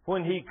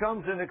 when He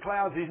comes in the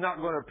clouds, He's not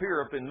going to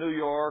appear up in New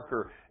York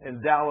or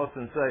in Dallas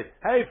and say,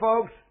 hey,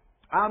 folks,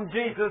 I'm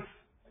Jesus.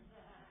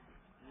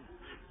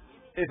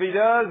 If He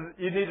does,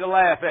 you need to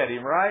laugh at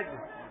Him, right?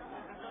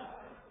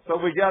 So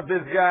we got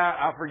this guy,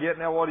 I forget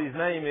now what his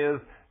name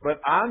is,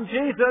 but I'm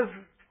Jesus.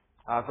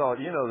 I thought,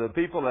 you know, the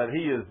people that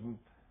he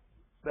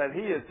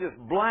is just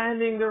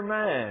blinding their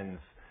minds,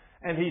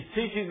 and He's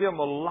teaching them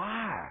a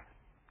lie.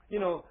 You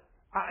know,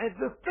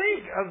 to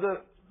think of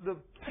the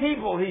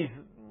people He's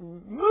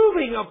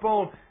moving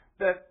upon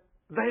that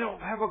they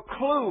don't have a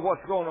clue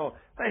what's going on.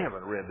 They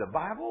haven't read the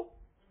Bible.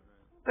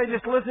 They're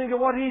just listening to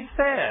what He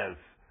says.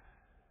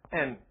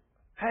 And,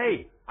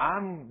 hey,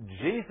 I'm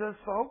Jesus,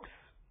 folks.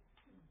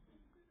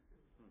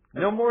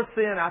 No more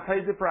sin. I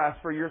paid the price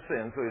for your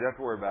sin, so you don't have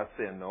to worry about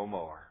sin no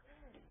more.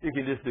 You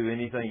can just do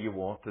anything you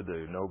want to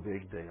do. No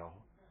big deal.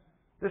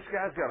 This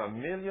guy's got 1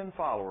 million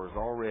followers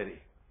already.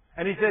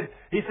 And he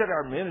said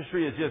our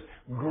ministry is just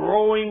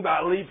growing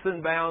by leaps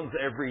and bounds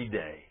every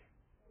day.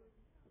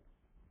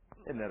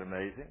 Isn't that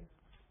amazing?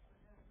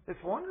 It's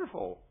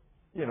wonderful.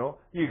 You know,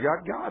 you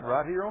got God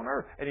right here on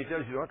earth. And He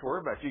tells you don't have to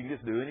worry about it. You can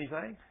just do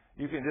anything.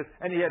 You can just,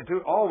 and He had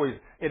always,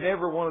 in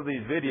every one of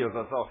these videos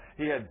I saw,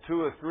 He had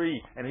 2 or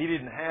 3, and He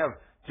didn't have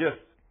just,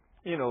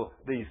 you know,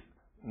 these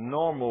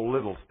normal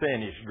little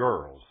Spanish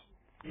girls.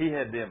 He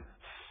had them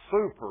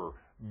super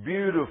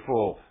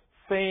beautiful,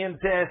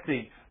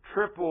 fantastic,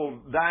 triple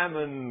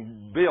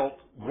diamond built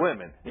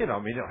women. You know, I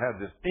mean, you don't have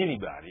just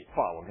anybody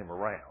following Him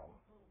around.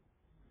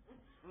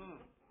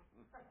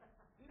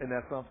 Isn't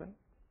that something?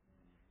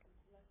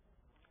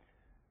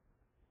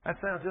 That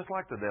sounds just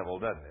like the devil,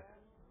 doesn't it?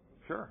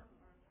 Sure.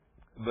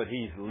 But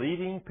he's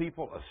leading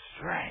people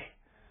astray.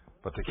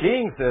 But the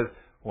King says,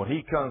 when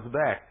He comes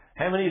back,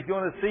 how many is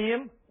going to see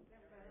Him?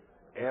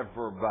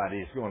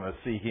 Everybody's going to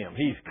see Him.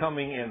 He's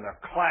coming in the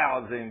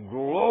clouds in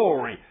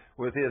glory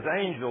with His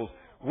angels.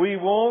 We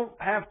won't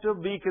have to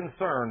be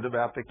concerned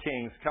about the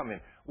King's coming.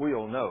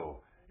 We'll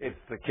know it's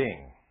the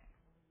King.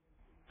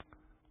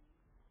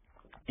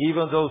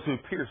 Even those who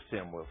pierced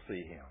Him will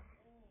see Him.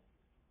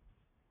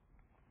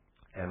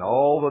 And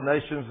all the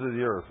nations of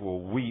the earth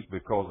will weep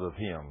because of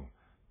Him.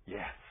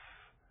 Yes.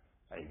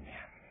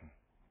 Amen.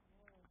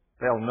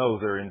 They'll know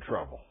they're in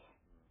trouble.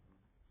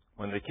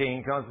 When the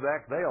King comes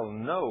back, they'll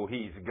know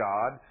He's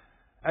God.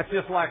 That's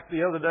just like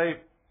the other day,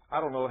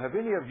 I don't know, have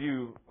any of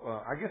you,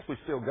 I guess we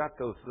still got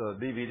those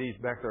DVDs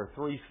back there,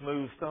 3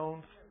 Smooth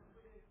Stones?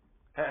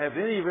 Have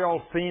any of you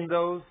all seen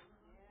those?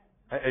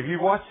 Have you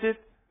watched it?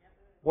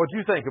 What'd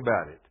you think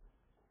about it?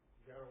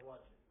 You gotta watch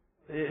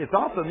it. It's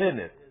awesome, isn't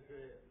it?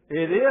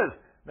 It is.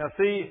 Now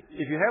see,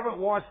 if you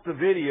haven't watched the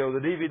video,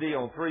 the DVD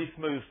on 3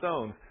 Smooth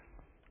Stones,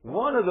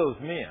 one of those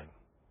men,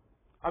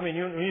 I mean,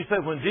 when you say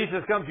when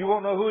Jesus comes, you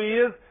won't know who He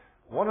is?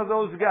 One of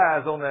those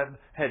guys on that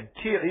had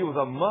killed, he was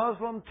a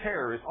Muslim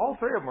terrorist. All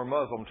three of them were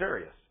Muslim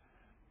terrorists.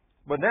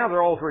 But now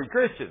they're all three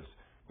Christians.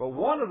 But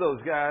one of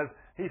those guys,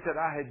 he said,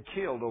 I had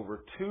killed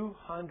over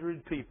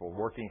 200 people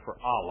working for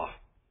Allah.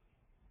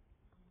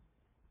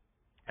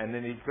 And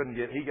then he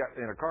got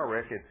in a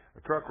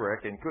truck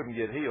wreck and couldn't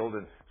get healed.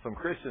 And some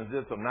Christians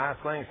did some nice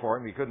things for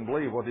him. He couldn't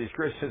believe what these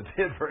Christians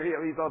did for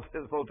him. He thought they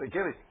were supposed to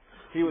kill him.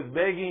 He was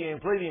begging and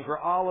pleading for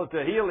Allah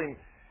to heal him.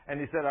 And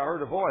he said, I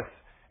heard a voice.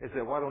 He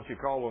said, why don't you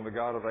call on the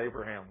God of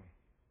Abraham?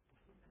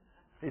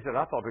 He said,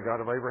 I thought the God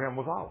of Abraham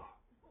was Allah.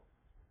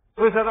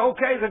 So he said,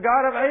 okay, the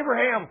God of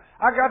Abraham,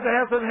 I got to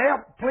have some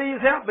help. Please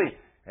help me.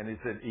 And he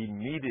said,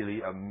 immediately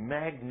a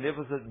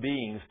magnificent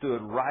being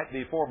stood right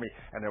before me.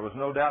 And there was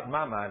no doubt in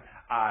my mind.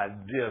 I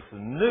just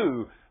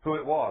knew who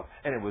it was.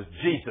 And it was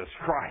Jesus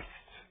Christ.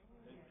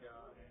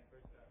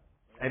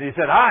 And he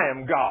said, I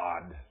am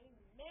God.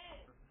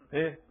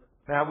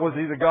 Now, was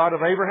he the God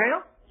of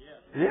Abraham?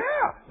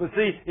 Yeah. But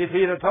see, if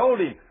he'd have told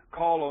him,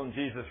 call on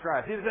Jesus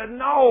Christ, he'd have said,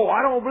 no,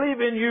 I don't believe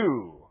in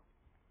you.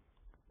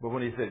 But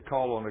when he said,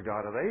 call on the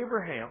God of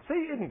Abraham,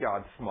 see, isn't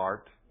God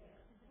smart?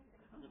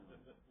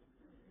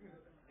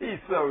 He's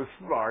so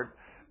smart.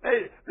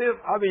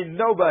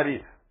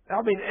 Everybody's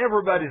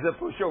a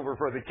pushover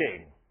for the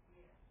king.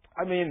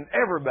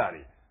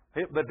 Everybody.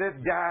 But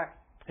that guy,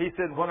 he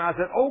said, when I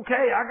said,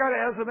 okay, I got to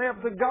ask him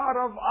help, the God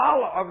of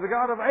Allah, of the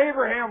God of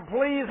Abraham,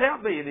 please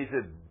help me. And he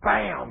said,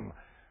 bam!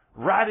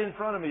 Right in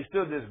front of me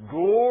stood this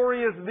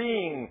glorious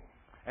being.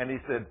 And he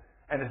said,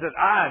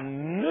 I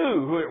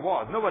knew who it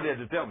was. Nobody had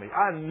to tell me.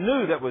 I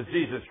knew that was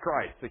Jesus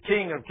Christ, the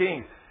King of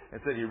Kings.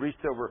 And said, he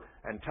reached over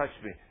and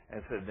touched me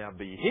and said, now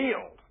be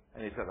healed.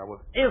 And he said, I was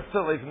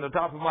instantly from the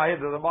top of my head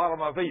to the bottom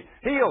of my feet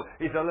healed.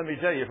 He said, let me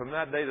tell you, from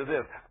that day to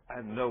this,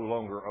 I'm no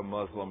longer a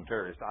Muslim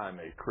terrorist. I'm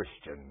a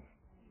Christian.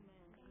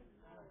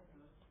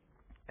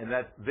 And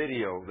that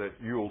video that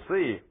you'll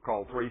see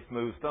called Three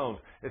Smooth Stones,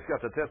 it's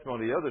got the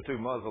testimony of the other two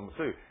Muslims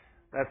too.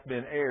 That's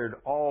been aired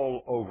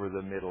all over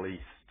the Middle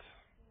East.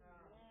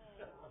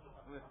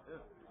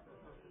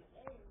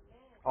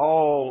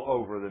 All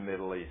over the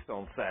Middle East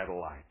on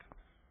satellite.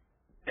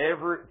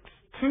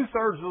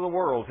 2/3 of the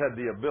world had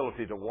the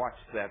ability to watch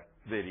that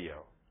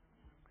video.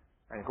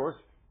 And of course,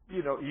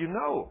 you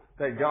know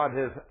that God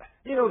has,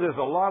 there's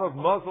a lot of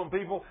Muslim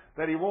people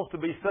that he wants to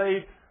be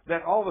saved,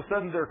 that all of a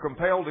sudden they're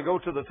compelled to go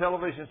to the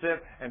television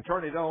set and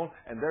turn it on,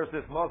 and there's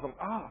this Muslim,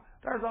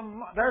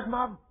 there's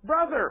my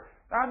brother.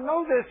 I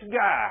know this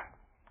guy.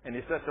 And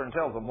he sits there and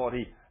tells them what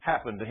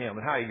happened to him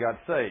and how he got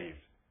saved.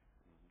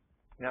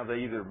 Now they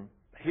either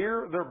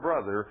hear their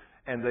brother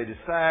and they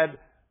decide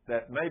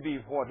that maybe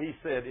what he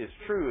said is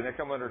true and they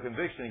come under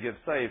conviction and get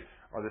saved,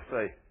 or they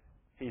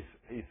say,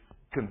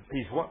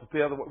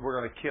 we're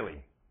going to kill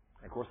him.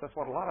 And of course, that's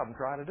what a lot of them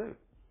try to do.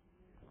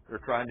 They're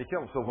trying to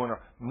kill him. So when a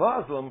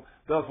Muslim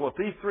does what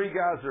these three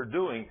guys are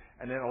doing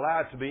and then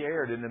allow it to be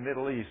aired in the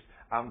Middle East,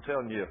 I'm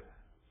telling you,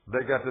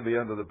 they got to be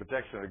under the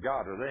protection of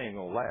God or they ain't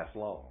going to last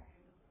long.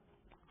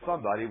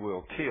 Somebody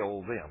will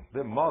kill them.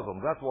 Them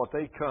Muslims, that's what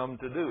they come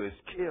to do, is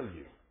kill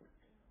you.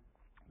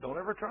 Don't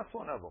ever trust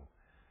one of them.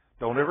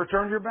 Don't ever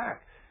turn your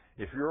back.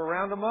 If you're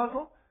around a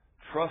Muslim,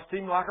 trust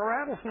him like a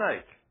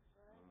rattlesnake.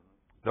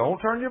 Don't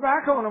turn your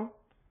back on him.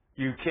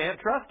 You can't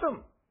trust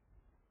him.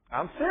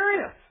 I'm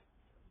serious.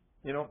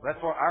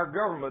 That's why our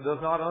government does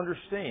not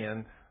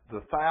understand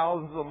the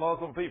thousands of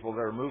Muslim people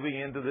that are moving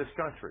into this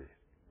country.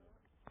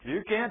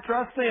 You can't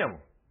trust them.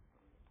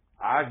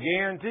 I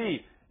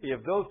guarantee,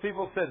 if those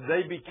people said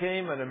they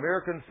became an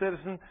American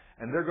citizen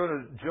and they're going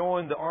to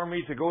join the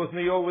army to go with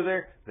me over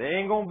there, they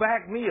ain't going to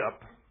back me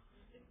up.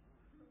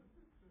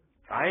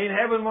 I ain't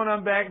having one of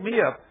them back me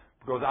up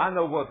because I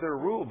know what their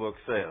rule book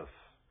says.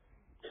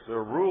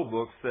 Their rule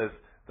book says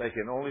they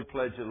can only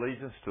pledge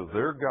allegiance to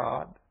their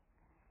God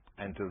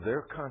and to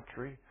their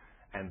country,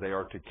 and they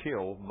are to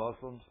kill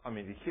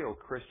to kill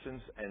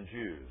Christians and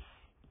Jews.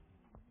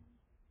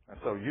 And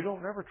so you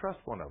don't never trust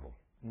one of them.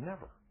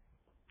 Never.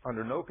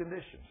 Under no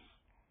conditions.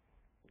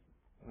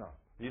 No.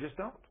 You just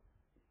don't.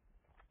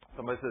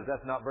 Somebody says,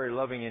 that's not very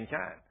loving and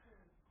kind.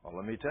 Well,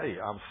 let me tell you,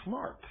 I'm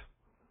smart.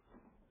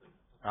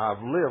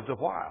 I've lived a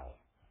while.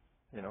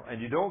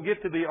 And you don't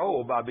get to be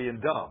old by being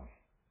dumb.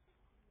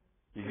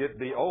 You get to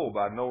be old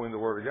by knowing the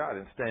Word of God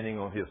and standing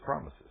on His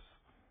promises.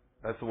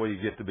 That's the way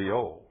you get to be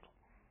old.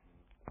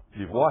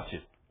 You've watched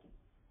it.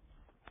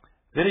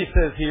 Then he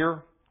says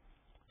here,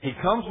 He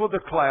comes with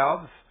the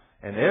clouds,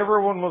 and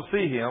everyone will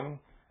see Him,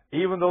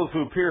 even those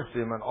who pierced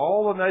Him, and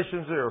all the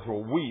nations of the earth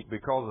will weep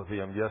because of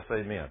Him. Yes,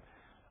 amen.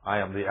 I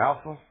am the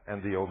Alpha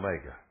and the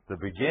Omega, the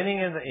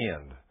beginning and the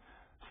end,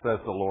 says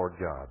the Lord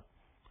God.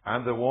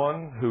 I'm the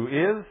one who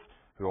is,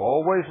 who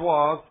always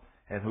was,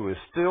 and who is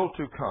still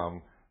to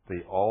come,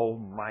 the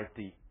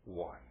Almighty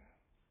One.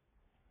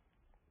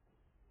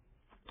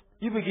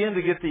 You begin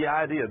to get the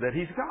idea that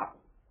He's God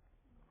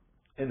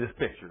in this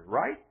picture,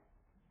 right?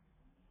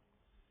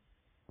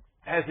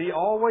 Has He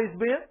always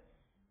been?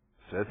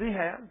 Says He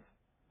has.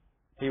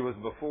 He was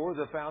before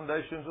the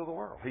foundations of the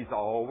world. He's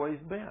always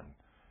been.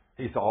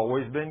 He's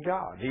always been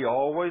God. He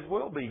always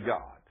will be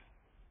God.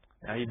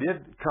 Now, he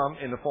did come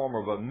in the form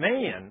of a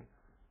man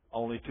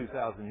only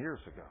 2,000 years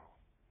ago,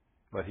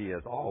 but he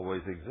has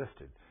always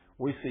existed.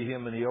 We see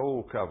him in the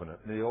Old Covenant,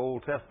 in the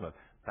Old Testament,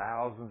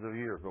 thousands of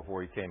years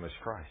before he came as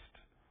Christ.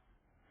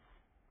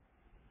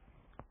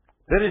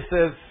 Then he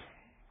says,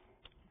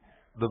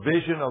 the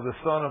vision of the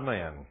Son of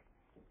Man.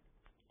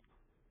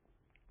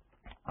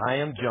 I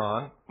am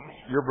John,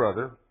 your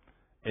brother.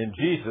 In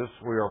Jesus,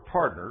 we are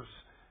partners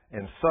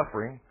in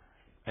suffering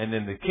and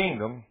in the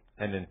kingdom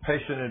and in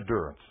patient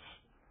endurance.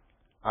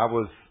 I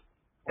was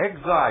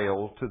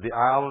exiled to the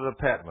island of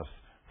Patmos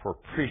for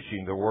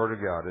preaching the Word of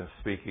God and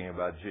speaking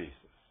about Jesus.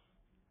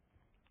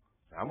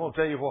 I'm going to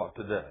tell you what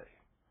today.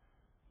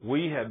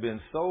 We have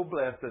been so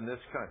blessed in this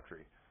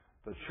country.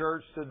 The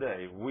church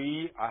today,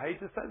 I hate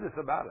to say this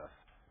about us,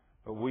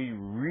 but we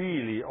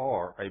really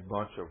are a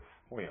bunch of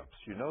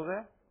wimps. You know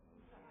that?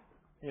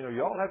 You know,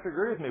 you all have to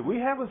agree with me. We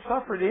haven't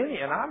suffered any,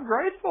 and I'm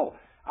grateful.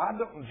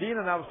 Gina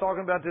and I was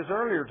talking about this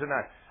earlier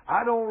tonight.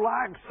 I don't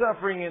like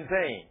suffering and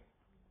pain.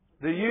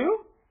 Do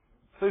you?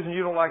 Susan,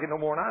 you don't like it no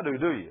more than I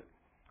do you?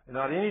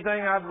 Not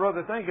anything I'd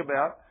rather think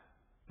about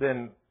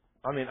than,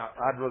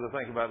 I'd rather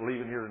think about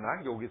leaving here tonight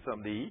and go get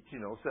something to eat,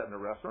 sit in a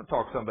restaurant,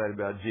 talk to somebody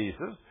about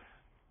Jesus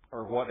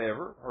or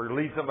whatever, or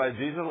lead somebody to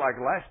Jesus. Like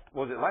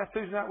last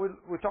Tuesday night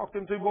we talked to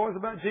them two boys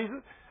about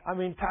Jesus?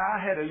 Ty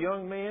had a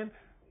young man,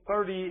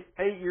 38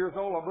 years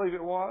old, I believe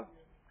it was.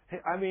 He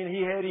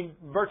had him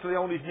virtually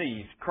on his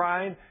knees,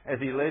 crying as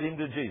he led him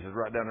to Jesus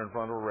right down in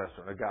front of a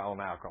restaurant, a guy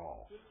on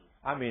alcohol.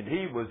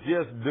 He was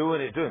just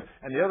doing it to him.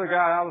 And the other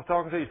guy I was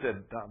talking to, he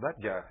said,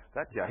 that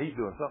guy, he's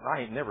doing something.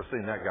 I ain't never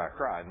seen that guy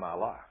cry in my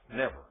life.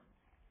 Never.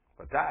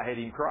 But Ty had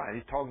him crying.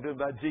 He's talking to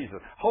him about Jesus.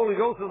 Holy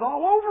Ghost is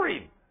all over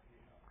him.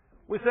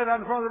 We sat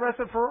out in front of the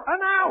restaurant for an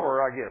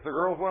hour, I guess. The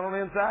girls went on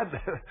the inside.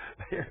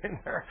 They're in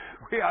there.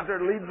 We out there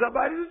leading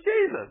somebody to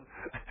Jesus.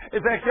 In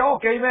fact, y'all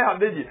came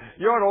out, didn't you?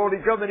 You ought to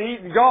already come and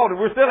eat and gone, and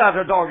we're still out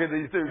there talking to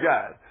these two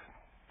guys.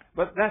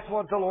 But that's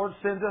what the Lord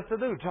sends us to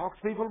do, talk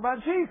to people about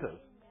Jesus.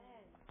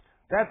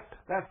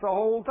 That's the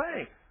whole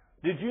thing.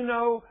 Did you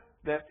know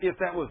that if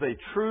that was a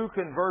true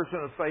conversion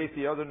of faith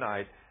the other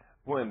night,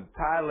 when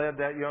Ty led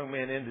that young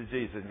man into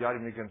Jesus, got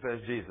him to confess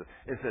Jesus,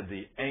 it said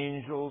the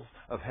angels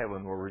of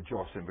heaven were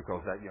rejoicing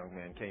because that young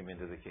man came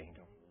into the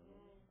kingdom.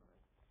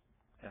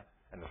 Yeah.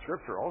 And the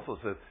scripture also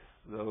says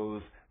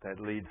those that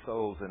lead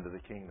souls into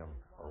the kingdom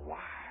are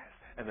wise,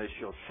 and they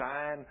shall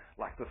shine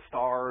like the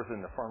stars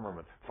in the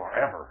firmament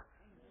forever.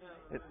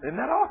 Isn't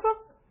that awesome?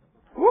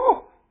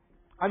 Woo!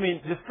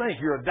 Just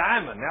think, you're a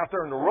diamond out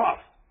there in the rough.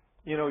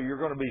 You're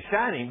going to be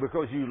shining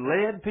because you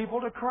led people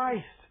to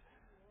Christ.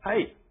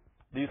 Hey,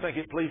 do you think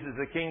it pleases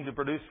the king to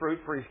produce fruit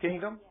for his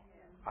kingdom?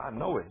 I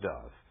know it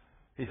does.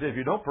 He said, if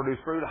you don't produce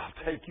fruit,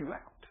 I'll take you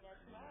out.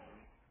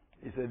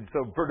 He said,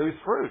 so produce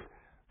fruit.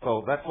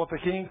 So that's what the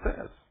king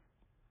says.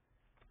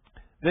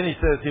 Then he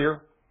says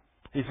here,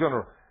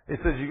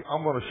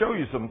 I'm going to show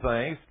you some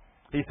things.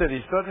 He said,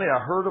 suddenly I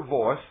heard a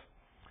voice.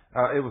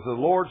 It was the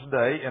Lord's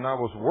day, and I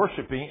was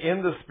worshiping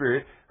in the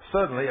Spirit.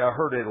 Suddenly I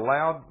heard a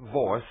loud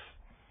voice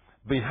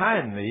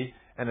behind me,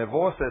 and a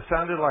voice that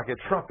sounded like a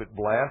trumpet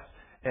blast,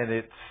 and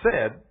it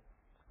said,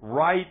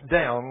 write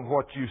down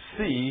what you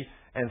see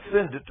and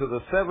send it to the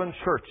 7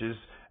 churches,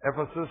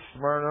 Ephesus,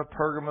 Smyrna,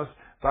 Pergamos,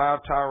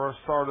 Thyatira,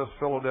 Sardis,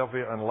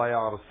 Philadelphia, and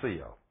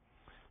Laodicea.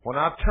 When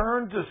I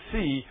turned to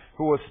see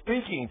who was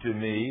speaking to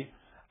me,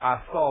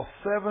 I saw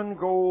 7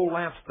 gold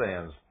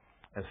lampstands,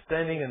 and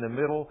standing in the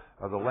middle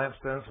of the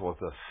lampstands was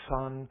the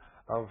Son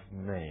of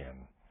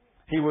Man.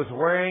 He was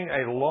wearing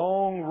a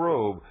long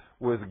robe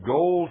with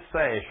gold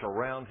sash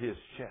around his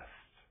chest.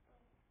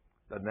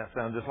 Doesn't that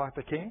sound just like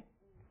the king?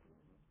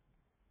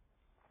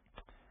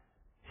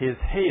 His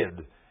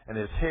head and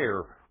his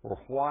hair were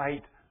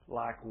white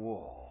like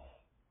wool.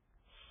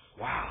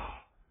 Wow.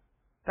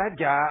 That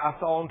guy I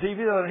saw on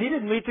TV, he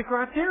didn't meet the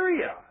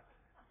criteria.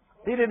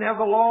 He didn't have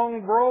the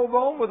long robe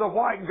on with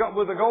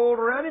the gold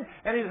around him,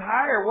 and his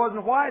hair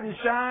wasn't white and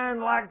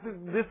shine like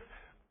this.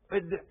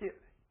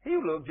 He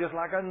looked just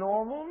like a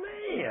normal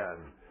man.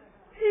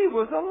 He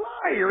was a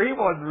liar. He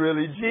wasn't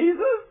really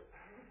Jesus.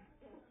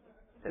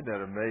 Isn't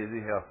that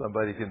amazing how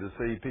somebody can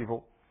deceive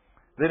people?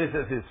 Then it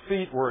says his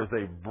feet were as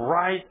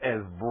bright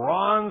as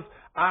bronze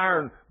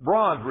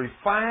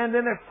refined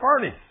in a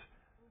furnace.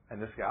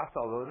 And this guy I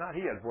saw the other night,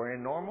 he was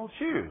wearing normal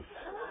shoes.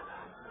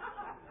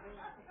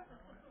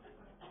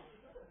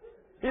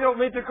 He don't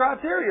meet the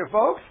criteria,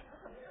 folks.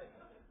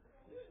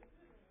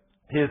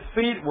 His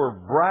feet were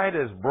bright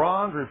as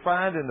bronze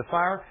refined in the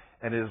fire,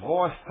 and his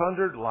voice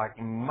thundered like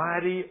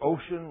mighty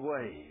ocean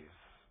waves.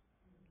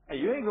 Hey,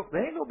 there ain't going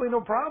to be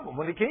no problem.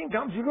 When the king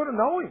comes, you're going to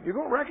know him. You're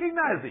going to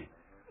recognize him.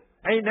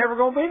 Ain't never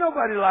going to be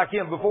nobody like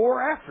him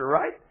before or after,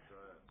 right?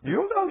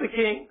 You'll know the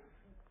king.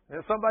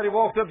 If somebody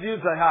walks up to you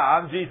and say, hi,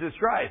 I'm Jesus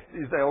Christ,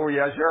 you say, oh,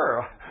 yeah,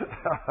 sure.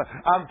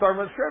 I'm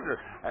Thurman Scripture.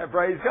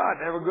 Praise God.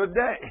 Have a good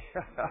day.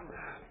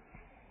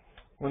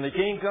 When the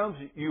king comes,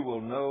 you will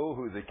know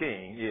who the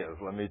king is,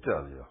 let me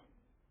tell you.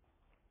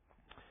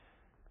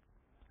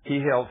 He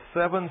held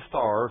 7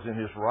 stars in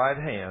his right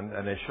hand,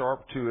 and a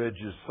sharp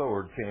 2-edged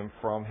sword came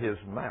from his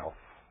mouth.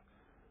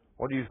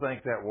 What do you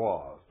think that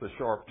was, the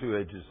sharp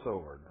 2-edged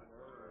sword?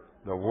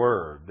 The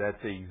Word.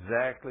 That's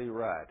exactly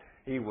right.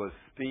 He was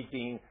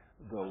speaking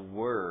the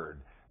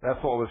Word.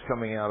 That's what was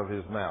coming out of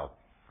his mouth.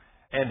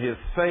 And his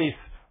face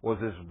was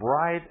as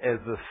bright as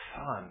the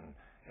sun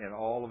in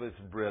all of its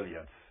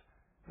brilliance.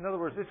 In other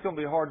words, it's going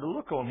to be hard to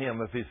look on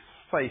him if his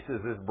face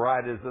is as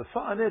bright as the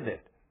sun, isn't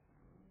it?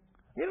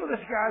 You know,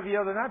 this guy the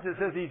other night that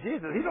says he's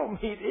Jesus, he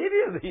don't meet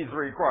any of these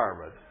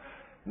requirements.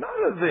 None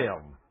of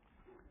them.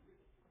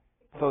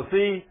 So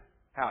see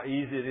how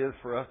easy it is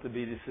for us to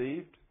be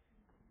deceived?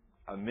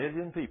 1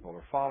 million people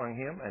are following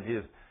him, and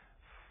his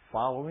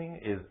following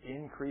is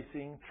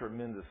increasing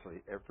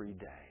tremendously every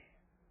day.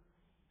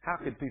 How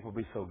could people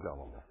be so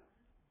gullible?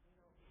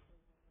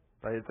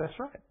 That's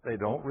right. They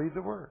don't read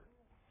the Word.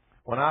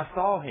 When I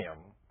saw him,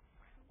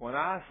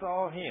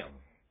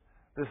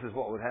 this is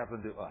what would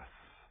happen to us.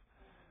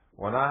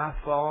 When I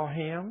saw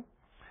him,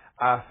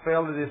 I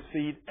fell at his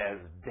feet as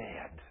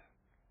dead.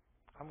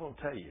 I'm going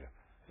to tell you,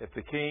 if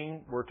the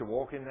king were to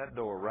walk in that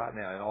door right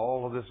now in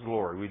all of this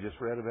glory we just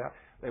read about,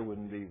 there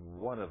wouldn't be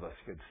one of us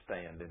could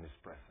stand in his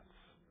presence.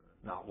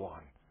 Not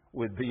one.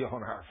 We'd be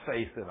on our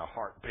face in a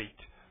heartbeat.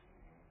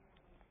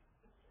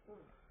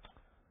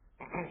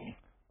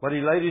 But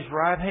he laid his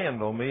right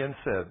hand on me and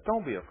said,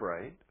 "Don't be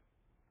afraid."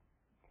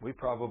 We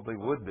probably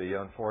would be,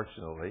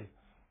 unfortunately.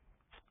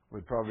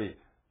 We'd probably,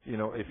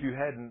 if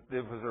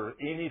was there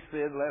any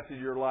sin left in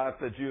your life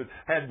that you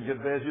hadn't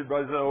confessed, you'd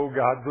probably say, "Oh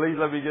God, please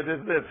let me get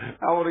this sin.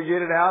 I want to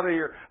get it out of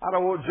here. I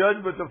don't want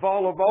judgment to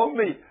fall upon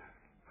me."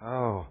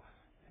 Oh,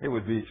 it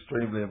would be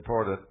extremely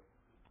important.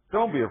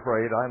 Don't be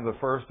afraid. I am the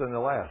first and the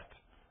last.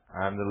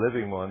 I am the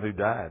living one who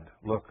died.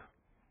 Look,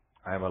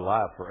 I am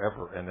alive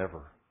forever and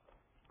ever.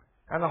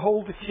 And I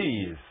hold the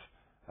keys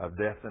of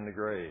death and the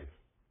grave.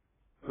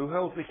 Who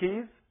holds the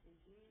keys?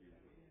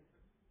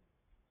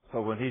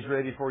 So when he's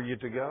ready for you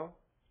to go,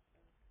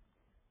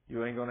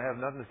 you ain't going to have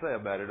nothing to say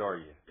about it, are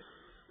you?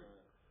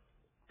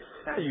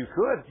 Now you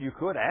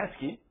could ask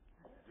him.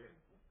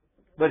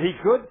 But he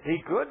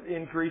could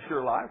increase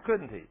your life,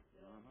 couldn't he?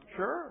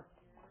 Sure.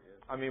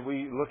 I mean,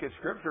 we look at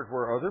scriptures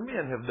where other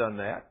men have done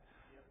that.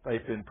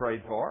 They've been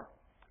prayed for.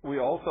 We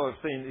also have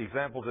seen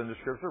examples in the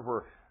scripture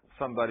where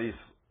somebody's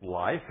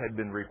life had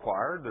been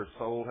required, their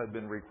soul had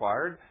been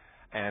required,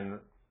 and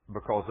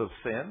because of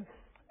sin,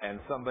 and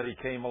somebody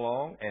came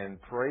along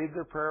and prayed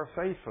their prayer of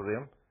faith for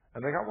them,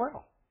 and they got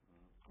well.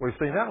 We've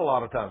seen that a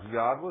lot of times.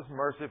 God was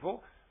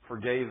merciful,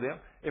 forgave them.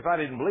 If I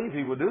didn't believe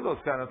he would do those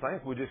kind of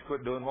things, we just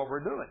quit doing what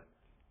we're doing.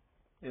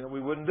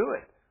 We wouldn't do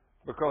it.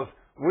 Because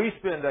we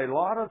spend a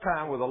lot of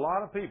time with a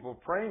lot of people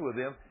praying with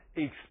them,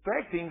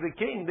 expecting the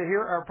king to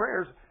hear our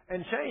prayers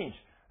and change.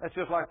 That's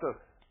just like the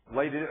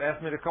lady that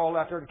asked me to call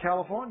out there to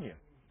California.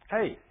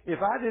 Hey, if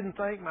I didn't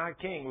think my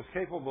king was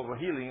capable of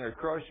healing a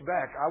crushed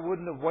back, I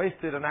wouldn't have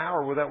wasted an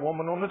hour with that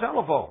woman on the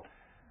telephone.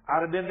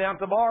 I'd have been down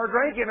at the bar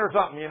drinking or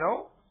something,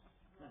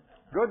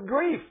 Good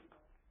grief.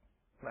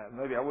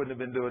 Maybe I wouldn't have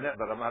been doing that,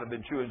 but I might have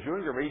been chewing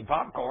or eating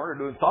popcorn or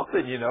doing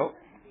something,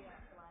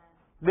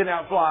 Been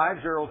out flying,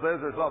 Cheryl says,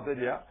 or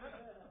something, yeah.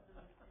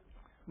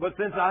 But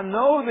since I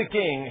know the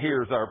king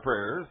hears our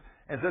prayers,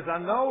 and since I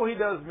know he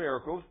does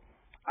miracles,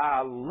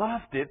 I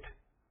loved it.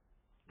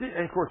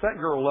 And of course, that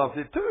girl loved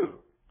it too.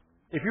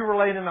 If you were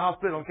laying in the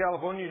hospital in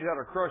California, you had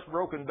a crushed,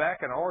 broken back,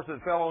 and a horse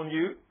that fell on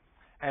you,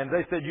 and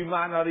they said you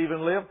might not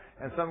even live,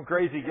 and some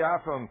crazy guy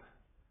from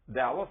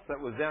Dallas that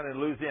was down in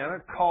Louisiana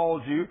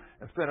called you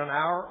and spent an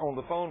hour on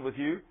the phone with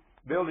you,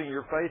 building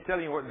your faith,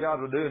 telling you what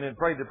God would do, and then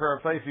prayed the prayer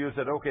of faith for you and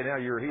said, "Okay, now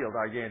you're healed.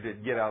 I guarantee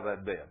it. Get out of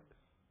that bed."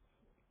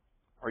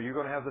 Are you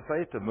going to have the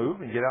faith to move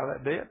and get out of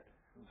that bed?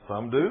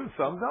 Some do,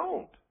 some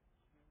don't.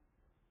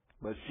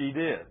 But she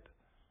did.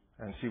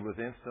 And she was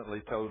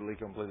instantly, totally,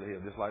 completely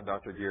healed, just like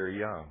Dr. Gary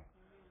Young.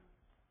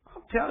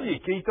 I'm telling you,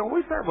 Keith, don't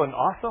we serve an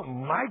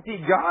awesome, mighty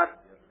God?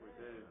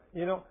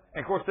 And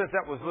of course, since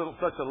that was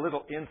such a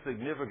little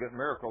insignificant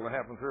miracle that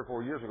happened 3 or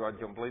 4 years ago, I'd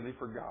completely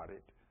forgot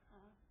it.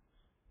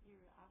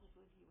 I was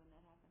with you when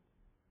that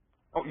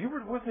happened. Oh, you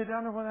were with me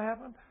down there when that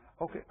happened?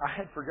 Okay, I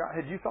had forgot.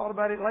 Had you thought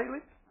about it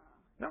lately?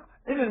 No.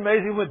 Isn't it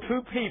amazing when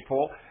 2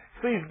 people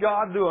sees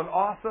God do an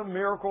awesome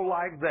miracle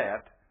like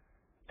that,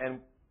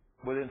 and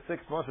within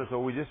 6 months or so,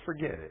 we just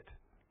forget it?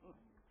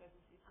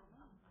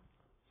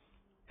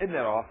 Isn't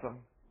that awesome?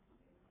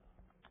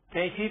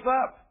 Can't keep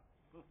up.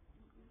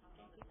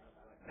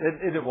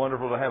 Isn't it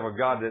wonderful to have a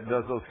God that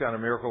does those kind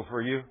of miracles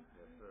for you?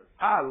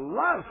 I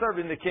love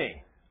serving the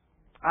King.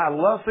 I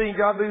love seeing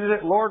God do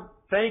that. Lord,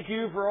 thank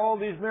you for all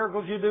these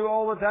miracles you do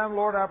all the time.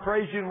 Lord, I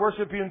praise you and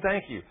worship you and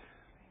thank you.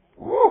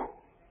 Woo!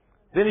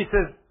 Then he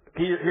says,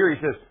 here he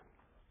says,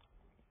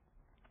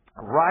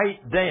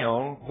 write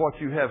down what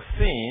you have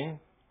seen,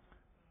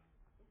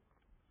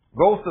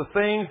 both the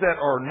things that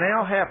are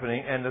now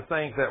happening and the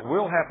things that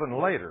will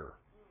happen later.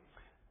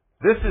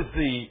 This is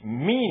the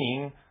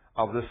meaning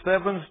of the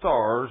 7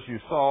 stars you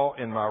saw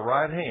in my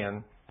right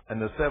hand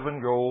and the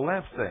 7 gold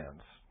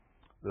lampstands.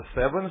 The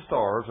 7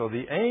 stars are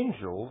the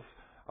angels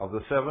of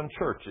the seven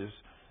churches,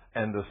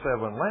 and the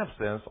seven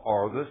lampstands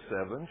are the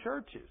seven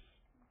churches.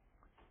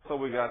 So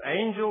we got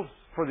angels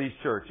for these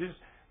churches.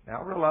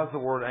 Now I realize the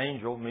word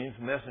angel means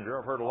messenger.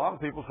 I've heard a lot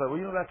of people say,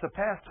 well, that's the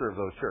pastor of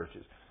those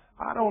churches.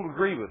 I don't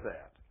agree with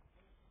that.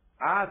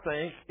 I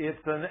think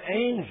it's an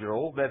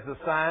angel that's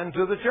assigned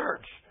to the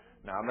church.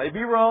 Now, I may be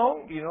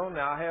wrong.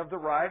 Now I have the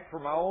right for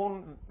my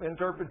own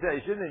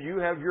interpretation, and you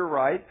have your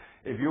right.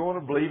 If you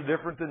want to believe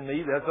different than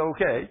me, that's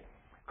okay,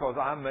 because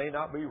I may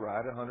not be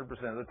right 100%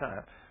 of the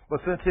time.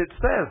 But since it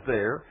says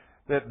there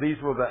that these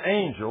were the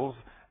angels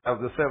of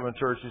the seven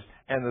churches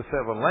and the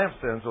seven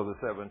lampstands of the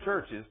seven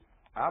churches,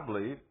 I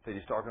believe that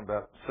he's talking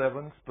about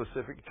seven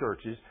specific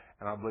churches,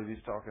 and I believe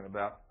he's talking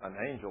about an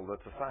angel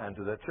that's assigned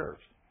to that church.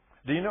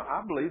 Do you know,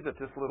 I believe that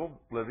this little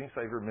Living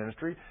Savior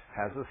ministry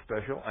has a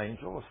special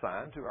angel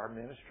assigned to our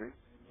ministry.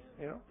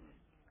 And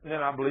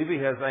then I believe he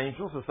has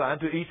angels assigned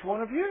to each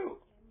one of you.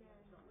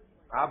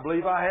 I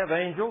believe I have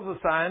angels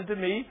assigned to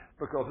me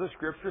because the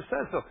Scripture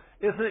says so.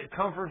 Isn't it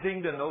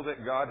comforting to know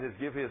that God has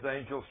given His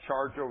angels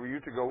charge over you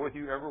to go with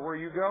you everywhere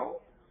you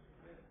go?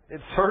 It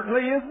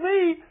certainly is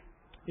me.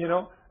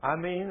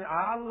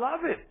 I love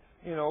it.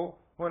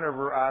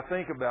 Whenever I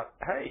think about,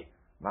 hey,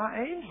 my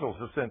angels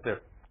are sent there.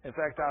 In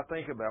fact, I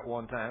think about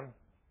one time,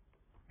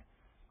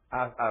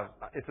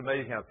 it's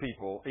amazing how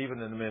people,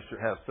 even in the ministry,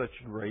 have such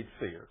great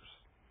fears.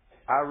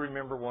 I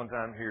remember one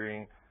time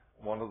hearing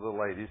one of the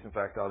ladies, in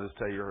fact, I'll just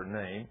tell you her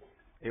name.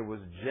 It was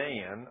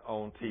Jan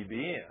on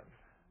TBN.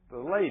 The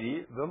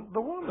lady, the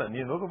woman,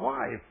 the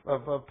wife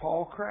of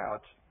Paul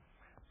Crouch.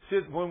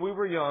 When we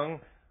were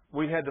young,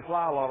 we had to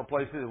fly a lot of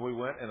places, and we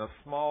went in a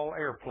small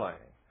airplane.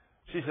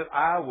 She said,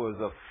 I was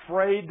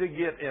afraid to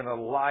get in a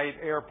light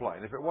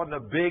airplane. If it wasn't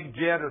a big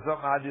jet or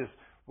something, I just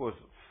was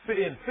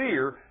in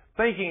fear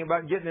thinking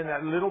about getting in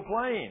that little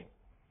plane.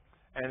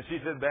 And she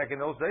said back in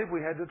those days,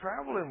 we had to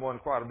travel in one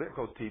quite a bit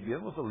because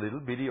TBN was a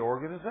little bitty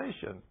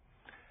organization.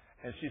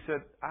 And she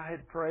said, I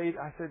had prayed.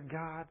 I said,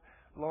 God,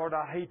 Lord,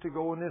 I hate to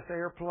go in this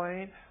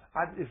airplane.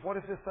 What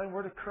if this thing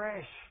were to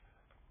crash?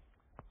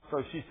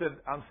 So she said,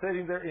 I'm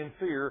sitting there in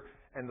fear,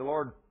 and the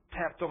Lord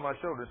tapped on my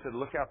shoulder and said,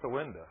 look out the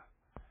window.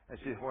 And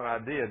she said, when I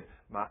did,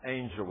 my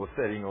angel was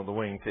sitting on the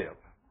wingtip.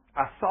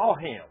 I saw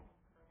him.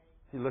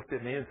 He looked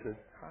at me and said,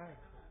 hi.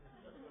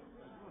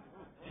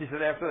 She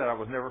said, after that, I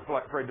was never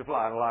afraid to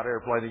fly in a light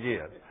airplane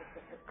again.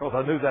 Because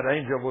I knew that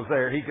angel was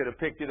there. He could have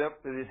picked it up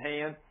with his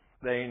hand.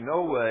 There ain't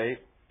no way.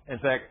 In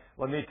fact,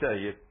 let me tell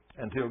you,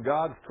 until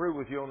God's through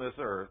with you on this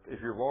earth, if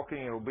you're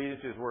walking in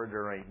obedience to His Word,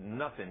 there ain't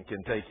nothing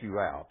can take you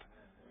out.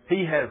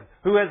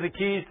 Who has the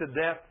keys to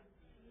death?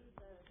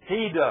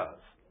 He does.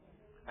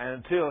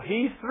 And until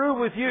He's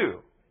through with you,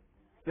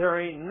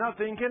 there ain't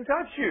nothing can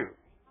touch you.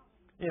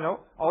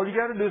 All you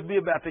got to do is be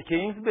about the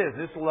King's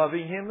business,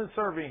 loving Him and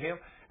serving Him,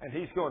 and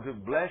He's going to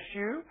bless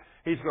you.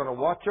 He's going to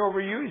watch over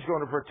you. He's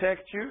going to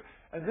protect you.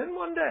 And then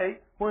one day,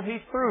 when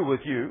He's through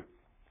with you,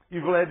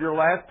 you've led your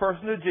last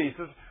person to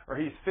Jesus, or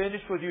He's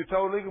finished with you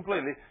totally,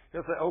 completely,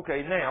 He'll say,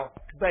 okay, now,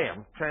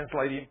 bam,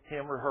 translate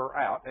him or her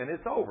out, and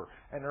it's over.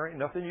 And there ain't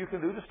nothing you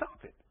can do to stop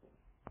it.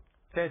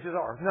 Chances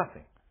are,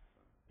 nothing.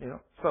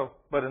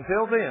 But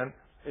until then,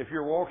 if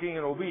you're walking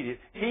in obedience,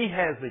 He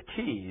has the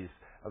keys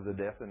of the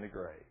death and the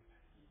grave.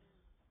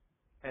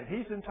 And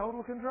He's in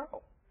total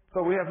control.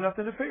 So we have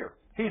nothing to fear.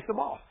 He's the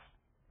boss.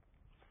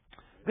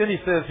 Then he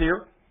says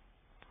here,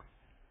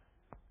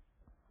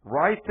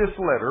 write this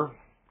letter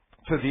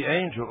to the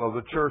angel of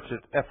the church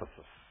at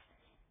Ephesus.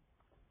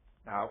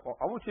 Now,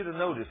 I want you to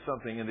notice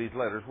something in these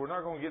letters. We're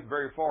not going to get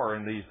very far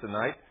in these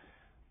tonight,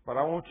 but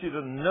I want you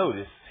to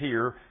notice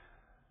here,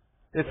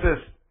 it says,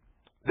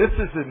 this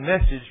is a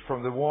message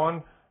from the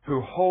one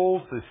who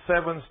holds the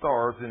 7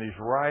 stars in his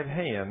right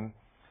hand,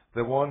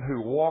 the one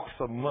who walks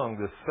among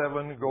the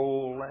 7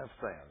 gold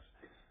lampstands.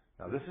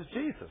 Now, this is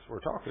Jesus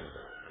we're talking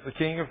about, the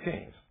King of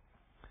Kings.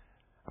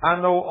 I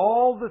know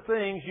all the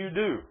things you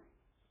do.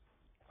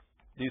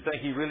 Do you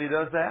think He really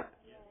does that?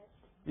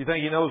 You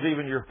think He knows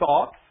even your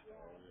thoughts?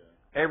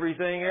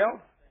 Everything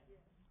else?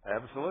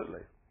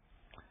 Absolutely.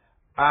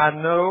 I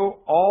know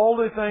all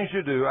the things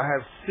you do. I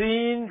have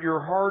seen your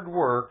hard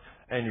work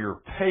and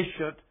your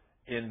patient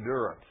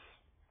endurance.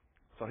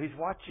 So He's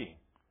watching.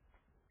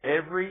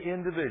 Every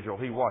individual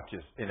He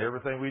watches in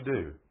everything we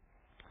do.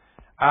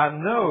 I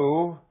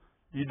know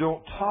you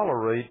don't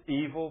tolerate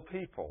evil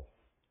people.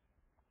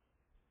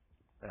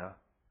 Now,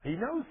 He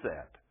knows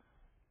that.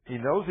 He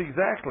knows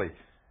exactly.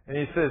 And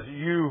He says,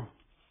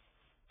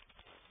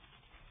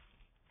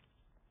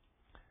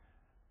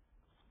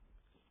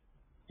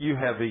 you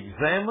have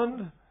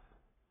examined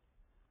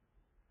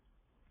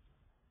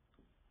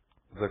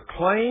the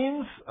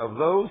claims of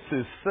those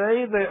who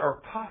say they are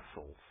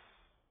apostles.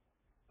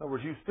 In other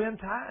words, you spend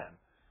time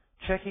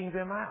checking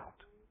them out.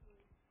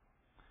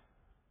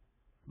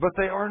 But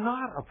they are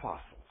not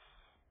apostles.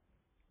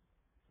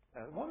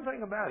 And one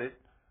thing about it,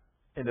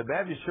 in the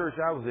Baptist church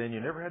I was in,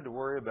 you never had to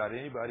worry about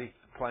anybody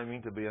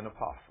claiming to be an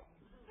apostle.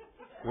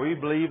 We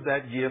believe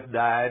that gift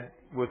died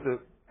with the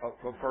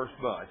first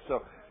bunch. So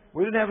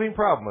we didn't have any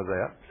problem with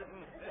that.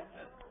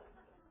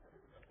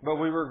 But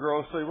we were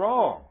grossly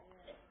wrong.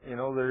 You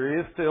know, there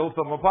is still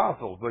some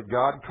apostles, but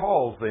God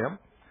calls them.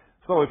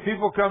 So if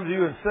people come to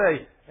you and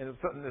say, and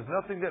there's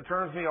nothing that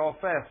turns me off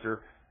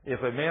faster, if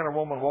a man or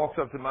woman walks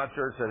up to my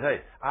church and says,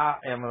 hey, I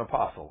am an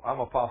apostle. I'm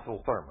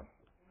Apostle Thurman.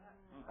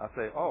 I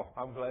say, oh,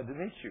 I'm glad to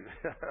meet you.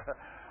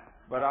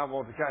 But I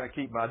want to kind of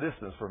keep my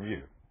distance from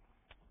you.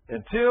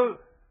 Until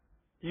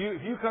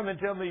if you come and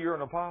tell me you're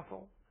an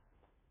apostle,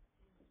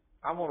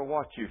 I want to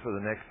watch you for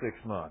the next 6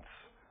 months.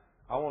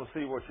 I want to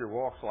see what your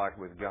walk's like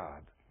with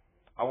God.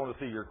 I want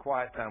to see your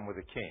quiet time with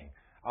the King.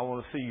 I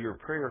want to see your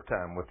prayer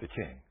time with the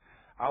King.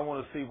 I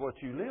want to see what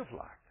you live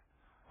like.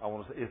 I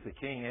want to see, is the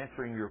King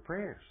answering your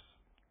prayers?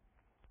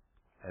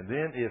 And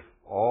then if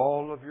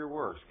all of your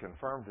works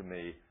confirm to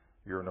me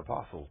you're an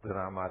apostle, then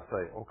I might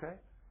say, okay,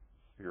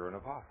 you're an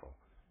apostle.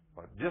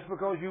 But just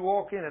because you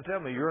walk in and tell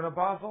me you're an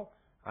apostle,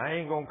 I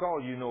ain't going to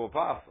call you no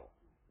apostle.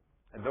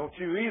 And don't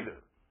you either.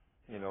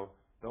 You know,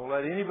 don't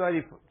let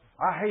anybody...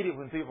 I hate it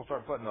when people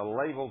start putting the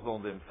labels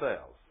on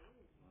themselves.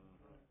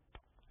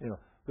 You know,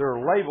 their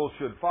labels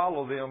should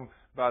follow them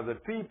by the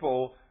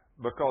people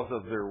because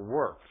of their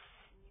works.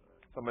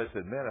 Somebody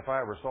said, man, if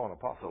I ever saw an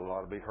apostle, it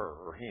ought to be her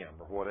or him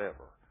or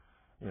whatever.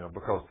 You know,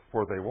 because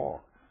where they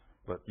walk.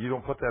 But you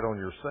don't put that on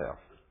yourself.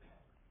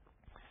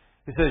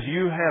 It says,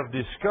 you have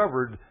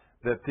discovered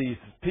that these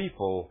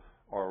people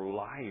are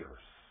liars.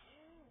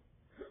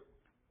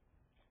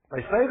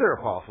 They say they're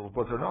apostles,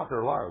 but they're not.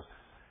 They're liars.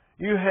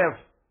 You have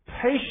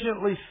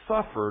patiently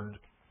suffered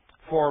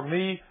for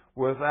me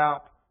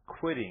without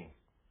quitting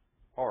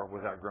or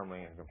without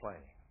grumbling and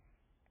complaining.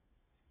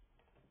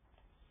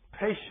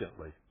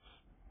 Patiently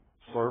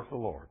serve the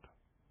Lord.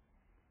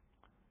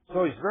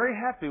 So he's very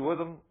happy with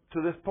them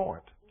to this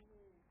point.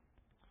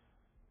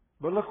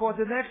 But look what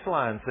the next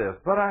line says.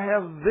 But I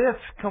have this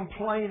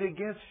complaint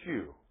against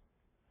you.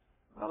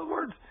 In other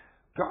words,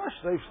 gosh,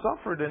 they've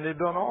suffered and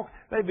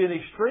they've been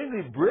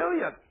extremely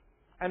brilliant.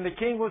 And the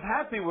king was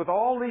happy with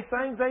all these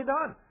things they've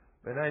done.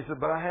 And then he said,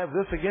 but I have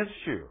this against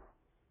you.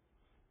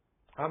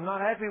 I'm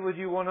not happy with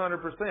you 100%.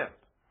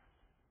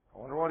 I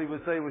wonder what he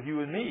would say with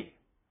you and me.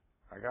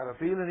 I got a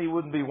feeling he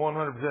wouldn't be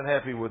 100%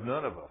 happy with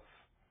none of us.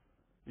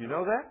 You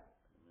know that?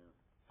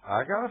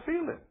 I got a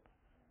feeling.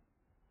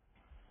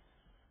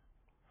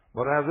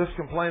 But I have this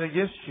complaint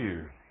against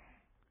you.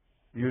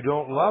 You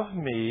don't love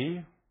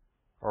me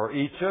or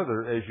each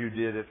other as you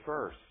did at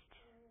first.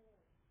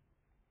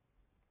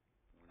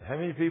 How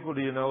many people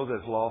do you know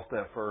that's lost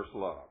that first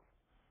love?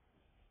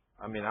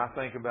 I mean, I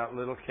think about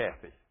little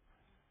Kathy.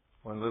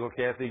 When little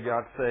Kathy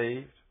got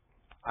saved,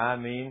 I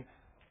mean,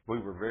 we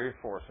were very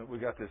fortunate. We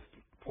got this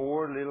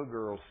poor little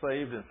girl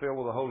saved and filled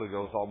with the Holy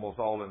Ghost almost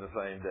all in the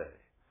same day.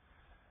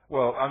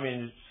 Well, I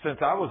mean, since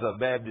I was a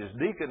Baptist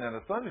deacon and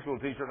a Sunday school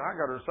teacher, and I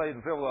got her saved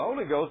and filled with the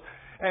Holy Ghost,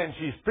 and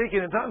she's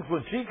speaking in tongues,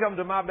 when she come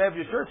to my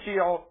Baptist church,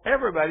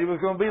 everybody was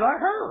going to be like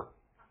her.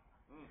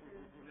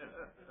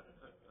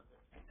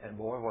 And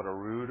boy, what a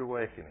rude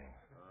awakening.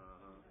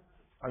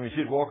 I mean,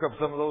 she'd walk up to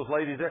some of those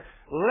ladies there.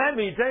 Let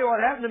me tell you what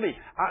happened to me.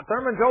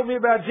 Thurman told me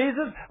about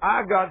Jesus.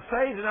 I got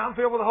saved and I'm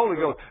filled with the Holy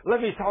Ghost. Let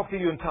me talk to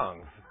you in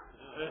tongues.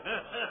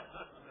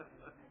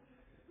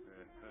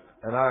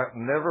 And I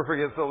never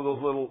forget some of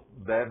those little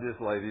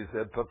Baptist ladies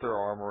that put their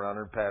arm around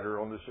her, pat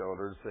her on the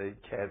shoulder and say,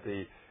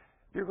 Kathy,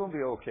 you're going to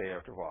be okay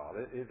after a while.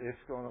 It's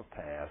going to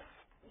pass.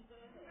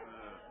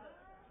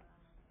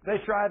 They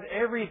tried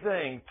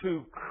everything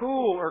to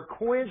cool or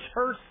quench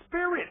her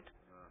spirit.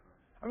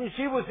 I mean,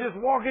 she was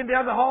just walking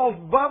down the halls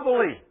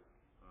bubbly.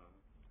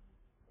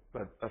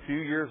 But a few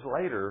years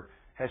later,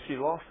 has she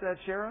lost that,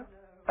 Sharon?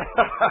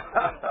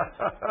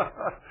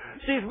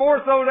 She's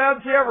more so now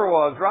than she ever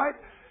was, right?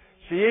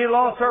 She ain't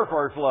lost her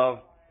first love.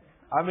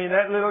 I mean,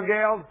 that little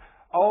gal's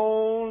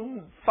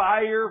on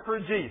fire for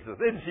Jesus,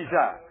 isn't she,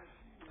 Ty?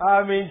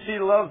 I mean, she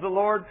loves the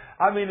Lord.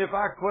 I mean,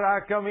 when I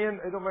come in,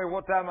 it don't matter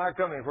what time I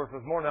come in. Of course,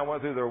 this morning I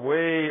went through there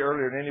way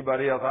earlier than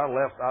anybody else. I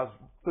was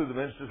through the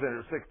ministry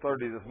center at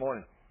 6:30 this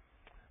morning.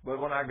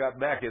 But when I got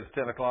back, it's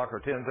 10 o'clock or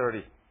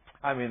 10:30.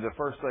 I mean, the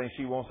first thing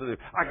she wants to do,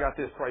 I got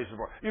this praise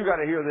report. You got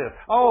to hear this.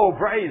 Oh,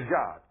 praise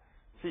God.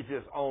 She's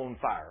just on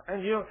fire.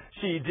 And you know,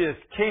 she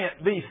just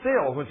can't be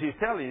still when she's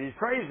telling you these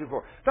praise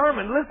reports.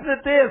 Thurman, listen to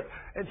this.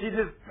 And she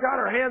just got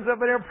her hands up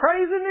in there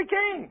praising the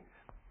King.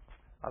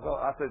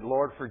 I said,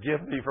 Lord,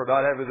 forgive me for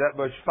not having that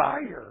much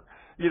fire.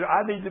 You know,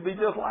 I need to be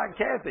just like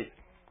Kathy.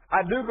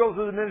 I do go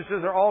through the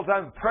ministries there all the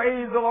time.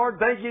 Praise the Lord.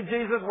 Thank you,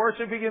 Jesus.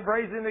 Worshiping and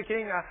praising the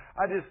King.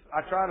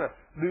 I try to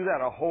do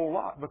that a whole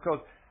lot because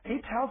He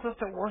tells us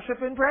to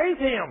worship and praise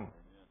Him.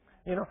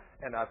 You know,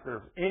 and if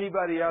there's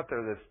anybody out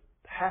there that's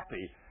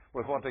happy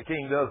with what the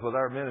King does with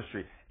our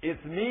ministry,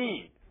 it's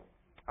me.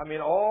 I mean,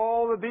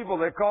 all the people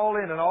that call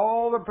in and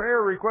all the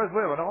prayer requests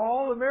we have and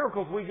all the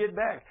miracles we get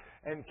back.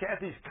 And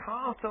Kathy's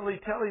constantly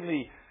telling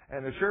me,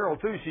 and Cheryl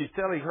too, she's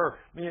telling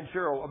me and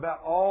Cheryl about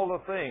all the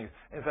things.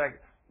 In fact,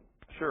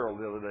 Cheryl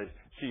the other day,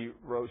 she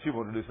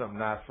wanted to do something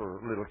nice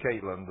for little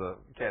Caitlin,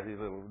 Kathy's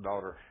little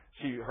daughter.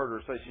 She heard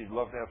her say she'd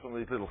love to have some of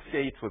these little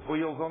skates with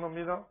wheels on them,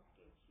 you know.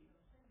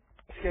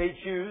 Skate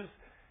shoes.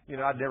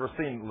 I'd never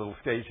seen little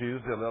skate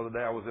shoes. The other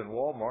day I was in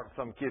Walmart.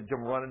 Some kid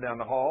come running down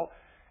the hall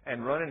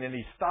and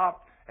he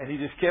stopped and he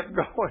just kept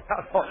going.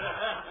 I thought,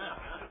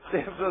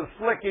 they're the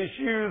slickest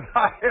shoes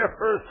I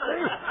ever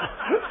seen.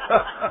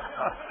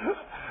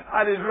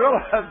 I didn't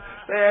realize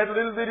they had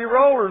little bitty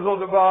rollers on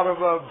the bottom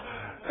of them.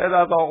 And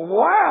I thought,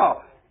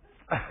 wow.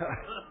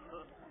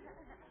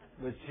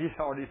 But she'd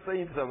already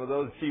seen some of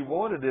those. She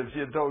wanted them. She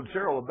had told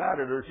Cheryl about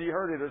it, or she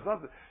heard it or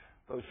something.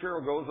 So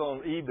Cheryl goes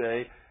on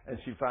eBay and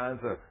she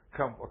finds a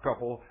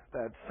couple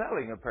that's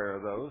selling a pair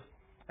of those.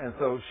 And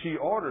so she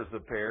orders the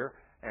pair,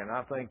 and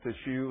I think the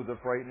shoe, the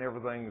freight and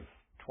everything is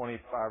 $25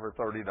 or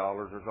 $30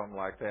 or something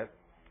like that.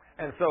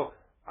 And so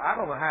I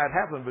don't know how it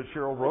happened, but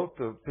Cheryl wrote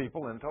to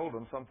people and told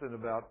them something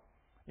about,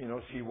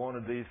 she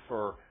wanted these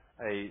for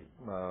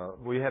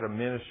we had a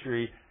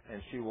ministry,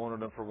 and she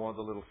wanted them for one of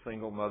the little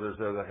single mothers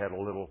there that had a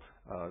little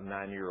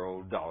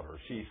 9-year-old daughter.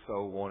 She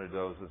so wanted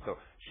those, and so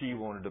she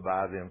wanted to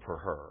buy them for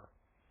her.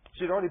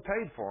 She'd already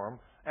paid for them.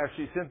 After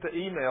she sent the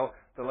email,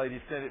 the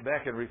lady sent it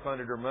back and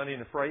refunded her money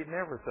and the freight and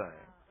everything.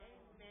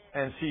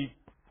 And she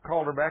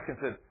called her back and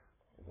said,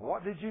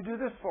 "What did you do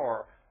this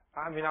for?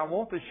 I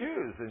want the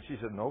shoes." And she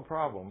said, "No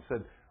problem."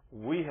 Said,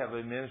 "We have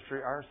a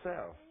ministry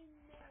ourselves."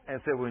 And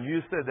said, when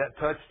you said that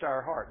touched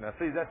our heart. Now,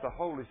 see, that's the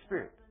Holy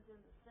Spirit.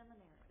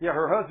 Yeah,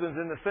 her husband's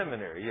in the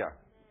seminary, yeah.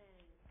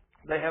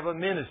 They have a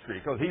ministry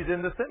because he's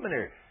in the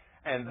seminary.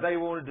 And they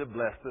wanted to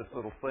bless this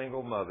little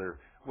single mother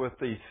with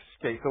these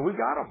skates. So we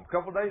got them a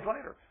couple of days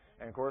later.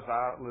 And, of course,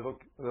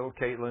 little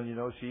Caitlin,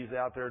 she's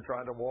out there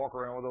trying to walk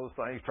around with those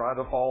things, trying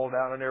to fall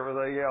down and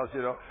everything else,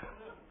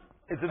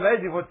 It's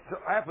amazing what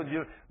happens.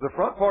 The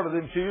front part of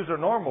them shoes are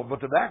normal, but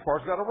the back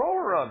part's got a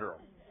roller under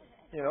them.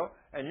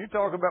 And you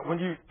talk about when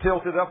you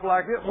tilt it up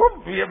like this,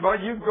 whoop, you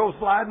can go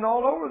sliding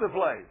all over the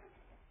place.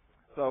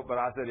 So, but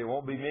I said, it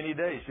won't be many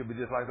days. She'll be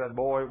just like that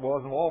boy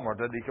was in Walmart.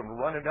 That he comes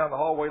running down the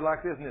hallway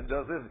like this, and it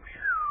does this.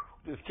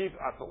 Just keeps.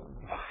 I thought,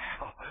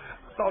 wow.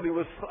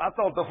 I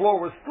thought the floor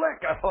was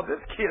slick. I thought,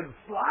 this kid's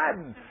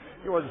sliding.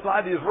 He wasn't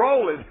sliding, he's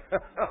rolling.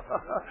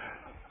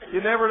 You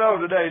never know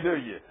today, do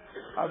you?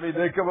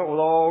 They come up with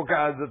all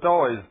kinds of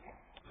toys.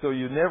 So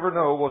you never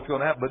know what's going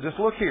to happen. But just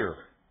look here.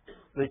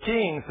 The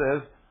king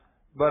says,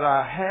 "But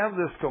I have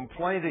this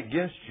complaint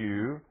against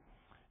you.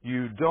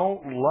 You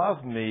don't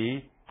love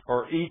me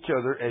or each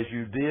other as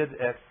you did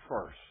at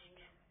first."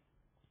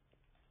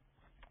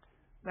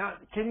 Now,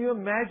 can you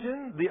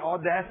imagine the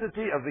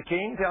audacity of the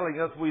king telling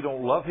us we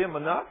don't love him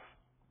enough?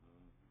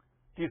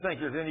 Do you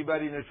think there's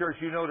anybody in the church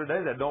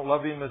today that don't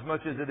love him as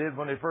much as they did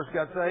when they first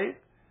got saved?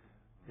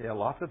 Yeah,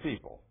 lots of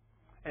people.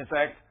 In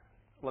fact,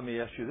 let me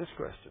ask you this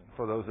question.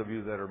 For those of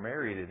you that are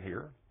married in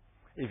here,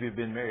 if you've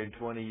been married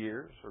 20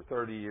 years or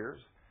 30 years,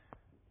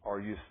 are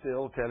you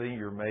still telling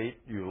your mate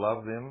you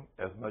love them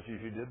as much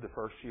as you did the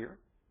first year?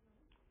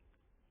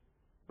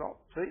 No.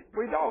 See,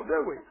 we don't,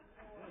 do we?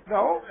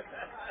 No.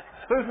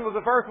 Susan was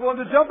the first one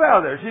to jump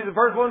out of there. She's the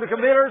first one to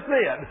commit her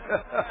sin.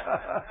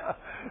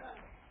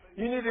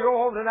 You need to go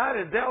home tonight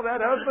and tell that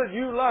husband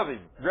you love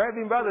him. Grab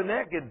him by the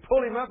neck and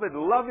pull him up and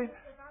love him.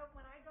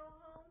 When I go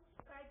home,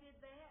 if I did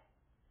that,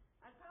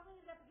 I'd probably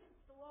end up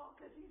against the wall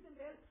because he's in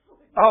bed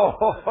asleep. Oh.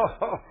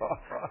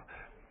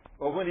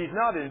 Well, when he's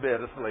not in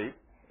bed asleep,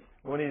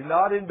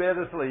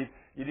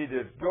 you need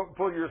to go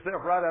pull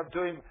yourself right up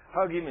to him,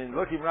 hug him, and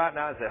look him right in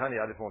the eye and say, "Honey,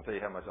 I just want to tell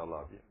you how much I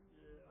love you."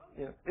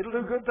 It'll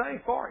do good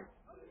things for him.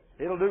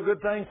 It'll do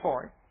good things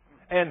for him.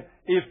 And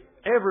if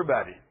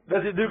everybody,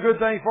 does it do good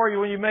things for you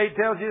when your mate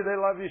tells you they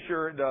love you?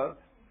 Sure it does.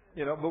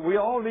 But we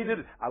all need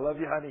to, "I love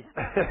you, honey."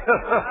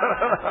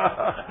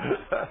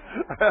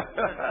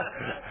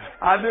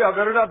 I do. I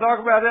better not talk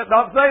about that,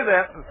 not say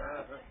that.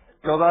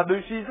 Because I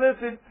knew she's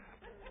listening.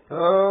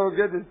 Oh,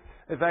 goodness.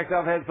 In fact,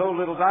 I've had so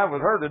little time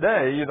with her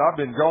today. I've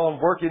been gone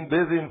working,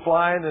 busy and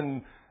flying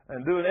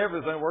and doing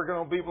everything, working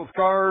on people's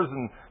cars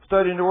and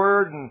studying the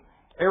Word and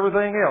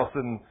everything else.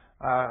 And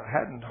I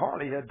hadn't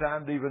hardly had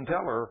time to even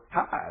tell her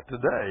hi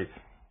today.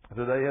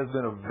 Today has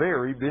been a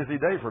very busy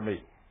day for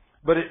me.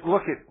 But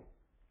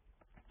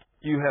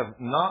you have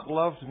not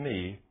loved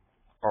me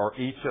or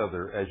each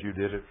other as you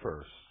did at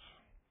first.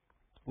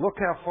 Look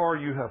how far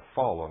you have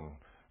fallen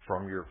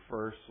from your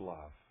first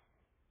love.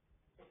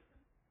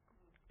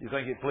 You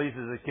think it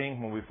pleases the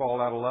king when we fall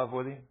out of love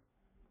with him?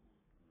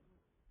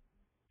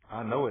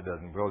 I know it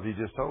doesn't, because he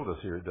just told us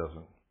here it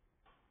doesn't.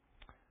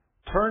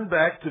 Turn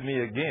back to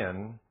me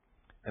again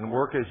and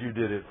work as you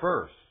did at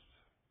first.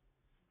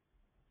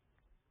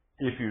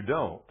 If you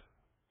don't,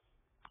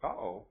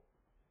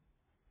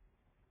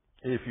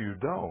 if you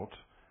don't,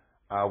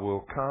 I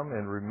will come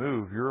and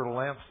remove your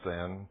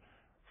lampstand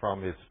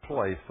from its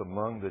place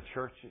among the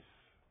churches.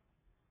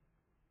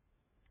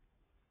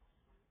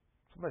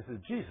 Somebody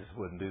said, Jesus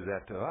wouldn't do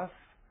that to us.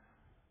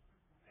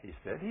 He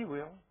said he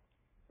will.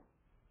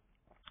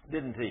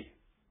 Didn't he?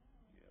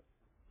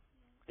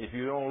 If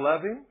you don't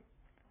love him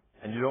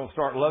and you don't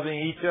start loving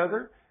each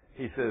other,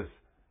 he says,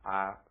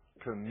 I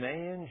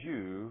command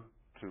you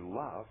to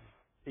love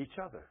each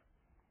other.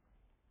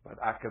 But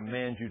I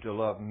command you to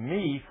love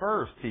me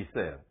first, he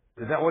said.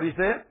 Is that what he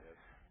said?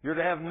 You're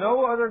to have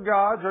no other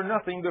gods or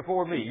nothing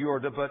before me. You are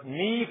to put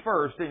me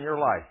first in your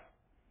life.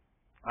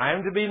 I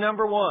am to be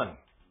number one.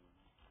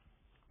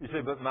 You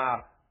say, but my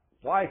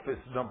wife is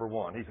number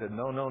one. He said,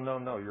 no.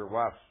 Your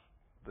wife's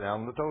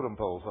down the totem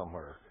pole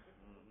somewhere.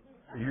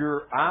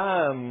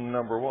 I'm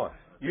number one.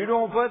 You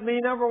don't put me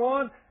number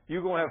one,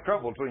 you're going to have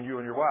trouble between you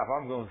and your wife.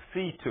 I'm going to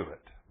see to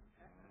it.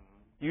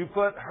 You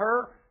put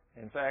her,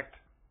 in fact,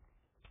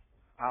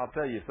 I'll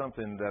tell you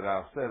something that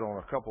I've said on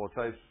a couple of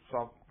tapes.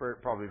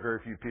 Probably very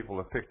few people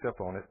have picked up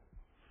on it.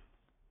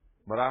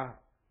 But I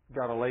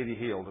got a lady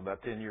healed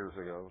about 12 years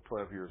ago,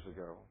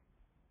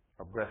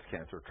 of breast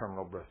cancer,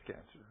 terminal breast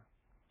cancer.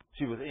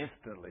 She was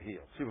instantly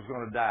healed. She was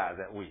going to die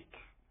that week,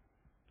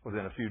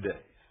 within a few days.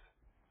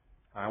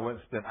 I went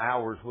and spent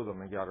hours with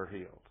them and got her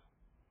healed.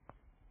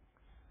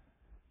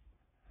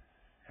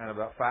 And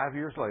about 5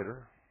 years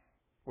later,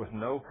 with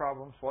no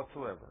problems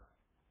whatsoever,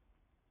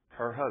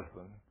 her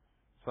husband,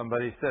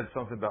 somebody said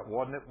something about,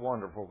 wasn't it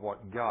wonderful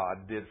what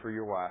God did for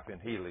your wife in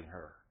healing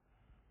her?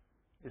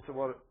 He said,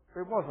 well,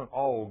 it wasn't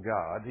all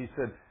God. He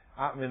said,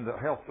 I'm in the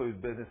health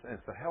food business, and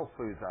it's the health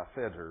foods I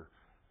fed her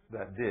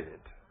that did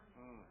it.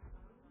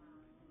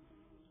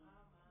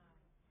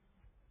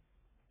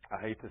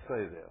 I hate to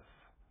say this,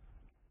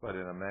 but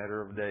in a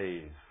matter of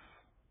days,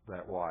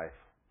 that wife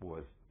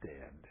was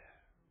dead.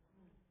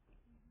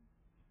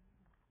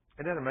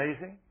 Isn't that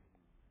amazing?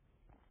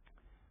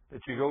 That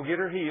you go get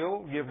her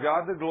healed, give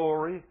God the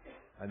glory,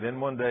 and then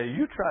one day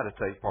you try to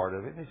take part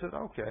of it. And he said,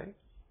 okay,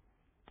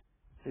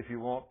 if you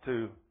want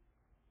to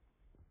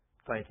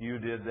think you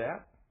did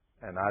that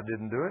and I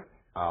didn't do it,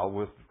 I'll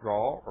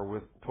withdraw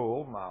or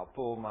I'll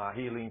pull my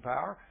healing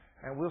power,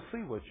 and we'll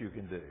see what you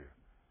can do.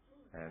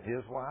 And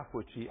his wife,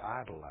 which he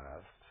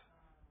idolized,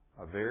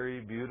 a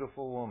very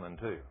beautiful woman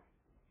too.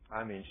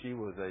 I mean, she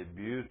was a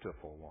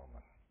beautiful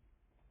woman.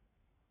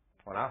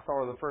 When I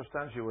saw her the first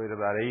time, she weighed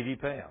about 80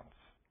 pounds.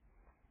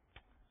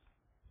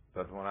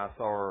 But when I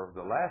saw her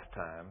the last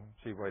time,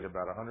 she weighed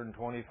about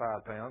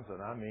 125 pounds.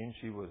 And I mean,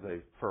 she was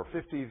for a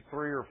 53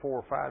 or 4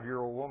 or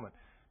 5-year-old woman,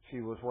 she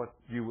was what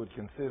you would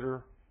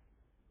consider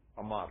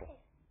a model.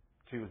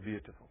 She was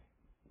beautiful.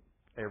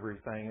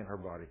 Everything in her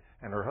body.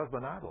 And her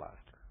husband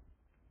idolized her.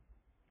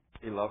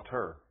 He loved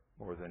her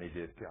more than he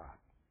did God.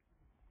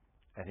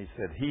 And he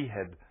said he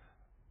had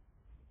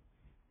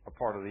a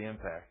part of the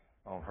impact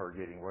on her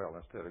getting well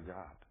instead of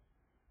God.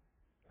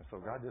 And so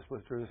God just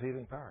withdrew his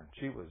healing power. And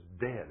she was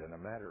dead in a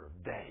matter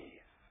of days.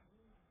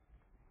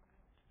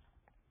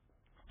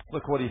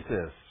 Look what he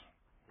says.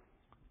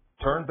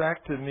 Turn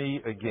back to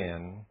me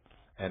again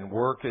and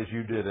work as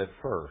you did at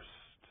first.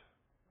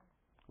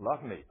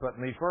 Love me. Put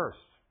me first.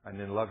 And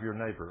then love your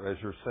neighbor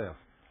as yourself.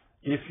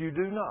 If you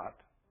do not,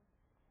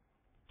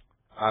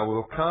 I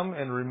will come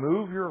and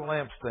remove your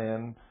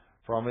lampstand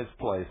from its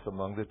place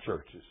among the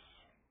churches.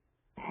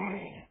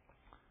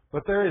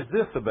 But there is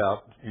this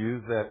about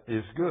you that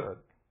is good.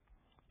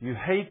 You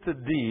hate the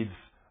deeds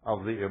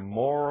of the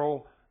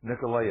immoral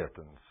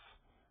Nicolaitans,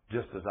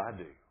 just as I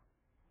do.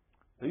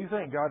 Do you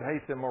think God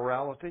hates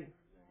immorality?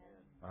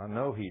 I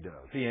know he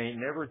does. He ain't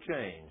never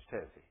changed,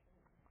 has he?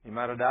 He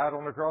might have died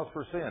on the cross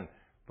for sin,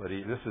 but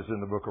this is in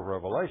the book of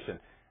Revelation,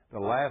 the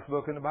last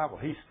book in the Bible.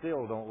 He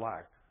still don't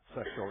like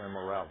sexual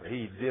immorality.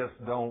 He just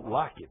don't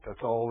like it.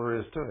 That's all there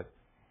is to it.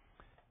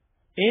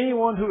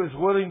 Anyone who is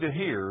willing to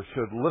hear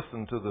should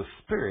listen to the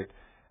Spirit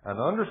and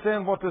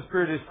understand what the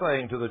Spirit is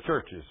saying to the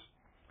churches.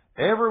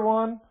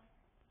 Everyone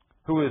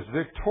who is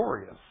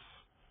victorious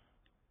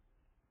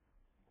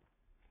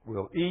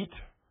will eat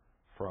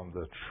from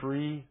the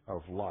tree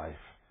of life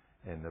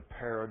in the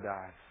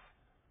paradise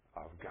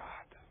of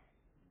God.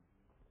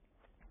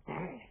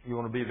 You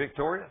want to be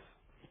victorious?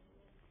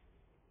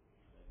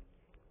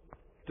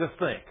 Just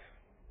think.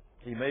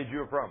 He made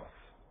you a promise.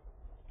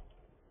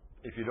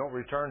 If you don't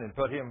return and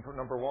put him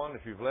number one,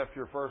 if you've left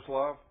your first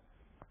love,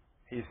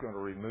 he's going to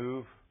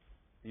remove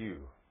you.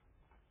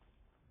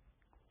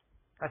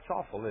 That's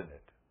awful, isn't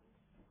it?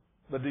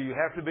 But do you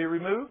have to be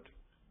removed?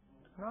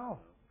 No.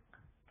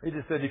 He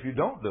just said if you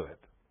don't do it.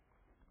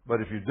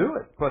 But if you do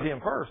it, put him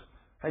first,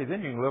 hey,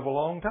 then you can live a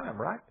long time,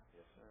 right?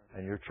 Yes, sir.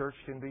 And your church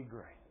can be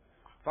great.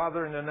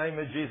 Father, in the name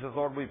of Jesus,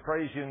 Lord, we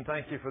praise you and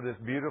thank you for this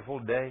beautiful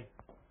day.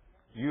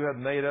 You have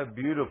made a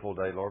beautiful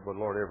day, Lord, but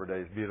Lord, every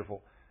day is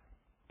beautiful.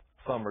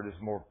 Some are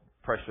just more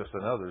precious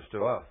than others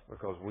to us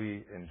because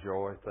we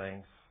enjoy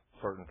things.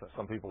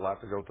 Some people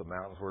like to go to the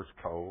mountains where it's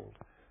cold,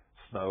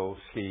 snow,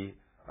 ski.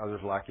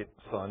 Others like it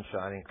sun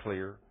shining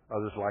clear.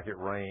 Others like it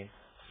rain,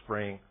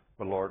 spring.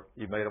 But Lord,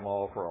 you made them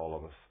all for all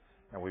of us.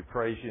 And we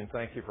praise you and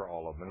thank you for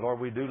all of them. And Lord,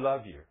 we do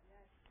love you.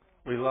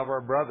 We love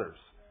our brothers.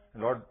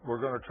 And Lord, we're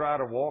going to try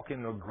to walk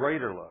in a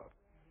greater love.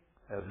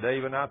 As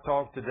Dave and I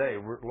talked today,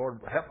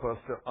 Lord, help us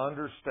to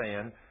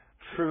understand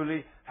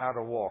truly how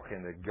to walk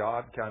in the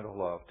God kind of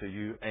love to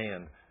you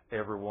and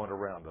everyone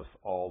around us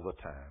all the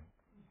time.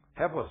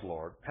 Help us,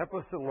 Lord. Help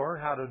us to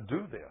learn how to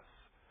do this.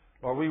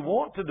 Lord, we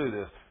want to do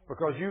this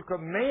because you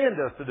command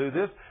us to do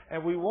this,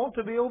 and we want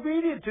to be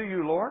obedient to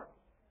you, Lord.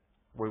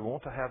 We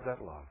want to have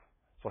that love.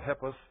 So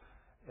help us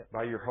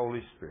by your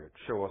Holy Spirit.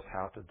 Show us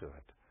how to do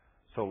it.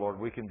 So, Lord,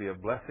 we can be a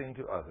blessing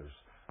to others.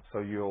 So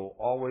you'll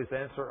always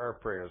answer our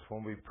prayers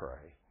when we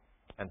pray.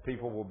 And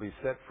people will be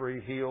set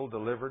free, healed,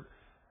 delivered,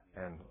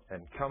 and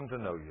come to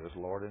know you as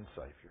Lord and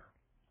Savior.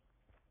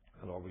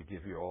 And Lord, we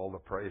give you all the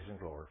praise and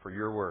glory for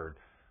your word,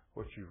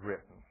 what you've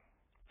written,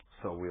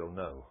 so we'll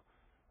know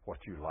what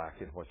you like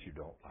and what you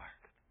don't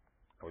like.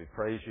 And we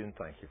praise you and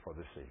thank you for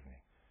this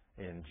evening.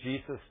 In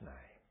Jesus'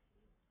 name,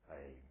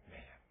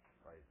 amen.